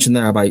suppose you mentioned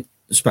there about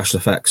special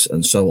effects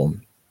and so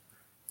on.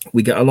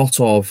 We get a lot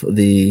of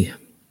the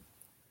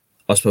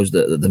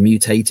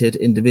mutated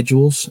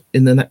individuals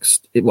in the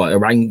next,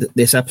 around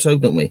this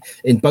episode, don't we?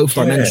 In both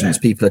dimensions,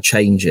 people are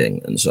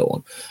changing and so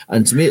on.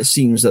 And to me, it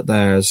seems that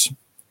there's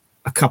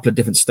a couple of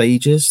different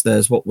stages.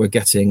 There's what we're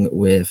getting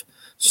with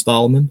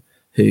Stahlman,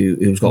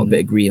 who's got a bit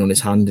of green on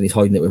his hand and he's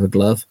hiding it with a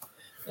glove,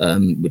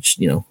 which,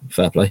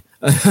 fair play.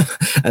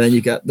 And then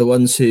you get the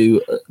ones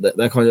who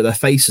their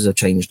faces have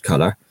changed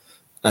colour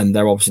and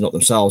they're obviously not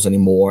themselves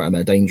anymore and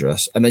they're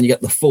dangerous. And then you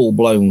get the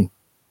full-blown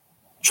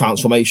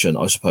transformation,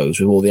 I suppose,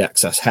 with all the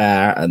excess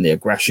hair and the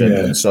aggression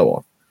and so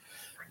on.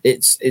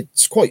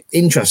 It's quite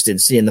interesting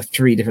seeing the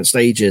three different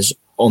stages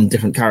on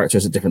different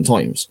characters at different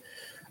times.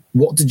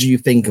 What did you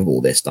think of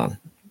all this, Dan?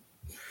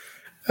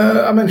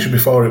 I mentioned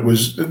before it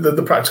was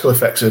the practical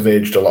effects have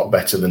aged a lot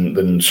better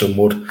than some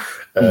would.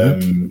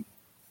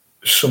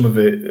 Some of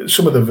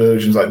the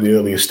versions, like the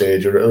earlier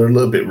stage, are a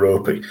little bit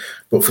ropey.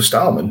 But for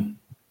Stahlman,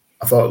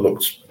 I thought it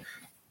looked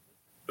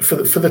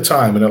for the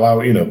time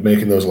and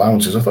making those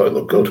allowances, I thought it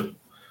looked good.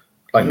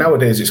 Like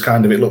nowadays, it's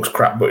kind of, it looks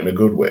crap, but in a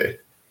good way.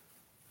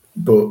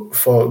 But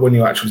for when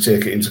you actually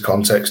take it into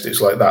context,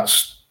 it's like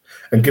that's,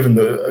 and given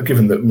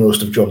that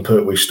most of John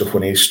Pertwee's stuff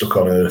when he's stuck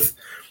on Earth,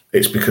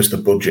 it's because the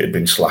budget had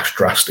been slashed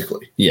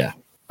drastically. Yeah,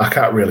 I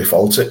can't really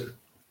fault it.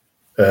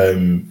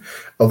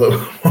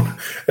 Although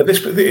at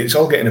this point, it's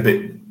all getting a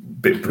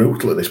bit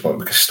brutal at this point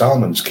because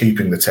Stahlman's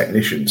keeping the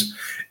technicians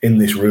in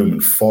this room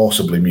and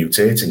forcibly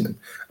mutating them,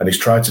 and he's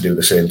tried to do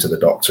the same to the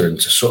Doctor and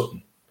to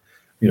Sutton.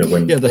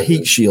 The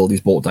heat shield he's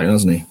brought down,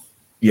 hasn't he?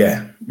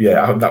 Yeah.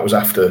 That was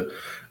after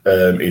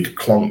he'd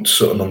clonked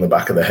Sutton on the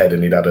back of the head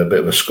and he'd had a bit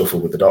of a scuffle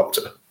with the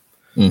Doctor.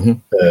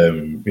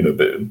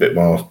 Mm-hmm. Bit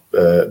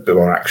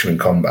more action and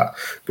combat.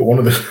 But one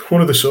of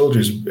the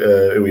soldiers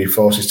who he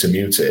forces to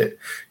mutate,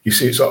 you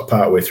see it sort of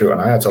part way through, and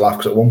I had to laugh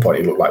because at one point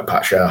he looked like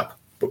Pat Sharp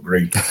but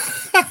green.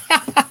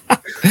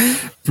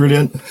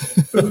 Brilliant.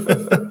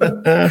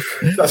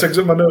 That's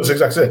exactly my notes.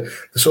 Exactly.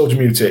 The soldier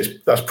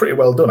mutates. That's pretty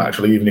well done,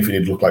 actually, even if he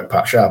did look like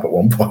Pat Sharp at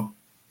one point.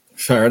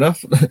 Fair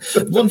enough.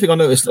 One thing I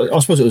noticed, I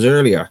suppose it was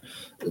earlier,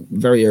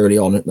 very early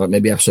on, like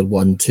maybe episode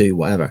 1, 2,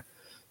 whatever.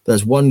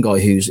 There's one guy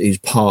who's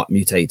part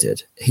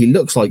mutated. He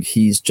looks like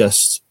he's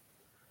just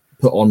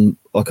put on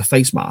like a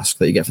face mask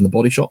that you get from the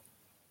Body Shop.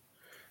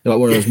 Like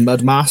one of those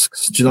mud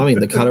masks. Do you know what I mean?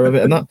 The colour of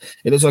it and that.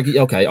 It looks like,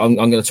 okay, I'm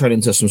going to turn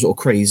into some sort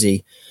of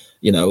crazy,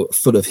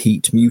 full of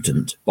heat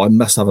mutant, but I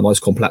must have a nice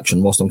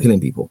complexion whilst I'm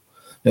killing people.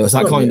 It's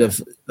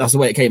that that's the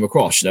way it came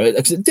across.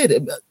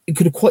 It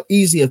could have quite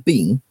easily have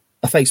been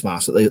a face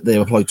mask that they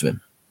applied to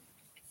him.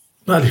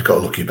 Well, you've got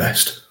to look your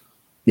best.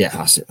 Yeah,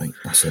 that's it, mate.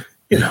 That's it.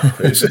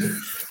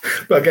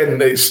 But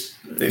again, it's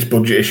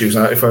budget issues.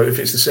 Now, if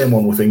it's the same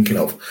one we're thinking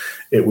of,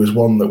 it was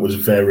one that was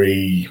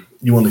very,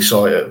 you only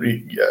saw it at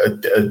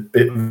a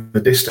bit of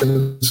a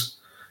distance.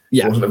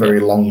 Yeah. It wasn't a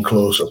very long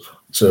close-up.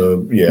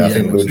 So, I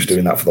think we were just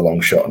doing that for the long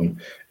shot. And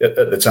at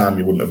the time,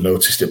 you wouldn't have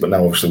noticed it. But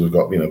now, obviously, we've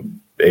got,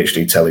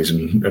 HD tellies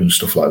and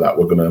stuff like that.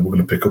 We're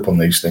gonna pick up on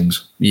these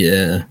things.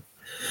 Yeah.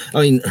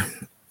 I mean,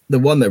 the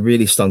one that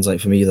really stands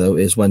out for me, though,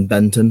 is when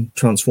Benton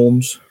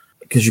transforms.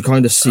 Because you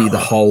kind of see the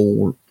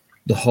whole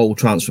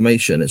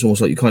transformation. It's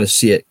almost like you kind of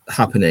see it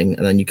happening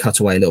and then you cut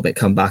away a little bit,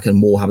 come back and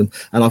more happen.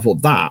 And I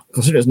thought that,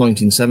 considering it's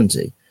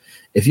 1970,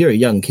 if you're a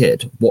young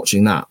kid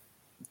watching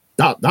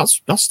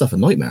that's stuff of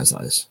nightmares,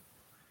 that is.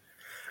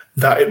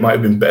 That it might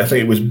have been, I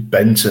think it was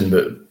Benton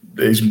that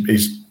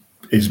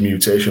his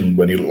mutation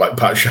when he looked like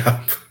Pat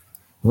Sharp.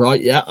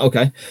 Right, yeah,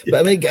 okay. Yeah. But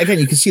I mean, again,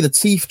 you can see the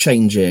teeth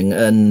changing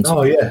and...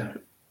 Oh, yeah.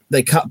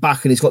 They cut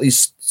back and he's got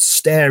these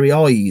starey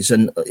eyes.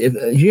 And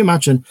if you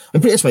imagine,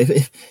 and put it this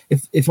way,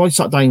 if I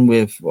sat down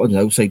with, I don't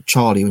know, say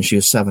Charlie when she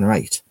was 7 or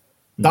 8,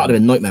 that would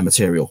have been nightmare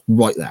material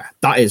right there.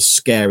 That is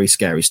scary,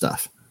 scary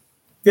stuff.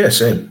 Yeah,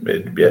 same.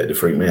 It'd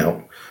freak me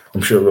out.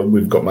 I'm sure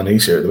we've got my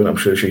niece here at the minute. I'm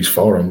sure she's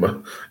 4 on,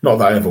 but not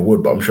that I ever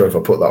would, but I'm sure if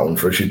I put that on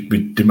for her, she'd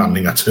be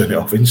demanding I turn it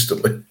off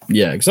instantly.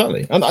 Yeah,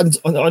 exactly. And I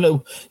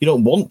know you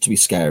don't want to be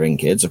scaring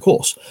kids, of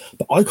course,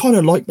 but I kind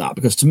of like that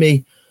because to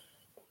me,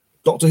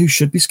 Doctor Who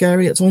should be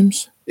scary at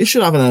times. It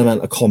should have an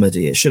element of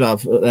comedy. It should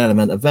have an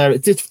element of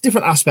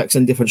different aspects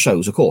in different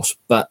shows, of course.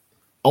 But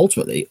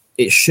ultimately,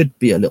 it should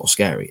be a little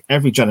scary.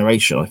 Every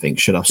generation, I think,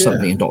 should have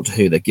something in Doctor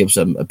Who that gives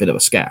them a bit of a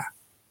scare.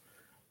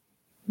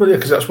 Well, yeah,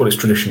 because that's what it's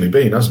traditionally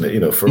been, hasn't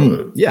it?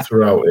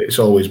 Throughout it, it's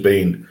always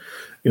been,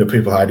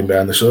 people hiding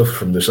behind the sofa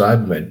from the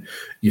Cybermen.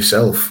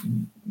 Yourself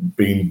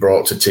being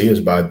brought to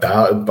tears by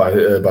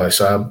Cybermen,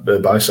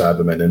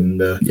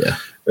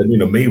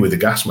 and me with the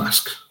gas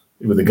mask.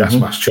 With a gas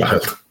mask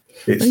child.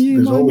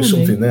 There's always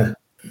something there.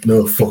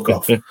 No, fuck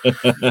off.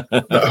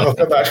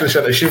 That actually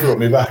sent a shiver up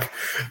my back.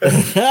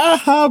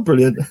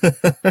 Brilliant.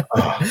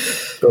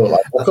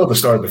 I've told the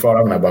story before,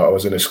 haven't I, about I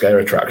was in a scare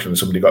attraction and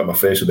somebody got in my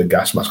face with a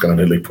gas mask and I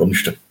nearly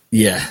punched him.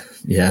 Yeah,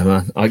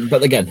 man.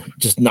 But again,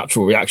 just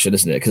natural reaction,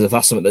 isn't it? Because if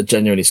that's something that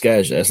genuinely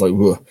scares you, it's like,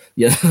 whoa.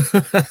 Yeah.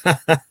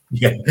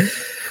 Yeah.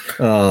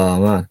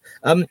 Oh,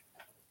 man.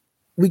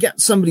 We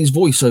get somebody's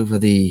voice over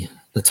the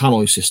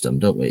Tannoy system,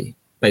 don't we?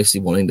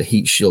 Basically wanting the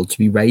heat shield to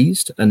be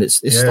raised, and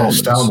it's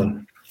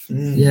Stahlman.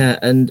 Yeah,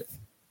 and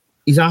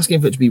he's asking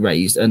for it to be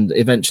raised, and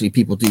eventually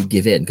people do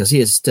give in because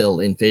he is still,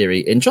 in theory,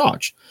 in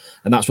charge.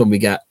 And that's when we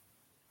get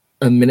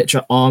a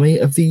miniature army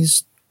of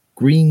these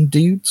green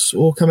dudes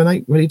all coming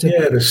out ready to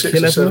there's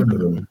 6 or 7 of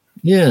them.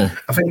 Yeah,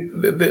 I think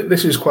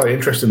this is quite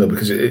interesting though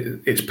because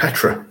it's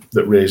Petra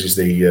that raises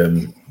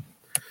the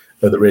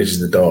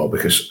door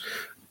because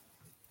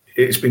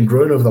it's been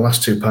growing over the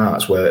last 2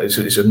 parts where it's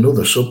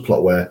another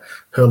subplot where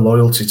her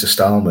loyalty to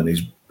Stahlman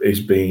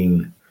is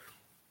being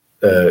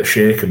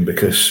shaken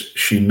because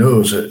she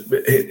knows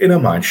in her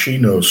mind she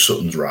knows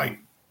Sutton's right.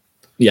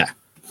 Yeah,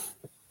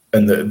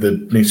 and there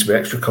needs to be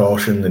extra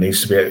caution. There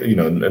needs to be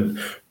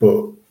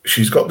but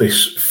she's got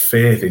this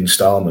faith in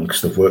Stahlman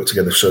because they've worked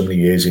together so many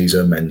years. He's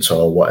her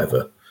mentor,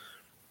 whatever.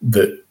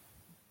 That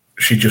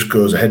she just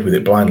goes ahead with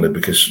it blindly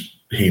because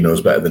he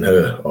knows better than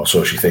her, or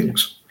so she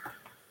thinks.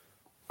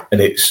 And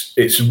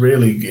it's a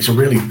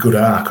really good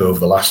arc over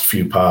the last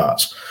few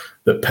parts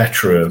that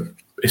Petra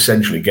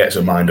essentially gets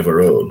a mind of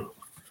her own,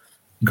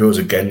 goes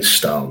against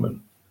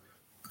Stallman,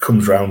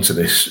 comes round to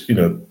this,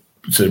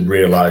 to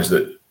realise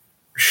that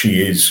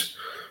she is,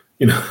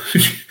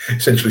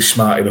 essentially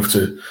smart enough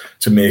and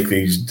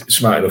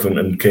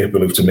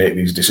capable of to make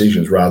these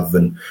decisions rather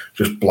than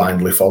just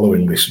blindly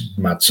following this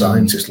mad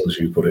scientist, as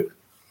you put it.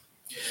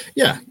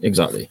 Yeah,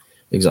 exactly.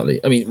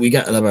 I mean, we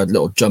get another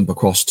little jump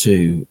across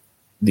to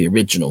the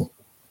original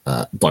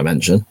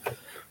dimension,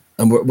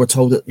 and we're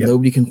told that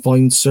nobody can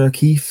find Sir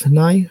Keith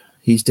now.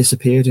 He's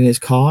disappeared in his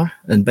car,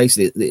 and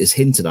basically it's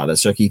hinted at that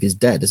Sir Keith is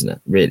dead, isn't it?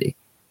 Really?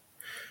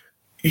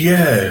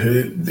 Yeah,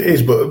 it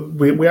is, but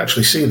we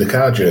actually see the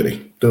car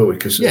journey, don't we?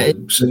 Because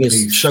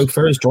his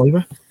chauffeur, his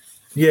driver.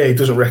 Yeah, he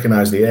doesn't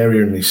recognise the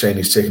area, and he's saying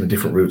he's taking a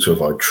different route to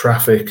avoid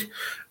traffic.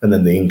 And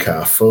then the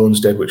in-car phone's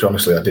dead, which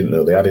honestly I didn't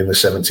know they had in the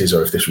 70s,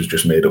 or if this was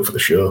just made up for the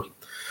show.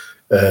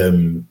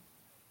 And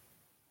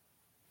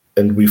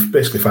we've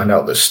basically found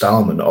out that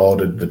Stallman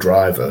ordered the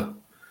driver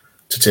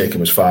to take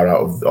him as far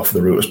off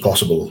the route as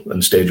possible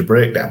and stage a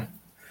breakdown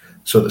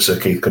so that Sir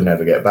Keith could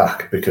never get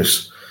back,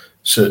 because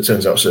it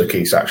turns out Sir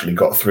Keith's actually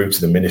got through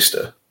to the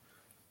minister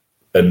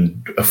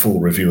and a full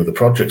review of the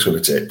project's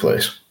going to take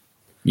place.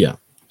 Yeah.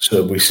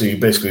 So we see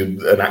basically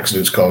an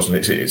accident's caused, and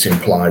it's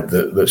implied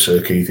that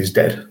Sir Keith is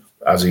dead,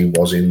 as he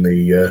was in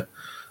the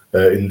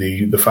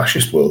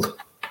fascist world.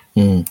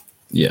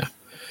 Yeah,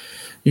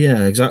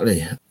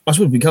 exactly. I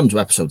suppose we come to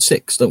episode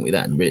 6, don't we?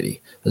 Then really,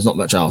 there's not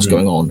much else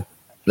going on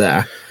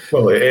there.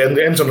 Well, it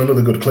ends on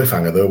another good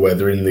cliffhanger though, where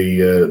they're in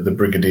the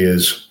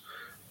brigadier's.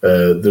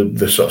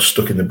 They're sort of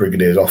stuck in the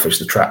brigadier's office.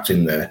 They're trapped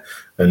in there,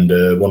 and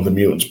one of the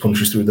mutants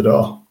punches through the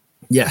door.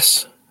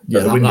 Yes,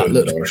 the window of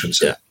the door, I should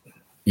say.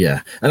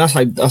 Yeah, and that's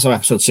how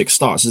episode 6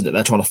 starts, isn't it?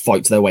 They're trying to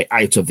fight their way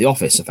out of the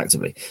office.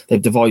 Effectively,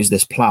 they've devised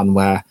this plan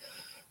where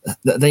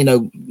they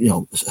know,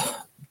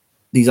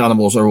 these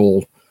animals are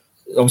all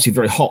obviously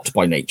very hot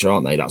by nature,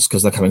 aren't they? That's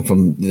because they're coming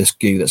from this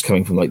goo that's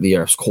coming from like the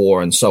Earth's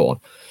core and so on.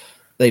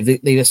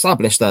 They've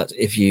established that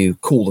if you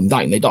cool them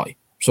down, they die.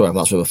 So whether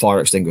that's with a fire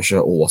extinguisher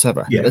or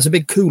whatever. Yeah. There's a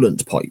big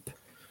coolant pipe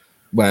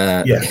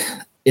where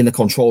in the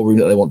control room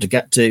that they want to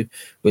get to,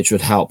 which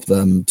would help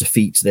them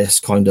defeat this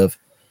kind of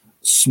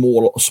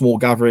small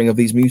gathering of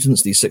these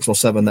mutants, these 6 or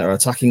 7 that are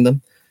attacking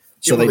them.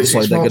 So they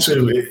decide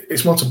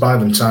it's more to buy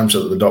them time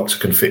so that the Doctor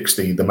can fix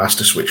the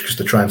master switch, because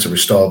they're trying to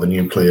restore the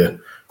nuclear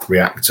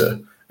reactor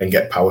and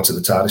get power to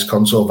the TARDIS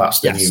console.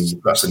 That's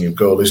the new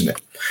goal, isn't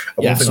it?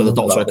 And so the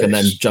Doctor can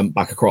then jump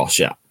back across.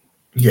 Yeah,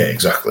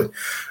 exactly.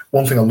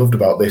 One thing I loved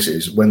about this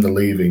is when they're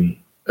leaving,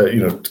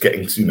 looking at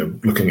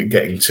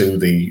getting to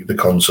the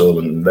console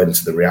and then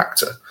to the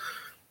reactor,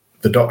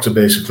 the Doctor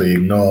basically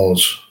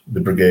ignores the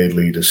brigade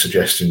leader's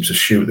suggestion to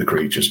shoot the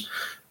creatures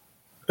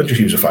and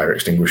just use a fire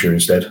extinguisher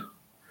instead.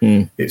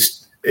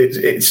 It's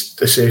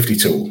a safety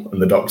tool,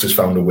 and the Doctor's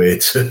found a way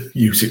to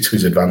use it to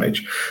his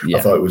advantage. I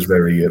thought it was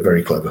very,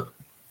 very clever.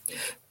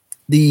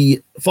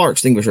 The fire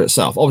extinguisher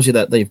itself, obviously,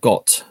 that they've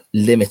got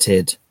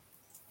limited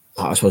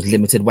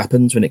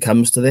weapons when it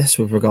comes to this,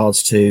 with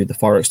regards to the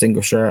fire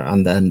extinguisher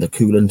and then the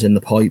coolant in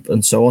the pipe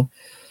and so on.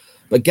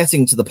 But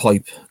getting to the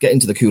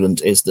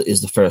coolant is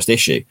the first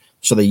issue.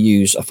 So they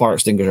use a fire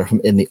extinguisher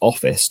from in the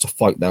office to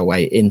fight their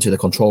way into the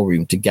control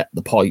room to get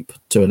the pipe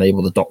to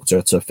enable the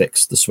Doctor to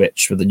fix the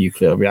switch for the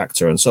nuclear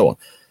reactor and so on.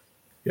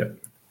 Yeah,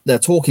 they're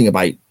talking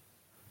about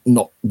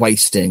not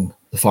wasting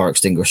the fire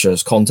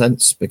extinguisher's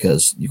contents,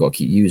 because you've got to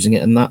keep using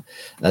it and that.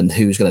 And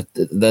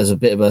there's a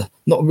bit of a,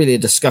 not really a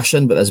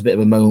discussion, but there's a bit of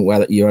a moment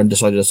where you're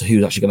undecided as to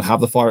who's actually going to have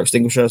the fire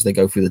extinguisher as they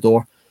go through the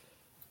door.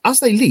 As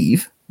they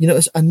leave,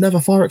 there's another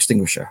fire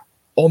extinguisher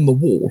on the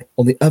wall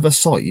on the other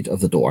side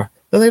of the door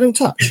that they don't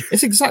touch.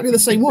 It's exactly the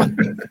same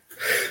one.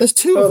 There's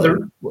 2 of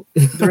them.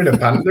 They're in a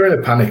panic.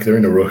 They're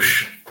in a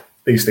rush.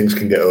 These things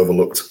can get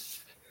overlooked.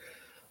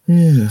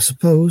 Yeah, I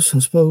suppose.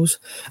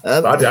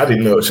 I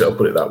didn't notice it. I'll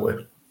put it that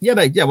way. Yeah.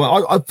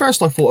 Well, at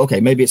first I thought, okay,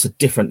 maybe it's a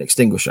different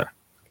extinguisher,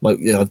 like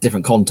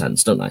different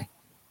contents, don't they?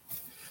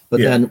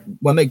 But then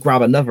when they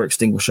grab another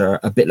extinguisher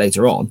a bit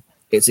later on,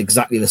 it's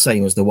exactly the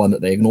same as the one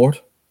that they ignored.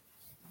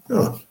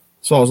 Oh.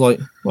 So I was like,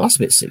 well, that's a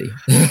bit silly.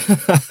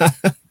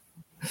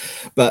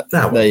 But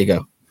there you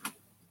go.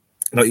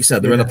 Like you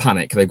said, they're in a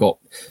panic. They got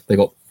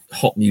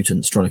hot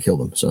mutants trying to kill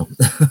them. So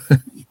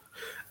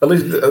at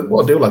least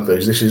what I do like though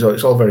is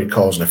it's all very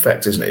cause and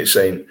effect, isn't it? It's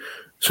saying,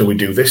 so we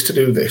do this to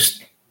do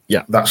this.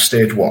 Yeah, that's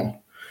stage 1.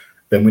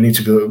 Then we need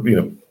to go.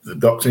 The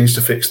Doctor needs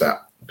to fix that.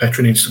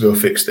 Petra needs to go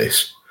fix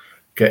this.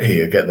 Get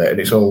here, get there, and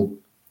it's all.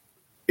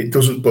 It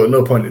doesn't. But at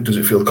no point does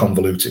it feel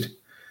convoluted.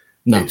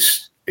 No,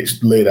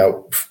 it's laid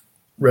out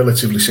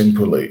relatively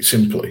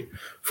simply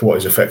for what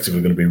is effectively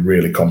going to be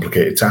really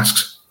complicated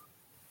tasks.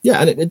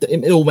 Yeah, and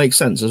it all makes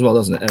sense as well,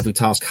 doesn't it? Every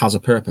task has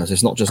a purpose.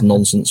 It's not just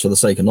nonsense for the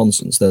sake of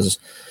nonsense.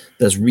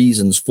 There's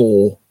reasons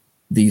for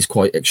these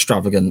quite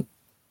extravagant,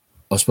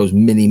 I suppose,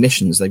 mini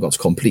missions they've got to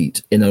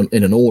complete in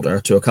an order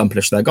to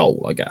accomplish their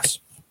goal, I guess.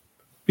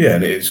 Yeah,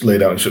 and it's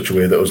laid out in such a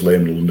way that us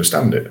laymen will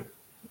understand it.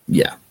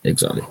 Yeah,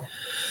 exactly.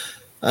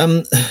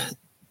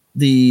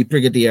 The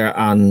Brigadier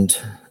and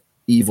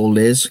Evil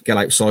Liz get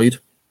outside.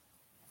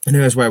 And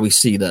here's where we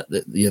see that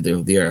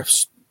the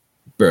Earth's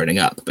burning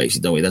up,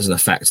 basically, don't we? There's an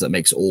effect that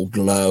makes it all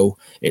glow.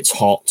 It's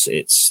hot.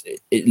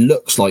 It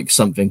looks like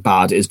something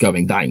bad is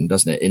going down,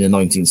 doesn't it? In a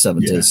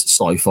 1970s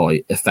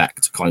sci-fi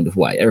effect kind of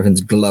way.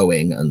 Everything's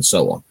glowing and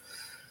so on.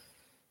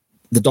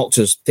 The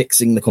Doctor's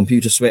fixing the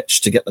computer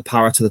switch to get the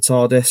power to the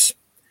TARDIS.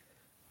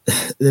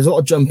 There's a lot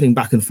of jumping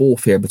back and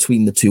forth here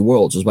between the two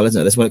worlds as well,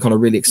 isn't it? This is when it kind of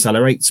really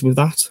accelerates with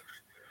that.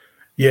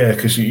 Yeah,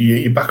 because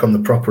you're back on the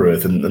proper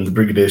Earth, and the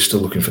Brigadier's still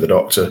looking for the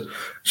Doctor.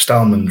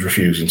 Stallman's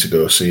refusing to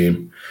go see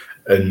him,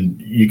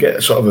 and you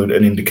get sort of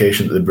an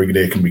indication that the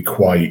Brigadier can be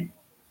quite.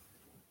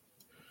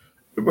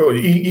 Well,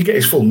 you get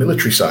his full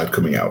military side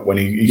coming out when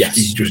he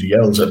just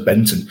yells at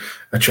Benton,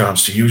 "A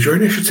chance to use your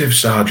initiative,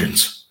 Sergeant.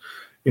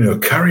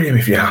 Carry him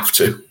if you have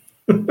to,"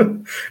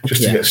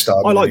 just to get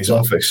Stallman in his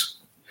office.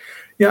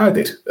 Yeah, I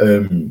did.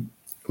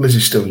 Liz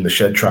is still in the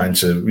shed trying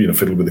to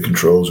fiddle with the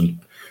controls and.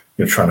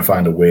 Trying to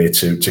find a way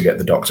to get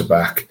the Doctor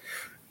back.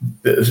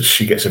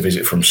 She gets a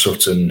visit from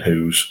Sutton,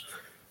 who's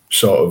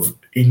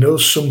he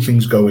knows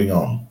something's going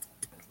on,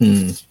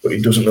 but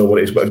he doesn't know what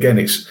it is. But again,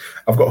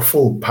 I've got a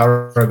full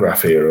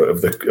paragraph here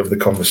of the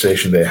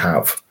conversation they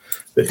have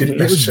that didn't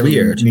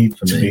necessarily need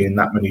to be in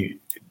that many.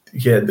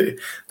 Yeah, they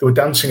were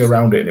dancing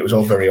around it, and it was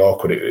all very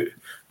awkward.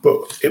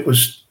 But it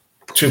was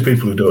two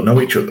people who don't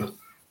know each other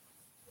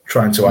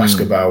trying to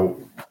ask about.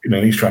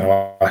 He's trying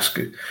to ask,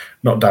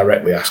 not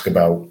directly ask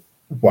about.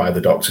 Why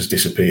the Doctor's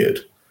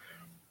disappeared,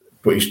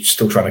 but he's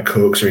still trying to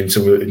coax her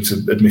into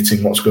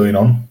admitting what's going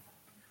on.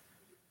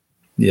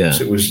 Yeah,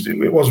 so it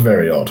was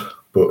very odd,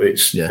 but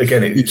it's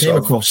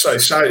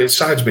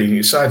sides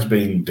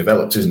being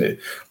developed, isn't it?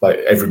 Like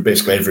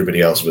basically everybody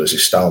else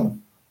versus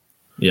Stallman.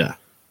 Yeah,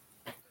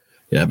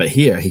 but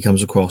here he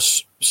comes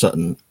across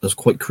Sutton as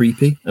quite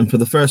creepy, and for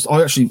the first,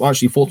 I actually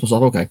thought to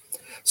myself, okay,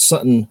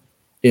 Sutton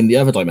in the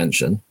other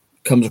dimension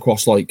comes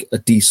across like a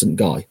decent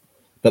guy.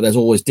 But there's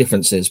always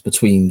differences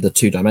between the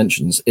two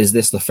dimensions. Is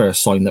this the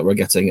first sign that we're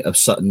getting of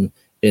Sutton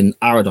in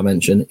our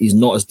dimension? He's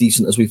not as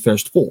decent as we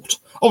first thought.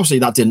 Obviously,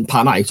 that didn't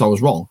pan out. I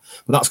was wrong.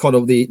 But that's kind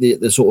of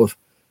the sort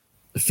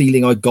of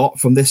feeling I got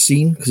from this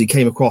scene, because he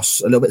came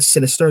across a little bit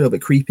sinister, a little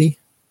bit creepy.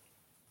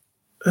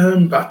 I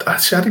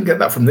didn't get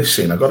that from this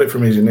scene. I got it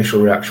from his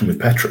initial reaction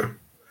with Petra.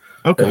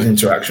 Okay. His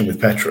interaction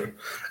with Petra.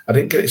 I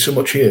didn't get it so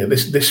much here.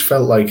 This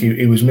felt like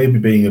he was maybe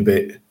being a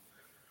bit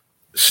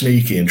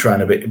sneaky and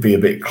trying to be a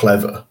bit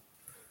clever.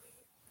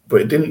 But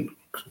it didn't.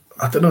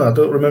 I don't know. I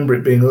don't remember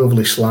it being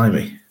overly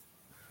slimy.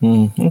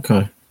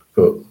 Okay.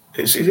 But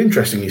it's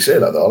interesting you say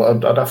that though.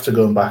 I'd have to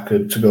go back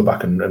and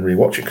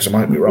rewatch it because I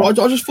might be wrong. Well,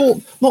 I just thought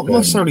not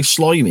necessarily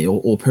slimy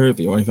or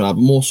pervy or anything like that,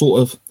 but more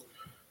sort of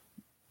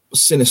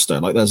sinister.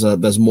 Like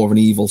there's more of an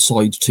evil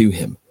side to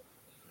him,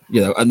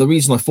 And the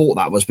reason I thought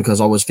that was because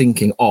I was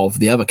thinking of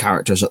the other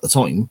characters at the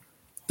time.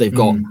 They've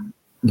got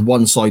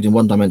one side in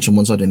one dimension,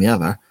 one side in the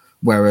other,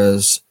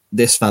 whereas.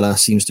 This fella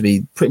seems to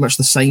be pretty much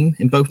the same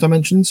in both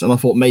dimensions. And I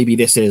thought maybe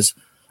this is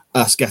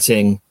us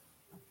getting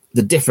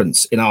the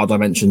difference in our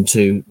dimension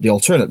to the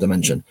alternate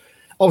dimension.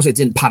 Obviously, it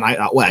didn't pan out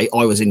that way.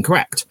 I was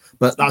incorrect.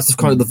 But that's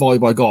kind of the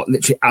vibe I got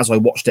literally as I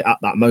watched it at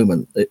that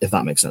moment, if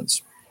that makes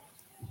sense.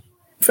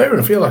 Fair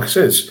enough. I feel like I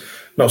said, it's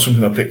not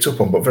something I picked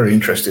up on, but very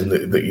interesting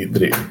that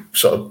it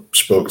sort of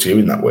spoke to you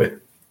in that way.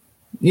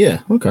 Yeah,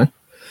 okay.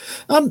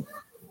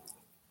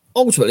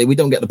 Ultimately, we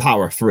don't get the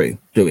power through,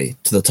 do we,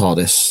 to the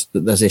TARDIS?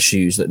 There's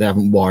issues that they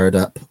haven't wired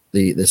up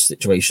the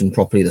situation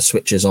properly. The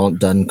switches aren't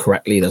done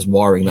correctly. There's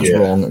wiring that's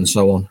wrong, and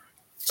so on.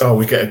 Oh,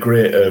 we get a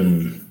great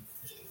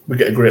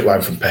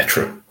line from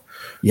Petra.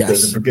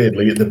 Yes, the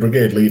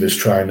brigade leader's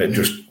trying to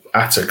just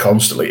at her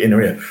constantly in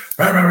her ear,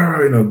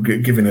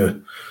 giving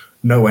her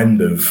no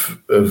end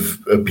of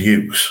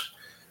abuse,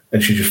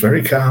 and she just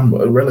very calm,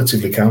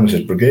 relatively calm,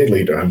 says, "Brigade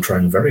leader, I'm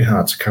trying very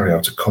hard to carry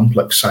out a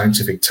complex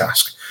scientific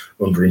task."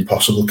 Under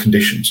impossible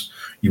conditions.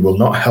 You will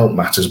not help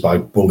matters by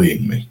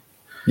bullying me.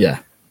 Yeah.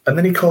 And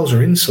then he calls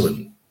her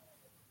insolent.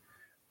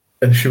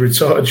 And she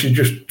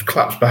just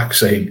claps back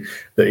saying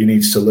that he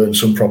needs to learn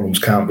some problems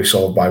can't be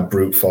solved by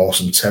brute force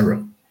and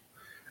terror.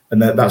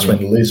 And that's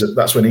when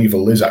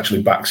evil Liz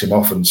actually backs him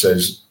off and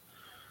says,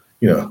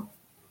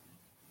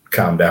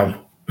 calm down.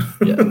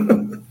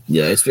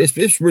 Yeah,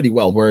 it's really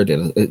well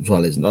worded as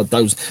well, isn't it?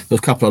 Those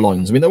couple of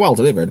lines. I mean, they're well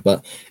delivered,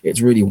 but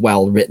it's really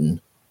well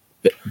written.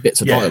 Bits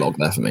of dialogue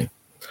there for me.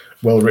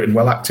 Well written,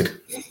 well acted.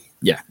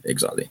 Yeah,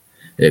 exactly.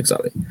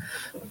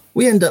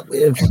 We end up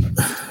with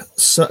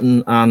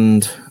Sutton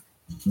and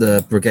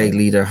the brigade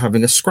leader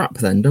having a scrap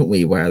then, don't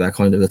we? Where they're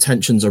kind of the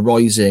tensions are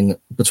rising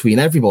between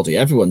everybody.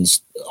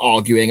 Everyone's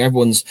arguing.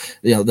 Everyone's,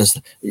 there's,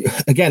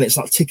 again, it's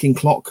that ticking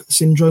clock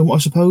syndrome, I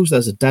suppose.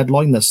 There's a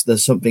deadline.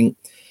 There's something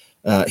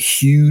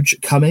huge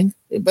coming.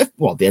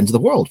 Well, at the end of the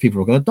world, people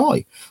are going to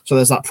die. So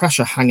there's that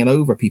pressure hanging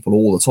over people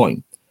all the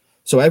time.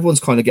 So everyone's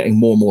kind of getting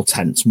more and more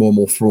tense, more and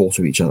more fraught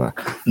to each other.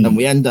 And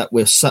we end up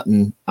with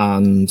Sutton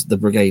and the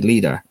brigade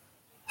leader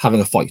having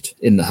a fight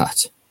in the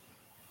hut.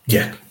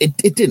 Yeah. It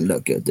didn't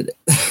look good, did it?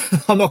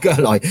 I'm not going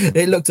to lie.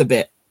 It looked a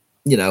bit,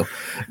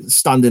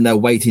 standing there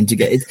waiting to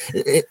get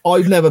it.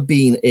 I've never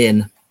been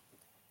in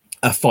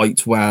a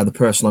fight where the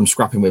person I'm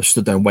scrapping with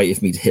stood there and waited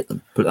for me to hit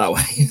them. Put it that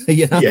way.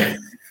 You know? Yeah.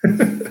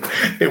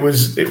 It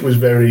was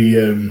very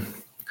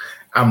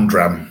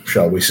Amdram,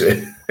 shall we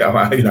say?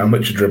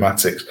 Much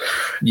dramatics.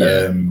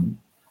 Yeah.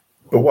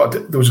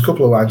 But there was a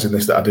couple of lines in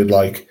this that I did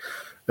like.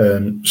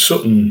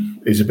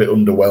 Sutton is a bit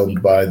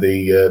underwhelmed by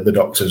the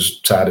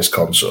Doctor's TARDIS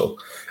console,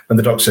 and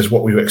the Doctor says,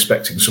 "What were you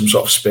expecting? Some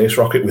sort of space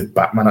rocket with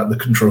Batman at the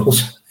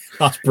controls?"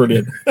 That's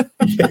brilliant.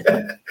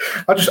 Yeah,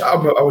 I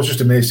was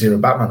just amazed to hear a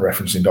Batman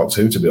referencing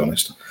Doctor Who, to be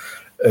honest.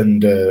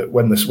 And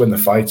when they're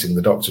fighting,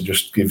 the Doctor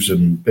just gives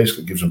them both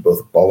a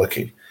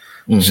bollocking,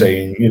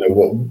 saying,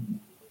 "What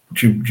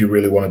do you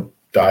really want to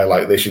die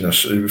like this?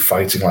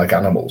 Fighting like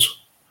animals."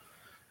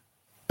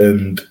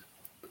 And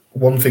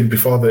one thing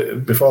before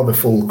the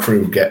full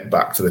crew get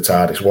back to the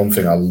TARDIS, one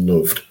thing I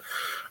loved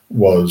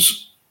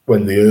was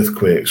when the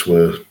earthquakes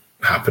were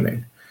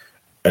happening,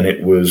 and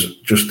it was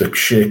just the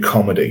sheer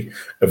comedy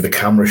of the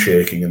camera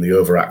shaking and the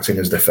overacting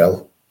as they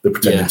fell. They're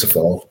pretending to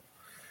fall.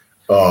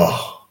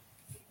 Oh,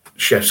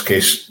 chef's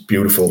kiss,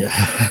 beautiful.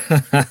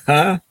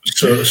 Yeah.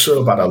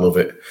 so bad, I love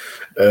it.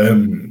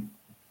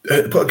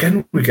 But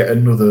again, we get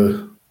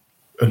another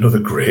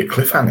great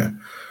cliffhanger.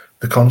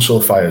 The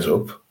console fires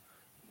up.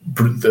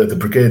 The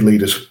brigade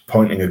leader's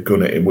pointing a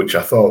gun at him, which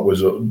I thought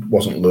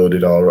wasn't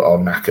loaded or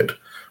knackered,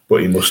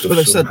 but he must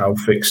have somehow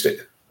fixed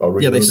it.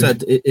 Yeah, they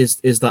said,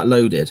 is that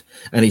loaded?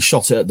 And he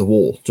shot it at the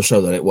wall to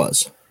show that it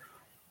was.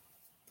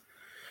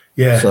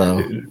 Yeah,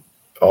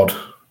 odd.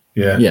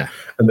 Yeah.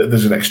 And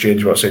there's an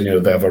exchange about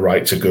saying, they have a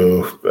right to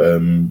go.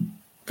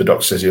 The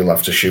Doctor says he'll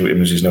have to shoot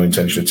him as he's no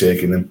intention of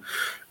taking them.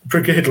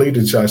 Brigade leader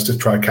decides to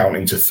try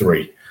counting to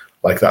 3,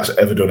 like that's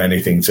ever done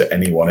anything to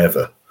anyone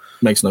ever.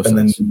 Makes no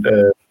sense. And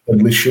then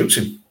Liz shoots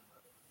him.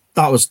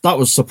 That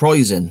was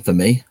surprising for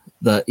me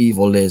that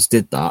evil Liz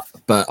did that,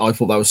 but I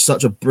thought that was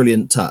such a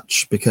brilliant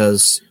touch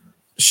because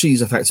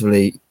she's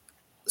effectively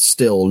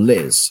still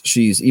Liz.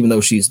 Even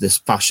though she's this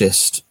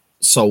fascist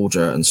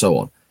soldier and so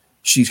on,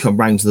 she's come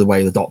round to the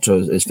way the Doctor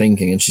is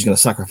thinking, and she's going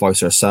to sacrifice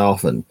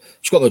herself, and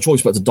she's got no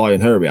choice but to die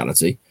in her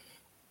reality.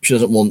 She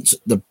doesn't want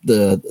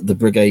the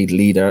brigade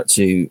leader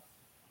to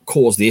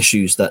cause the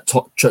issues that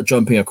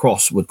jumping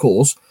across would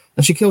cause,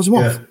 and she kills him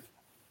off.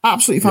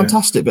 Absolutely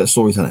fantastic bit of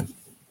storytelling.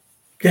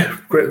 Yeah,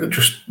 great.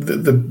 Just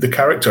the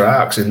character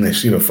arcs in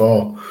this,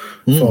 for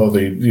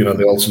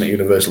the alternate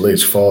universe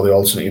Liz, for the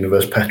alternate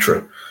universe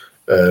Petra,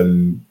 are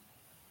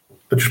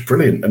just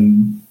brilliant.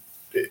 And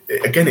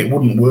again, it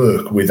wouldn't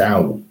work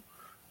without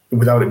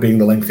it being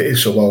the length it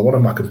is. So while one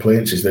of my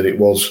complaints is that it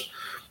was,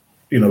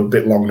 a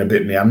bit long and a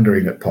bit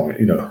meandering at points,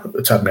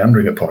 a tad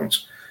meandering at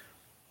points,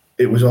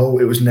 it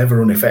was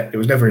never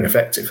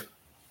ineffective.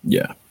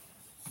 Yeah.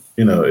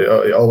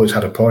 It always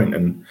had a point,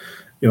 and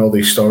all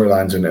these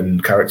storylines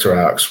and character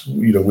arcs,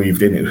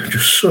 weaved in. It was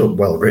just so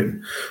well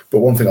written. But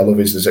one thing I love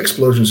is there's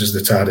explosions as the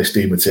TARDIS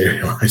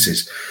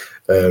dematerializes.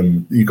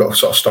 You've got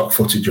sort of stock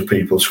footage of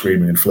people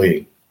screaming and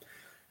fleeing,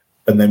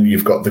 and then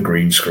you've got the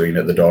green screen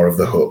at the door of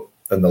the hut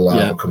and the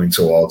lava coming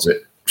towards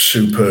it.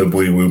 Superb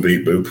wee woo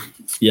beep boop.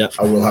 Yeah,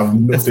 I will have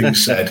nothing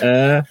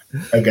said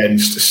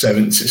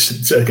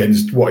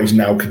against what is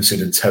now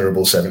considered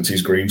terrible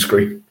 70s green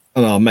screen.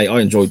 Oh, mate,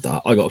 I enjoyed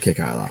that. I got a kick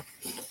out of that.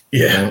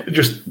 Yeah,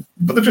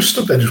 but they're just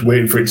stood there just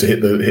waiting for it to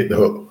hit the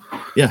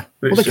hut. Yeah,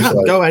 well, they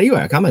can't go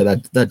anywhere, can they?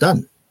 They're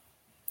done.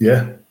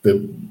 Yeah,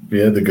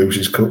 the goose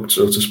is cooked,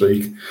 so to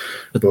speak.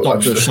 The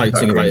Doctor's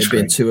shouting about it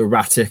being too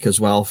erratic as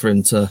well for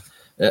him to.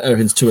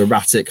 Everything's too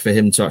erratic for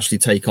him to actually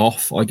take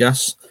off, I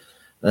guess,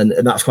 and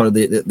that's kind of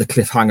the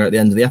cliffhanger at the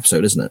end of the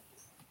episode, isn't it?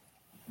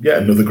 Yeah,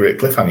 another great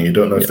cliffhanger. You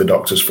don't know if the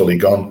Doctor's fully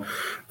gone.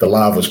 The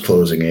lava's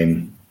closing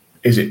in.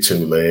 Is it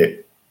too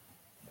late?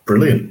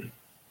 Brilliant.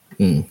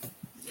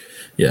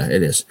 Yeah,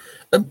 it is.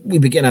 We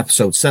begin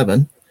episode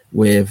 7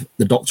 with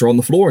the Doctor on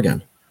the floor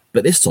again,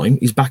 but this time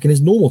he's back in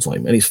his normal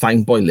time, and he's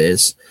found by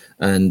Liz,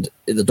 and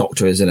the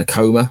Doctor is in a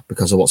coma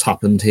because of what's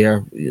happened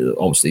here.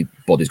 Obviously,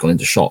 body's gone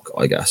into shock,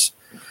 I guess.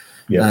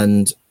 Yeah.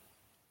 And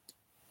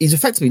he's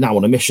effectively now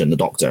on a mission, the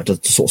Doctor, to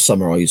sort of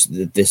summarise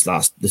this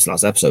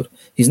last episode.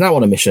 He's now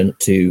on a mission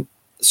to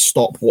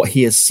stop what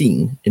he has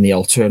seen in the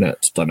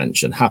alternate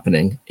dimension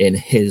happening in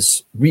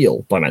his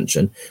real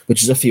dimension,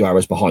 which is a few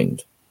hours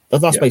behind.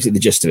 That's basically the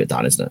gist of it,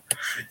 Dan, isn't it?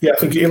 Yeah, I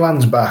think he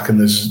lands back and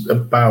there's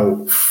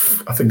about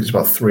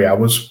 3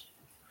 hours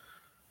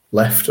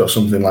left or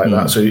something like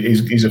that. So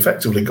he's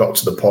effectively got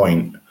to the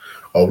point,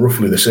 or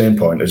roughly the same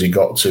point as he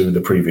got to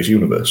the previous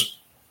universe.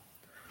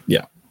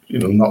 Yeah.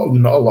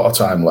 Not a lot of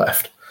time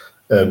left.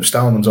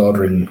 Stallman's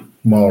ordering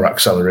more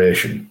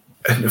acceleration.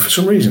 And for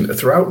some reason,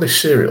 throughout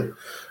this serial,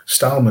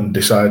 Stallman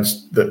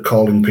decides that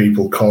calling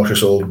people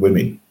cautious old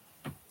women.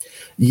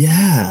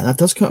 Yeah, that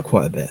does cut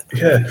quite a bit.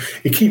 Yeah,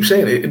 he keeps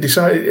saying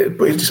it.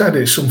 But he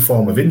decided it's some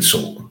form of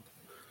insult,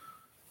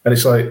 and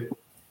it's like,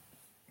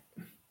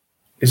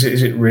 is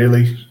it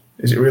really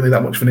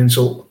that much of an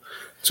insult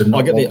to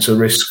not want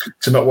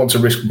to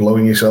risk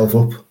blowing yourself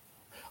up?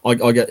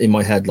 I get in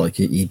my head like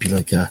he'd be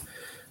like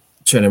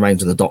turning around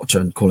to the Doctor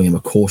and calling him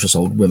a cautious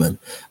old woman,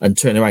 and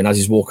turning around as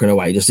he's walking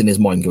away, just in his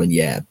mind going,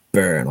 "Yeah,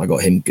 burn, I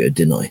got him good,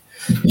 didn't I?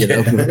 You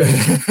know.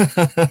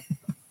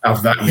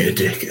 Have that, you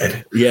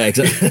dickhead. Yeah,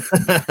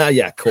 exactly.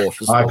 Yeah,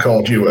 cautious. I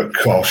called you a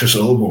cautious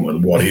old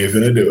woman. What are you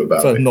going to do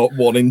about For it? not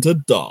wanting to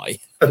die.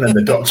 And then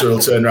the doctor will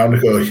turn around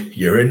and go,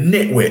 "You're a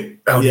nitwit.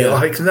 How do you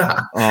like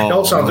that?" It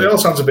all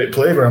sounds a bit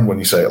playground when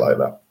you say it like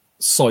that.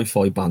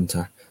 Sci-fi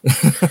banter.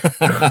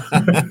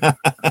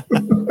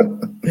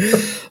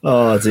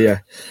 Oh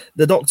dear.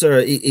 The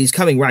doctor, he's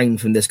coming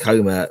round from this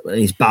coma and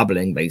he's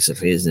babbling,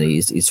 basically, isn't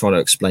he? He's trying to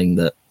explain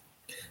that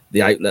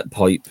the outlet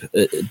pipe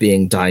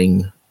being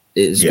down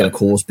is going to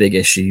cause big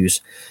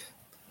issues.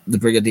 The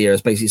Brigadier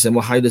is basically saying,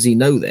 well, how does he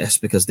know this?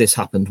 Because this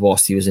happened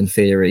whilst he was in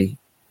theory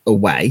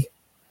away.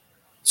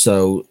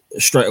 So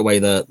straight away,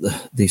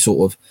 the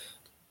sort of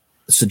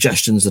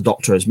suggestions the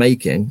doctor is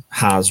making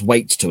has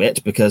weight to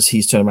it, because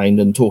he's turned around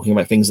and talking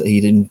about things that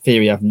he in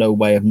theory have no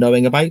way of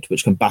knowing about,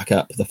 which can back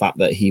up the fact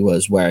that he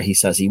was where he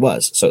says he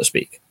was, so to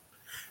speak.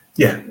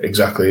 Yeah,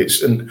 exactly.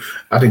 And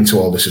adding to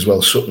all this as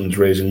well, Sutton's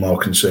raising more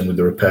concern with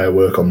the repair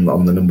work on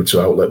the number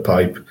 2 outlet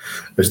pipe,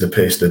 as the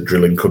pace the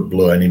drilling could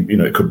blow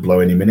it could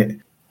blow any minute.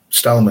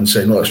 Stallman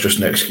saying, "No, that's just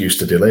an excuse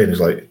to delay." And he's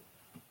like,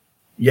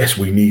 "Yes,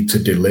 we need to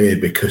delay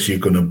because you're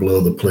going to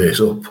blow the place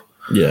up."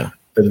 Yeah,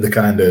 and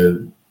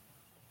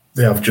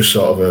they have just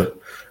sort of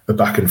a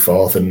back and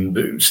forth,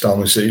 and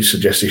Stallman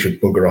suggests he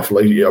should bugger off.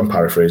 I'm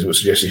paraphrasing, but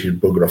suggests he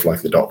should bugger off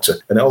like the doctor,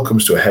 and it all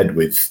comes to a head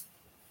with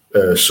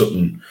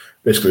Sutton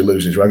basically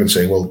losing his rag and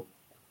saying, "Well,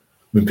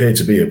 I've been paid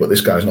to be here, but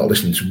this guy's not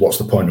listening to what's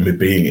the point of me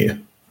being here?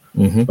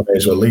 I may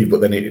as well leave." But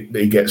then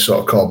he gets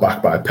sort of called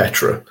back by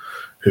Petra,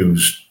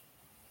 who's,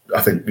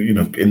 I think,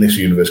 in this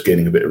universe,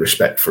 gaining a bit of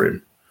respect for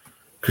him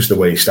because the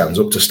way he stands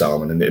up to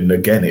Stallman. And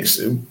again, it's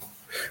the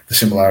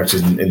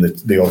similarities in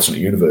the alternate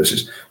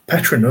universes.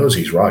 Petra knows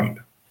he's right.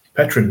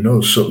 Petra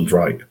knows Sutton's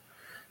right,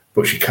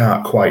 but she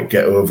can't quite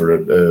get over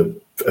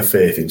a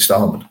faith in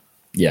Stallman.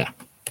 Yeah.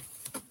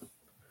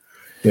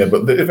 Yeah,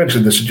 but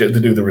eventually they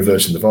do the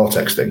reversing the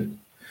vortex thing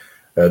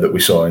that we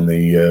saw in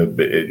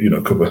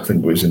the couple. I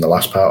think it was in the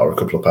last part or a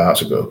couple of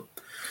parts ago.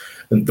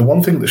 And the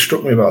one thing that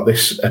struck me about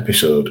this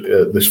episode,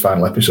 this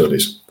final episode,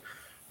 is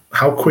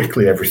how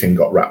quickly everything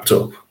got wrapped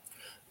up.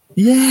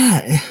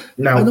 Yeah.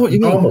 Now, I know what you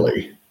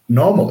mean.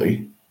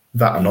 Normally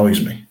that annoys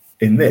me.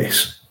 In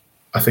this,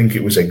 I think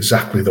it was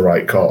exactly the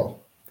right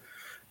call,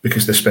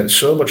 because they spent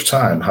so much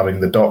time having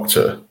the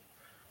doctor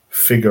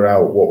figure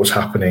out what was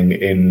happening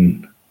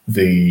in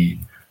the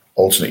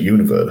alternate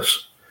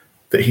universe,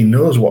 that he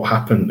knows what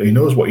happened. He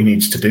knows what he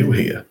needs to do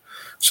here,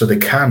 so they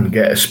can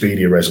get a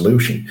speedier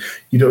resolution.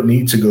 You don't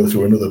need to go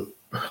through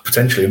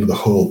potentially another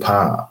whole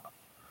part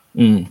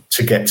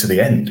to get to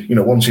the end.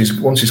 Once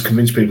he's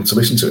convinced people to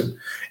listen to him,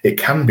 it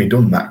can be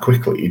done that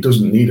quickly. He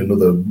doesn't need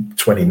another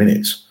 20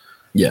 minutes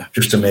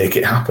just to make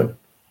it happen.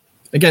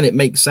 Again, it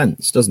makes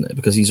sense, doesn't it?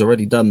 Because he's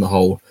already done the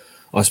whole,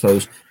 I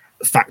suppose,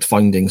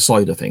 fact-finding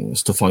side of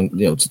things to find,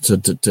 to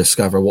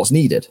discover what's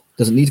needed.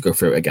 Doesn't need to go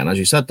through it again, as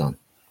you said, Dan.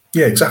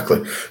 Yeah,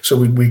 exactly. So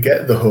we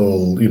get the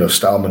whole,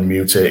 Stallman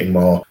mutating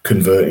more,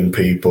 converting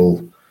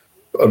people,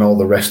 and all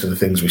the rest of the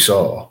things we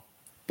saw.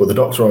 But the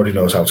doctor already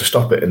knows how to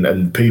stop it,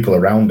 and people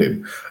around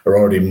him are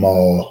already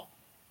more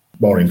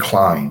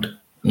inclined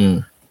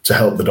to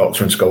help the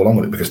doctor and to go along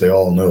with it, because they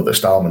all know that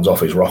Stallman's off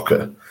his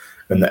rocker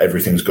and that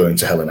everything's going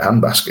to hell in a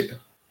handbasket.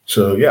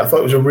 So, yeah, I thought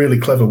it was a really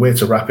clever way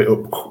to wrap it up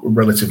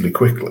relatively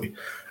quickly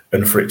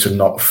and for it to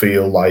not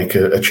feel like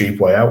a cheap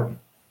way out.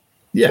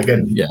 Yeah.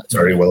 Again, it's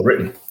very well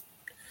written.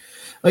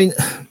 I mean,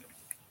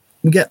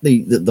 we get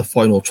the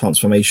final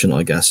transformation,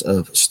 I guess,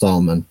 of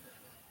Stallman.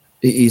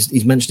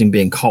 He's mentioning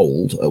being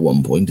cold at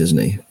one point, isn't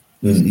he?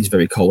 He's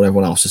very cold.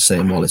 Everyone else is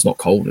saying, well, it's not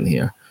cold in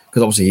here.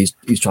 Because obviously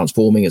he's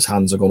transforming. His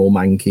hands are gone all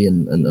manky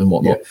and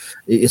whatnot.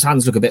 Yeah. His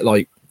hands look a bit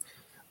like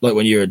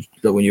when you're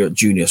at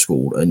junior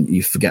school and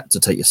you forget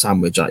to take your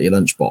sandwich out of your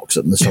lunchbox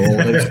at the summer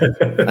holidays,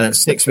 and then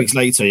 6 weeks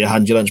later you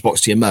hand your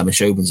lunchbox to your mum and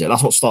she opens it.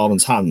 That's what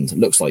Stallman's hand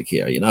looks like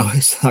here.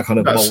 It's that kind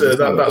of.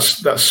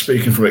 That's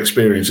speaking from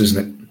experience,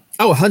 isn't it?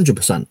 Oh,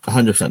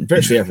 100%,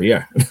 virtually every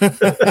year.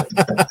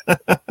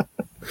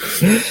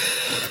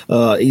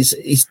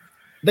 He's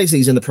basically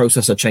he's in the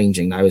process of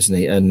changing now, isn't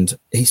he? And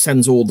he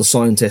sends all the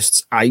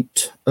scientists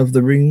out of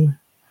the room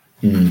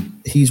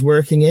he's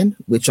working in,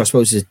 which I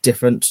suppose is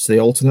different to the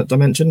alternate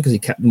dimension, because he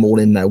kept them all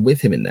in there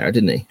with him in there,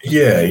 didn't he?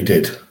 Yeah, he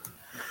did.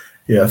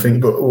 Yeah, I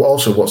think. But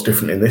also, what's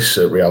different in this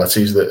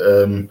reality is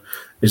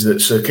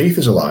that Sir Keith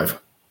is alive.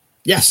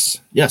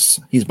 Yes,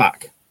 he's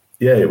back.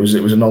 Yeah, it was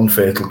a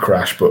non-fatal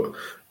crash, but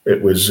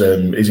it was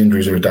his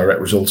injuries are a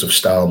direct result of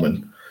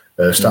Stallman.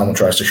 Stallman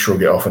tries to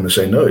shrug it off, and they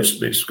say no,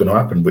 it's going to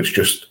happen, which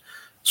just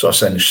sort of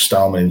sends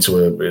Stallman into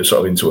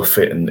a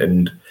fit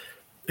and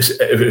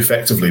it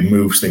effectively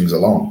moves things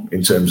along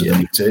in terms of the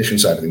mutation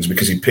side of things,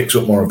 because he picks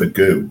up more of the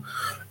goo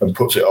and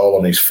puts it all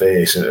on his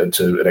face and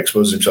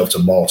exposes himself to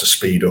more to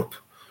speed up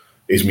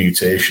his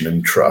mutation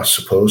and try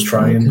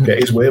and get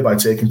his way by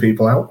taking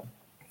people out.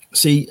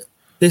 See,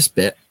 this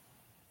bit,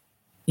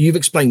 you've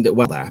explained it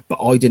well there, but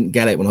I didn't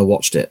get it when I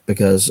watched it,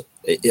 because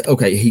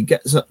Okay,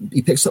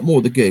 he picks up more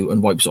of the goo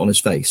and wipes it on his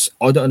face.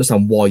 I don't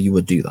understand why you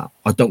would do that.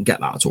 I don't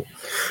get that at all.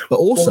 But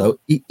also,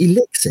 he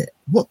licks it.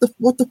 What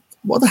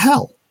the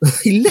hell?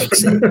 He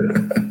licks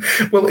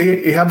it. Well,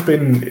 he had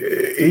been.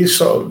 He's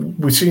sort of.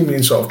 We've seen him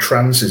in sort of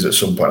trances at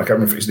some point. I can't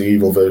remember if it's the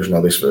evil version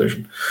or this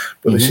version,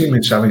 but they seem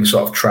him having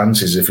sort of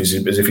trances as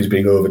if he's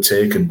being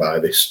overtaken by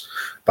this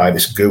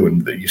goo,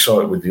 and that you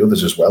saw it with the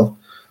others as well.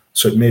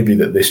 So it may be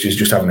that this is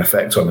just having an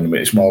effect on him.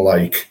 It's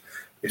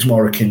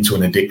more akin to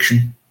an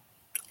addiction.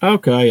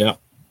 Okay, yeah.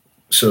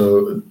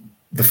 So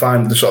the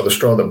sort of the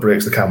straw that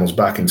breaks the camel's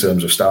back in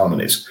terms of Starman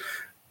is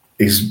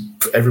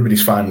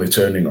everybody's finally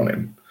turning on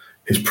him.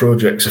 His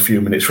project's a few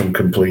minutes from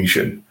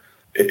completion.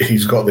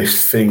 He's got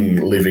this thing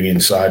living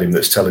inside him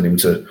that's telling him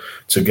to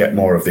get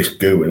more of this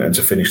goo and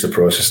to finish the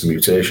process of the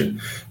mutation.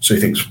 So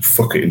he thinks,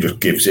 fuck it, and just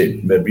gives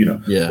in. Maybe,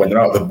 when they're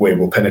out of the way,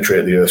 we'll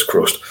penetrate the Earth's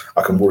crust.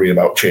 I can worry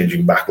about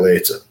changing back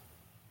later.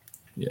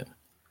 Yeah.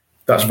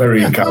 That's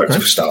very in character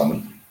for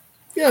Starman.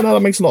 Yeah, no,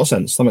 that makes a lot of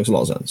sense.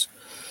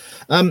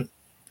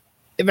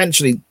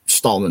 Eventually,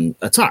 Starman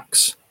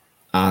attacks,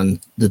 and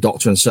the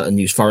Doctor and Sutton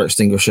use fire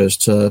extinguishers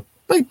to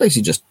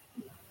basically just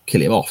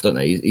kill him off, don't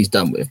they? He's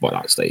done with by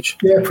that stage.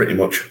 Yeah, pretty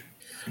much.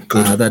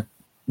 Good.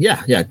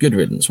 Good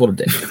riddance. What a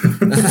dick.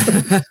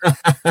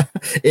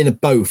 In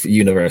both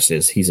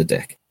universes, he's a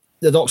dick.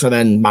 The Doctor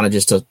then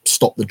manages to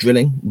stop the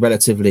drilling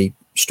relatively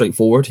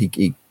straightforward.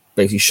 He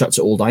basically shuts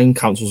it all down,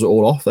 cancels it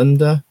all off,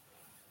 and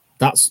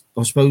that's,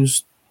 I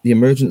suppose, the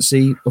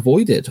emergency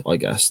avoided, I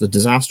guess. The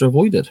disaster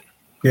avoided.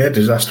 Yeah,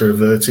 disaster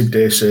averted,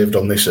 day saved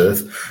on this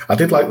Earth. I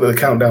did like that the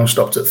countdown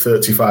stopped at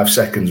 35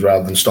 seconds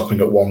rather than stopping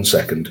at 1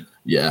 second.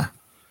 Yeah.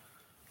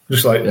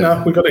 Just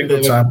no, we got it in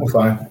good time, we're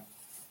fine.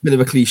 Bit of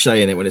a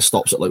cliche in it when it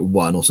stops at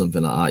 1 or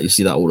something like that. You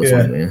see that all the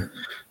time. Yeah.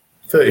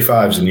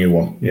 35's a new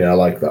one. Yeah, I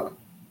like that.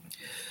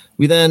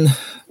 We're then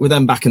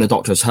back in the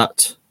Doctor's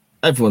hut.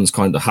 Everyone's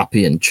kind of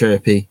happy and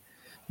chirpy.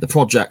 The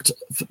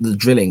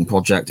drilling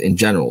project in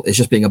general is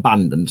just being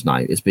abandoned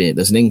now.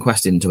 There's an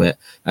inquest into it,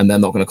 and they're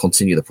not going to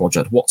continue the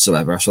project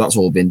whatsoever. So that's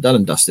all been done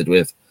and dusted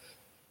with.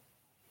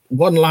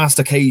 One last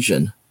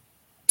occasion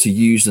to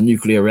use the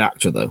nuclear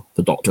reactor, though,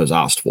 the Doctor has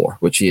asked for,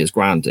 which he is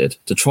granted,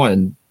 to try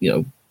and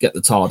get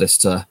the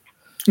TARDIS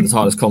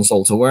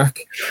console to work.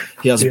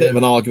 He has a bit of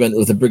an argument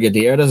with the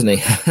Brigadier, doesn't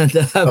he? I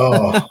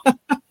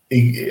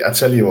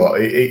tell you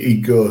what, he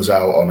goes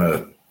out on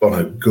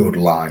a good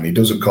line. He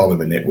doesn't call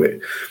him a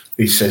nitwit.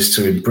 He says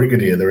to him,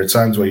 Brigadier, there are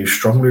times where you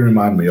strongly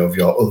remind me of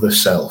your other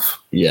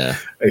self. Yeah.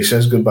 He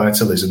says goodbye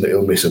to Liz and that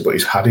he'll miss her, but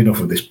he's had enough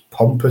of this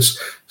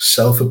pompous,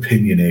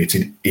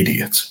 self-opinionated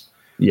idiot.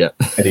 Yeah.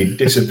 And he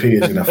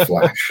disappears in a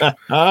flash.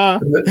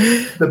 And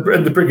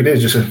the Brigadier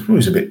just says,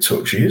 he's a bit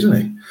touchy, isn't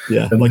he?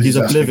 Yeah, and he's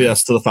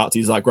oblivious to the fact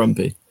he's that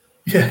grumpy.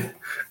 Yeah.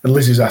 And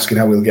Liz is asking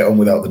how we'll get on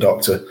without the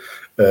Doctor.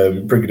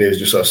 Brigadier's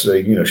just sort of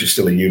saying, she's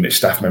still a unit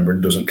staff member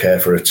and doesn't care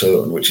for her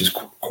tone, which is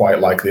quite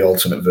like the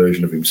alternate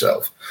version of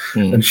himself.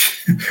 And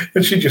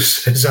she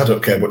just says, I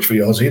don't care much for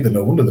yours either.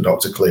 No wonder the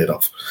Doctor cleared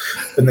off.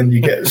 And then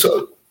you get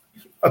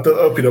I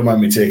hope you don't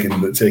mind me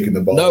taking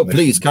the ball. No,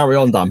 please carry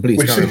on, Dan.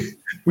 Please carry on.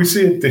 We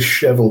see a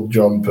dishevelled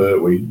John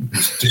Pertwee,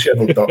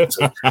 dishevelled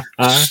Doctor,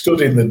 stood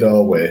in the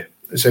doorway,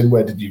 saying,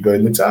 "Where did you go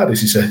in the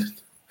TARDIS?" He said,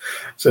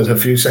 a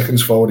few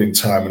seconds forward in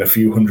time and a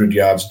few hundred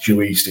yards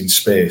due east in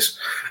space.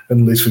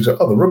 And Liz thinks,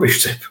 the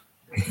rubbish tip.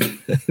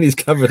 He's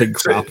covered in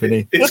crap, isn't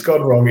he? It's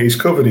gone wrong. He's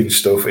covered in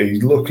stuff.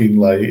 He's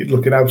looking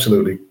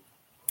absolutely,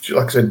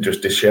 like I said,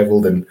 just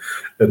dishevelled and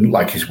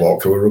like he's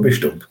walked through a rubbish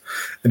dump.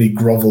 And he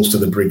grovels to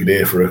the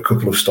Brigadier for a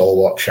couple of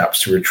stalwart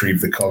chaps to retrieve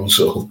the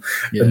console.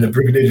 Yeah. And the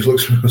Brigadier just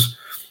looks at him and goes,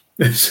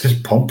 "This is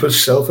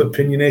pompous,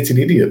 self-opinionated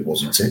idiot,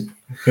 wasn't it?"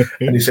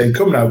 And he's saying,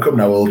 come now,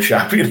 old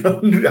chap.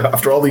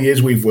 After all the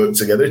years we've worked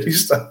together.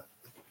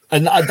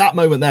 And at that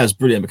moment there is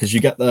brilliant because you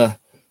get the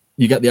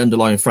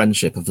underlying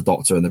friendship of the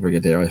Doctor and the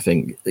Brigadier, I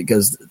think,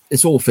 because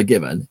it's all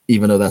forgiven,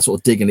 even though they're sort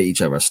of digging at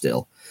each other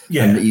still.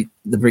 Yeah. And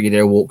the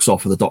Brigadier walks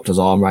off with the Doctor's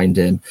arm around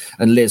him,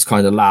 and Liz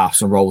kind of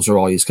laughs and rolls her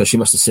eyes because she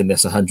must have seen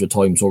this 100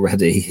 times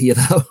already,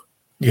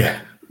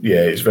 Yeah,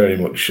 it's very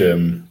much.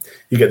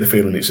 You get the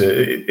feeling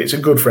it's a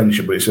good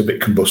friendship, but it's a bit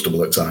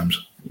combustible at times.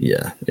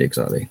 Yeah,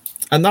 exactly.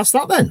 And that's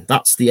that then.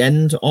 That's the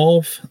end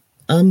of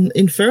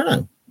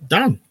Inferno.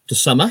 Dan, to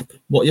sum up,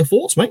 what are your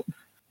thoughts, mate?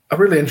 I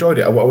really enjoyed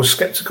it. I was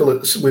sceptical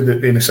with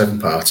it being a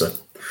 7-parter.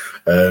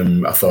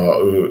 I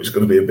thought, it's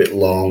going to be a bit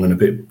long and a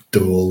bit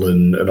dull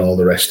and all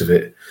the rest of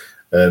it.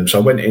 So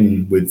I went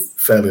in with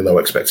fairly low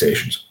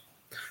expectations.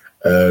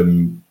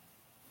 And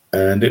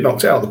it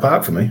knocked it out of the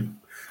park for me.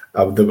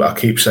 I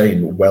keep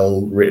saying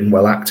well written,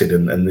 well acted,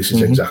 and this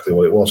is exactly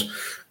what it was.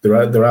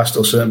 There are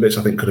still certain bits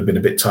I think could have been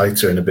a bit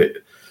tighter and a bit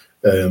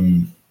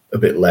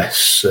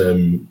less,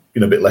 a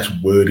bit less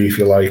wordy, if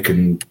you like,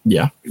 and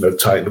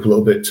tighten up a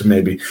little bit to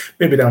maybe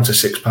down to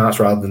 6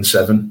 parts rather than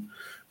 7.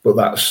 But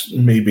that's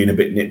me being a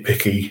bit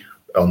nitpicky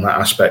on that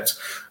aspect.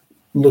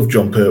 Love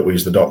John Pertwee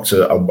as the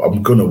Doctor.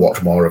 I'm gonna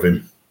watch more of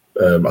him.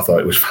 I thought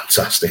it was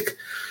fantastic.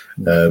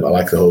 I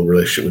like the whole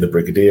relationship with the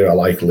Brigadier. I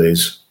like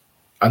Liz.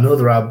 I know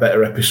there are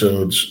better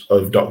episodes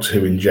of Doctor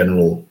Who in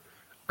general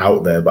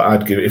out there, but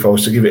I'd give it, if I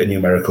was to give it a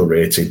numerical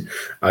rating,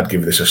 I'd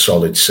give this a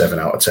solid 7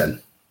 out of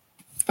 10.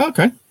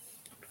 Okay.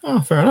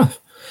 Oh, fair enough.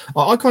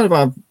 I kind of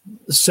have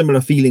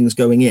similar feelings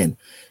going in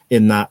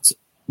that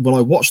when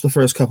I watched the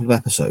first couple of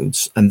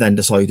episodes and then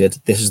decided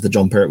this is the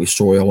Jon Pertwee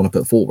story I want to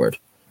put forward,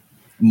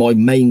 my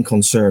main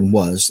concern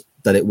was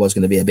that it was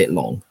going to be a bit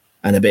long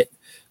and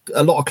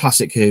a lot of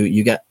classic Who,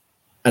 you get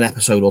an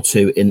episode or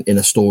two in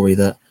a story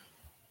that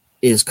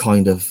is it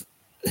kind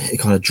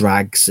of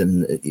drags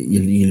and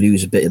you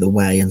lose a bit of the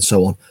way and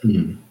so on.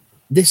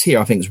 This here,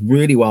 I think, is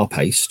really well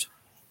paced.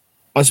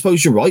 I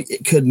suppose you're right.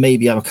 It could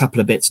maybe have a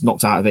couple of bits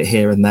knocked out of it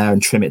here and there and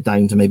trim it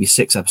down to maybe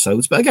 6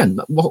 episodes. But again,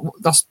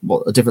 that's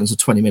a difference of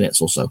 20 minutes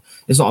or so.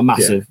 It's not a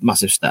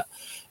massive step.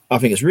 I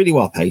think it's really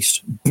well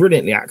paced,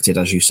 brilliantly acted,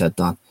 as you said,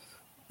 Dan.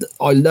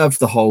 I love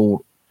the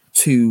whole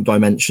 2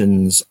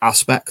 dimensions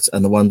aspect,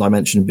 and the 1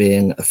 dimension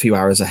being a few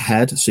hours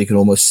ahead, so you can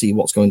almost see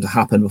what's going to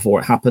happen before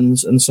it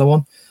happens and so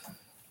on.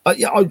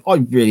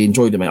 I really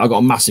enjoyed it, mate. I got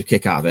a massive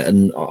kick out of it,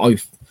 and I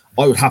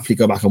would happily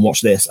go back and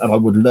watch this, and I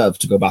would love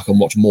to go back and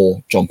watch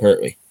more Jon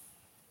Pertwee.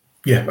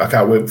 Yeah, I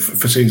can't wait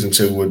for season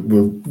 2.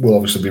 We'll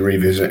obviously be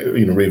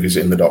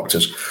revisiting the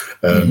Doctors,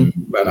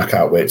 and I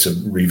can't wait to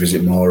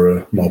revisit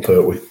more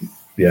Pertwee.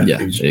 Yeah,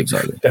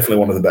 exactly. Definitely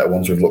one of the better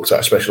ones we've looked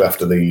at, especially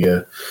after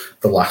the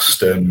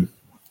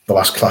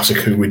last classic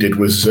Who we did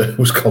was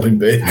Colin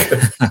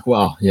Baker.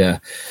 Well, yeah,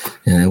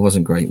 it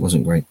wasn't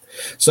great.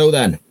 So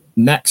then,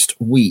 next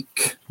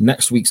week's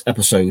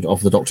episode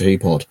of the Doctor Who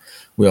pod,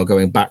 we are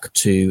going back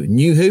to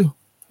New Who.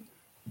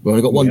 We've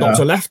only got one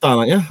Doctor left,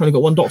 aren't you? Only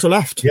got one Doctor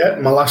left. Yeah,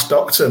 my last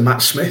Doctor,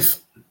 Matt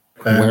Smith.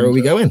 Where are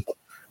we going?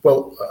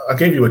 Well, I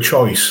gave you a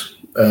choice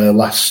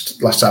last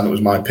time. It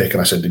was my pick,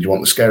 and I said, did you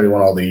want the scary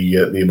one or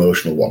the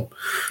emotional one?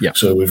 Yeah.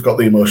 So we've got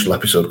the emotional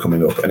episode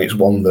coming up, and it's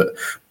one that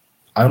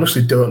I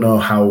honestly don't know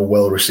how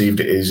well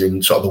received it is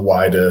in sort of the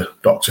wider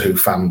Doctor Who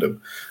fandom,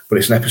 but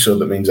it's an episode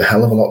that means a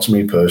hell of a lot to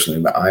me personally,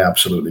 and that I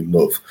absolutely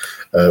love.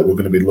 We're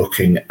going to be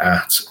looking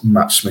at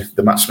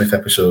the Matt Smith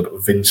episode,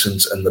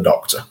 Vincent and the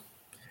Doctor.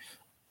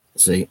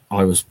 See,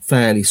 I was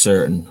fairly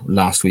certain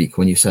last week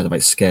when you said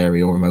about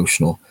scary or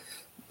emotional,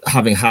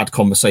 having had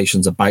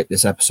conversations about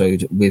this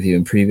episode with you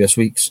in previous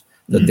weeks,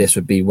 that this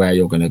would be where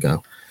you're going to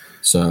go.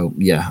 So,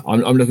 yeah,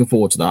 I'm looking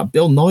forward to that.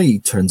 Bill Nye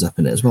turns up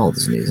in it as well,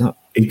 doesn't he?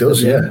 He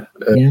does, yeah.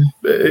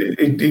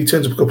 He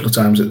turns up a couple of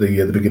times at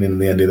the beginning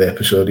and the end of the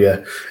episode.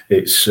 Yeah,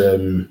 it's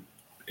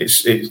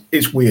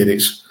weird.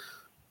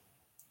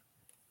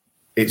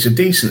 It's a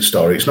decent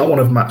story. It's not one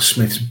of Matt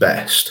Smith's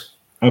best.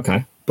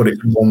 Okay, but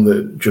it's one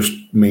that just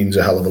means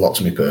a hell of a lot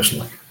to me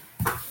personally.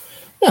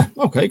 Yeah.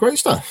 Okay. Great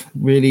stuff.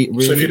 Really.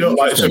 So if you don't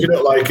like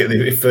it,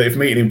 if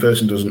meeting in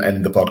person doesn't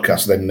end the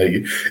podcast, then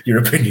your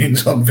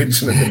opinions on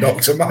Vincent and the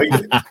Doctor might.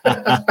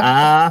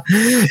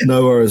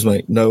 No worries,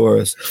 mate. No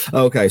worries.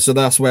 Okay, so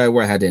that's where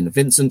we're heading.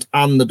 Vincent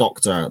and the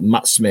Doctor,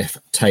 Matt Smith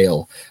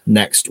tale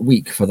next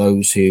week. For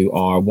those who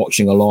are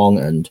watching along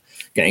and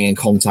getting in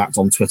contact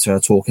on Twitter,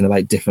 talking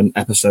about different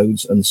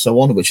episodes and so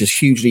on, which is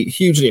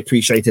hugely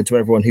appreciated to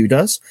everyone who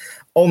does.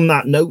 On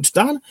that note,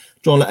 Dan, do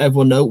you want to let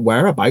everyone know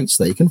whereabouts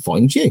they can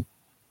find you?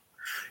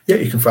 Yeah,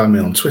 you can find me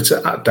on Twitter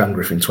at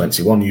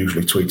DanGriffin21,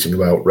 usually tweeting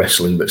about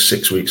wrestling that's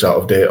 6 weeks out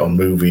of date or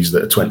movies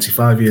that are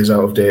 25 years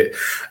out of date.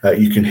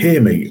 You can hear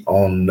me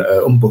on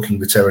Unbooking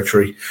the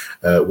Territory,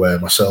 where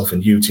myself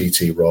and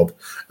UTT Rob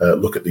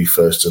look at the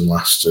first and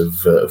last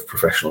of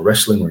professional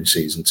wrestling. We're in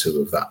season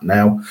 2 of that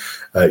now.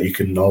 You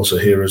can also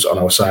hear us on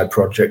our side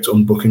project,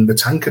 Unbooking the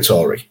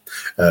Tankatory,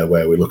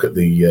 where we look at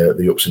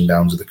the ups and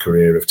downs of the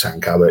career of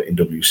Tank Abbott in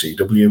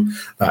WCW.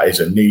 That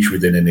is a niche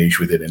within a niche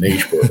within a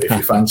niche, but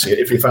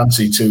if you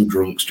fancy two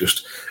drunks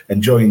just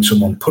enjoying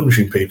someone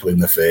punching people in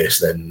the face,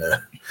 then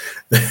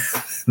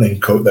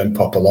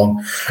pop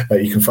along.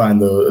 You can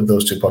find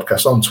those two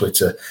podcasts on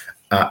Twitter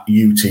at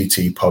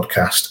UTT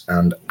Podcast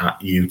and at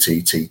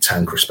UTT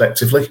Tank,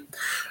 respectively.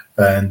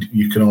 And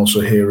you can also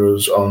hear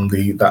us on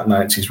the That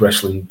 90s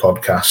Wrestling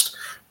podcast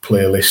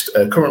playlist,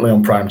 currently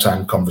on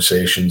Primetime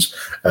Conversations,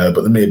 but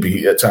there may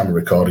be, at time of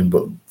recording,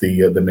 but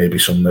there may be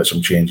some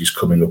changes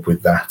coming up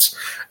with that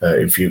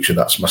in future.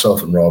 That's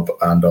myself and Rob,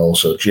 and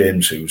also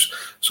James, who's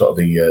sort of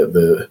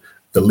the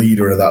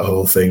leader of that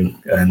whole thing,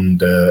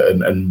 and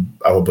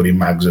our buddy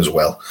Mags as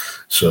well.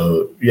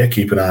 So yeah,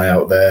 keep an eye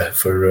out there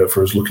for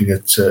us looking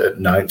at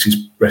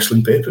 90s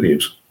wrestling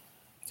pay-per-views.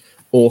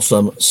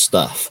 Awesome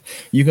stuff.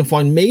 You can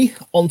find me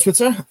on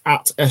Twitter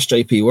at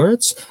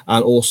SJPWords,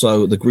 and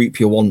also the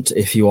group you want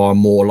if you are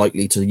more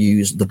likely to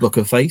use the Book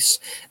of Face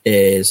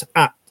is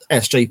at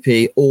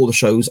SJP, all the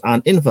shows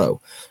and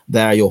info.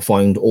 There you'll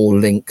find all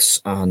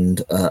links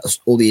and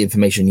all the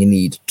information you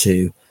need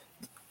to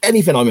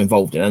anything I'm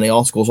involved in, any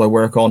articles I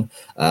work on,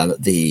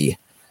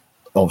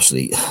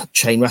 obviously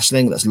Chain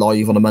Wrestling that's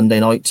live on a Monday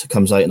night,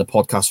 comes out in a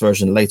podcast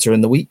version later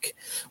in the week.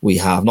 We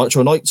have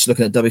Nitro Nights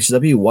looking at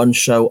WCW one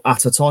show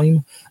at a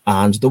time,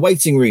 and The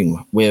Waiting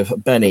Room with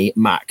Benny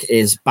Mac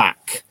is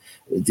back.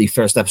 The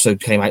first episode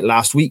came out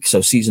last week,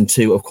 so season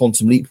 2 of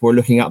Quantum Leap we're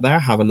looking at there.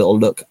 Have a little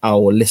look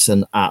or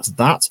listen at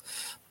that.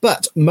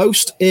 But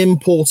most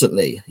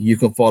importantly, you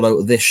can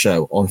follow this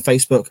show on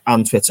Facebook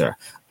and Twitter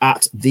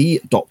at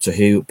the Doctor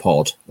Who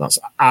Pod. That's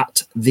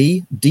at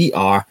the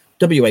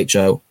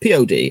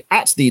DRWHOPOD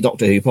at the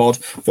Doctor Who Pod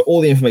for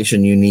all the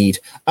information you need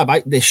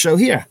about this show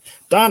here.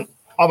 Dan,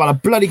 I've had a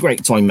bloody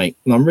great time, mate,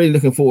 and I'm really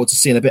looking forward to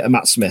seeing a bit of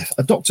Matt Smith,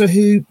 a Doctor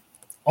Who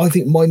I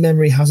think my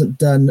memory hasn't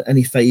done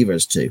any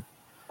favours to.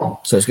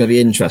 So it's going to be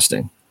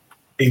interesting.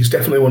 He's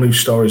definitely one whose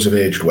stories have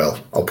aged well,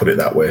 I'll put it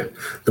that way.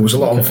 There was a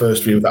lot on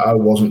first view that I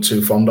wasn't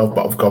too fond of,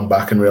 but I've gone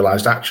back and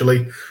realised,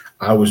 actually,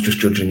 I was just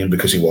judging him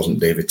because he wasn't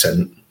David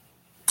Tennant.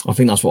 I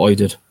think that's what I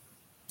did.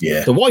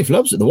 Yeah. The wife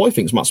loves it. The wife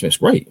thinks Matt Smith's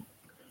great.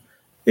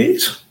 He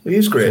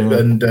is great.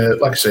 And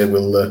like I say,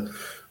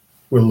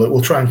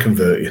 we'll try and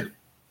convert you.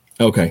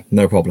 Okay,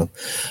 no problem.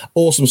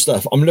 Awesome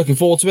stuff. I'm looking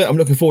forward to it. I'm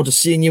looking forward to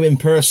seeing you in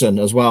person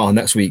as well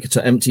next week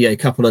to empty a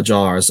couple of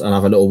jars and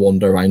have a little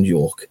wander around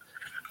York.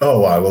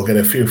 Oh, I will get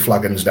a few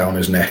flagons down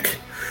his neck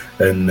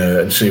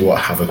and see what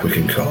havoc we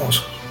can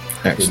cause.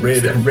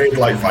 Excellent. Raid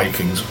like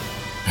Vikings.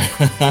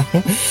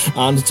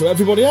 And to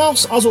everybody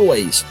else, as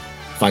always,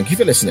 thank you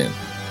for listening.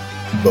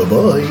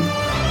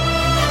 Bye-bye.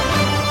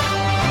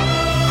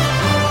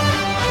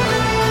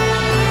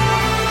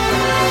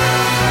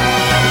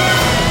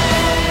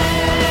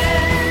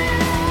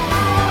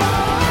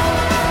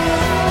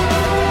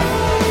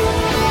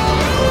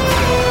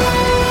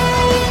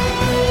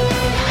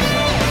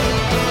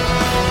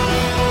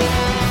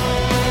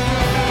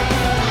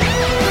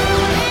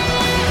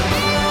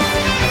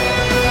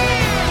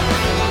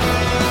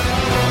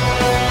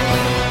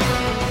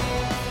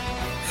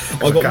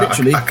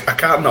 I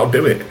can't not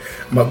do it.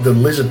 The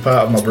lizard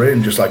part of my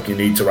brain just like, you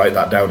need to write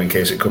that down in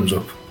case it comes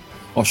up.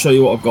 I'll show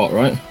you what I've got,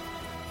 right?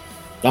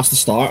 That's the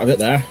start of it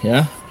there,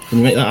 yeah? Can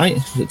you make that out?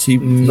 Is it too...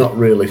 Not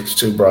really, it's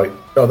too bright.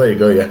 Oh, there you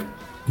go, yeah.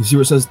 You see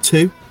where it says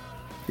 2?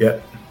 Yeah.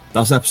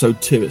 That's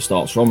episode 2 it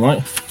starts from,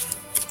 right?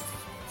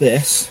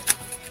 This,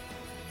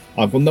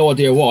 I've got no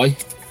idea why,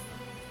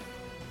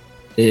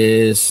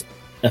 is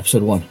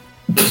episode 1.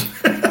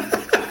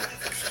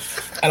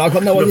 And I've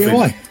got no idea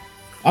why.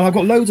 And I've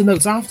got loads of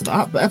notes after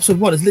that, but episode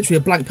 1 is literally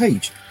a blank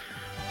page.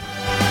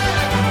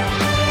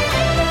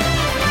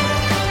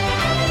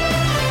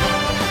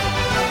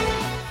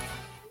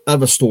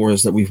 Other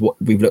stories that we've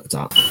looked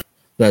at,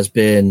 there's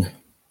been...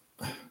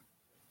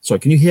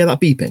 Sorry, can you hear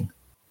that beeping?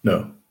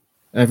 No.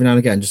 Every now and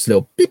again, just a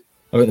little beep.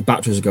 I think the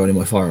batteries are going in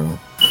my fire alarm.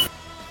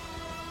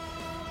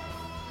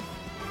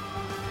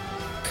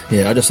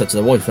 Yeah, I just said to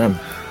the wife then,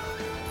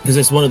 because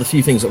it's one of the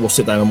few things that we'll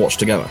sit down and watch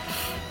together,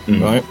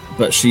 right?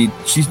 But she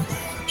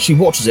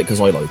watches it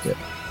because I like it.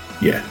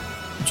 Yeah.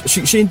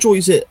 She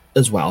enjoys it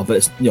as well, but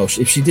it's,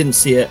 if she didn't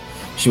see it,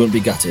 she wouldn't be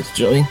gutted.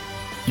 Do you know what I mean?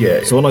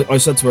 Yeah. So when I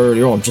said to her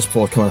earlier on, just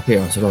before I come up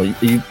here, I said, "Oh, are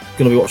you going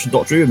to be watching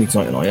Doctor Who with me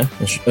tonight, are you?"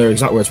 And her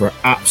exact words were,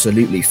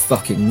 "Absolutely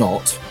fucking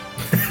not."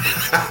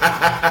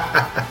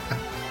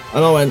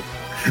 And I went,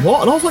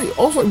 "What?" And I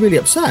was like really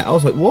upset. I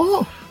was like,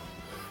 "What?"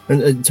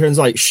 And it turns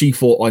out she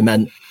thought I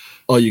meant,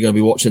 "Are you going to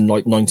be watching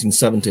like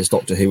 1970s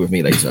Doctor Who with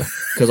me later?"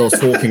 Because I was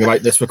talking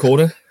about this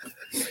recording.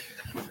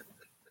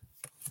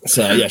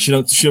 So yeah, she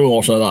don't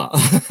watch like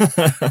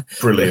that.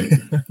 Brilliant.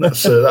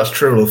 That's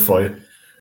true love for you.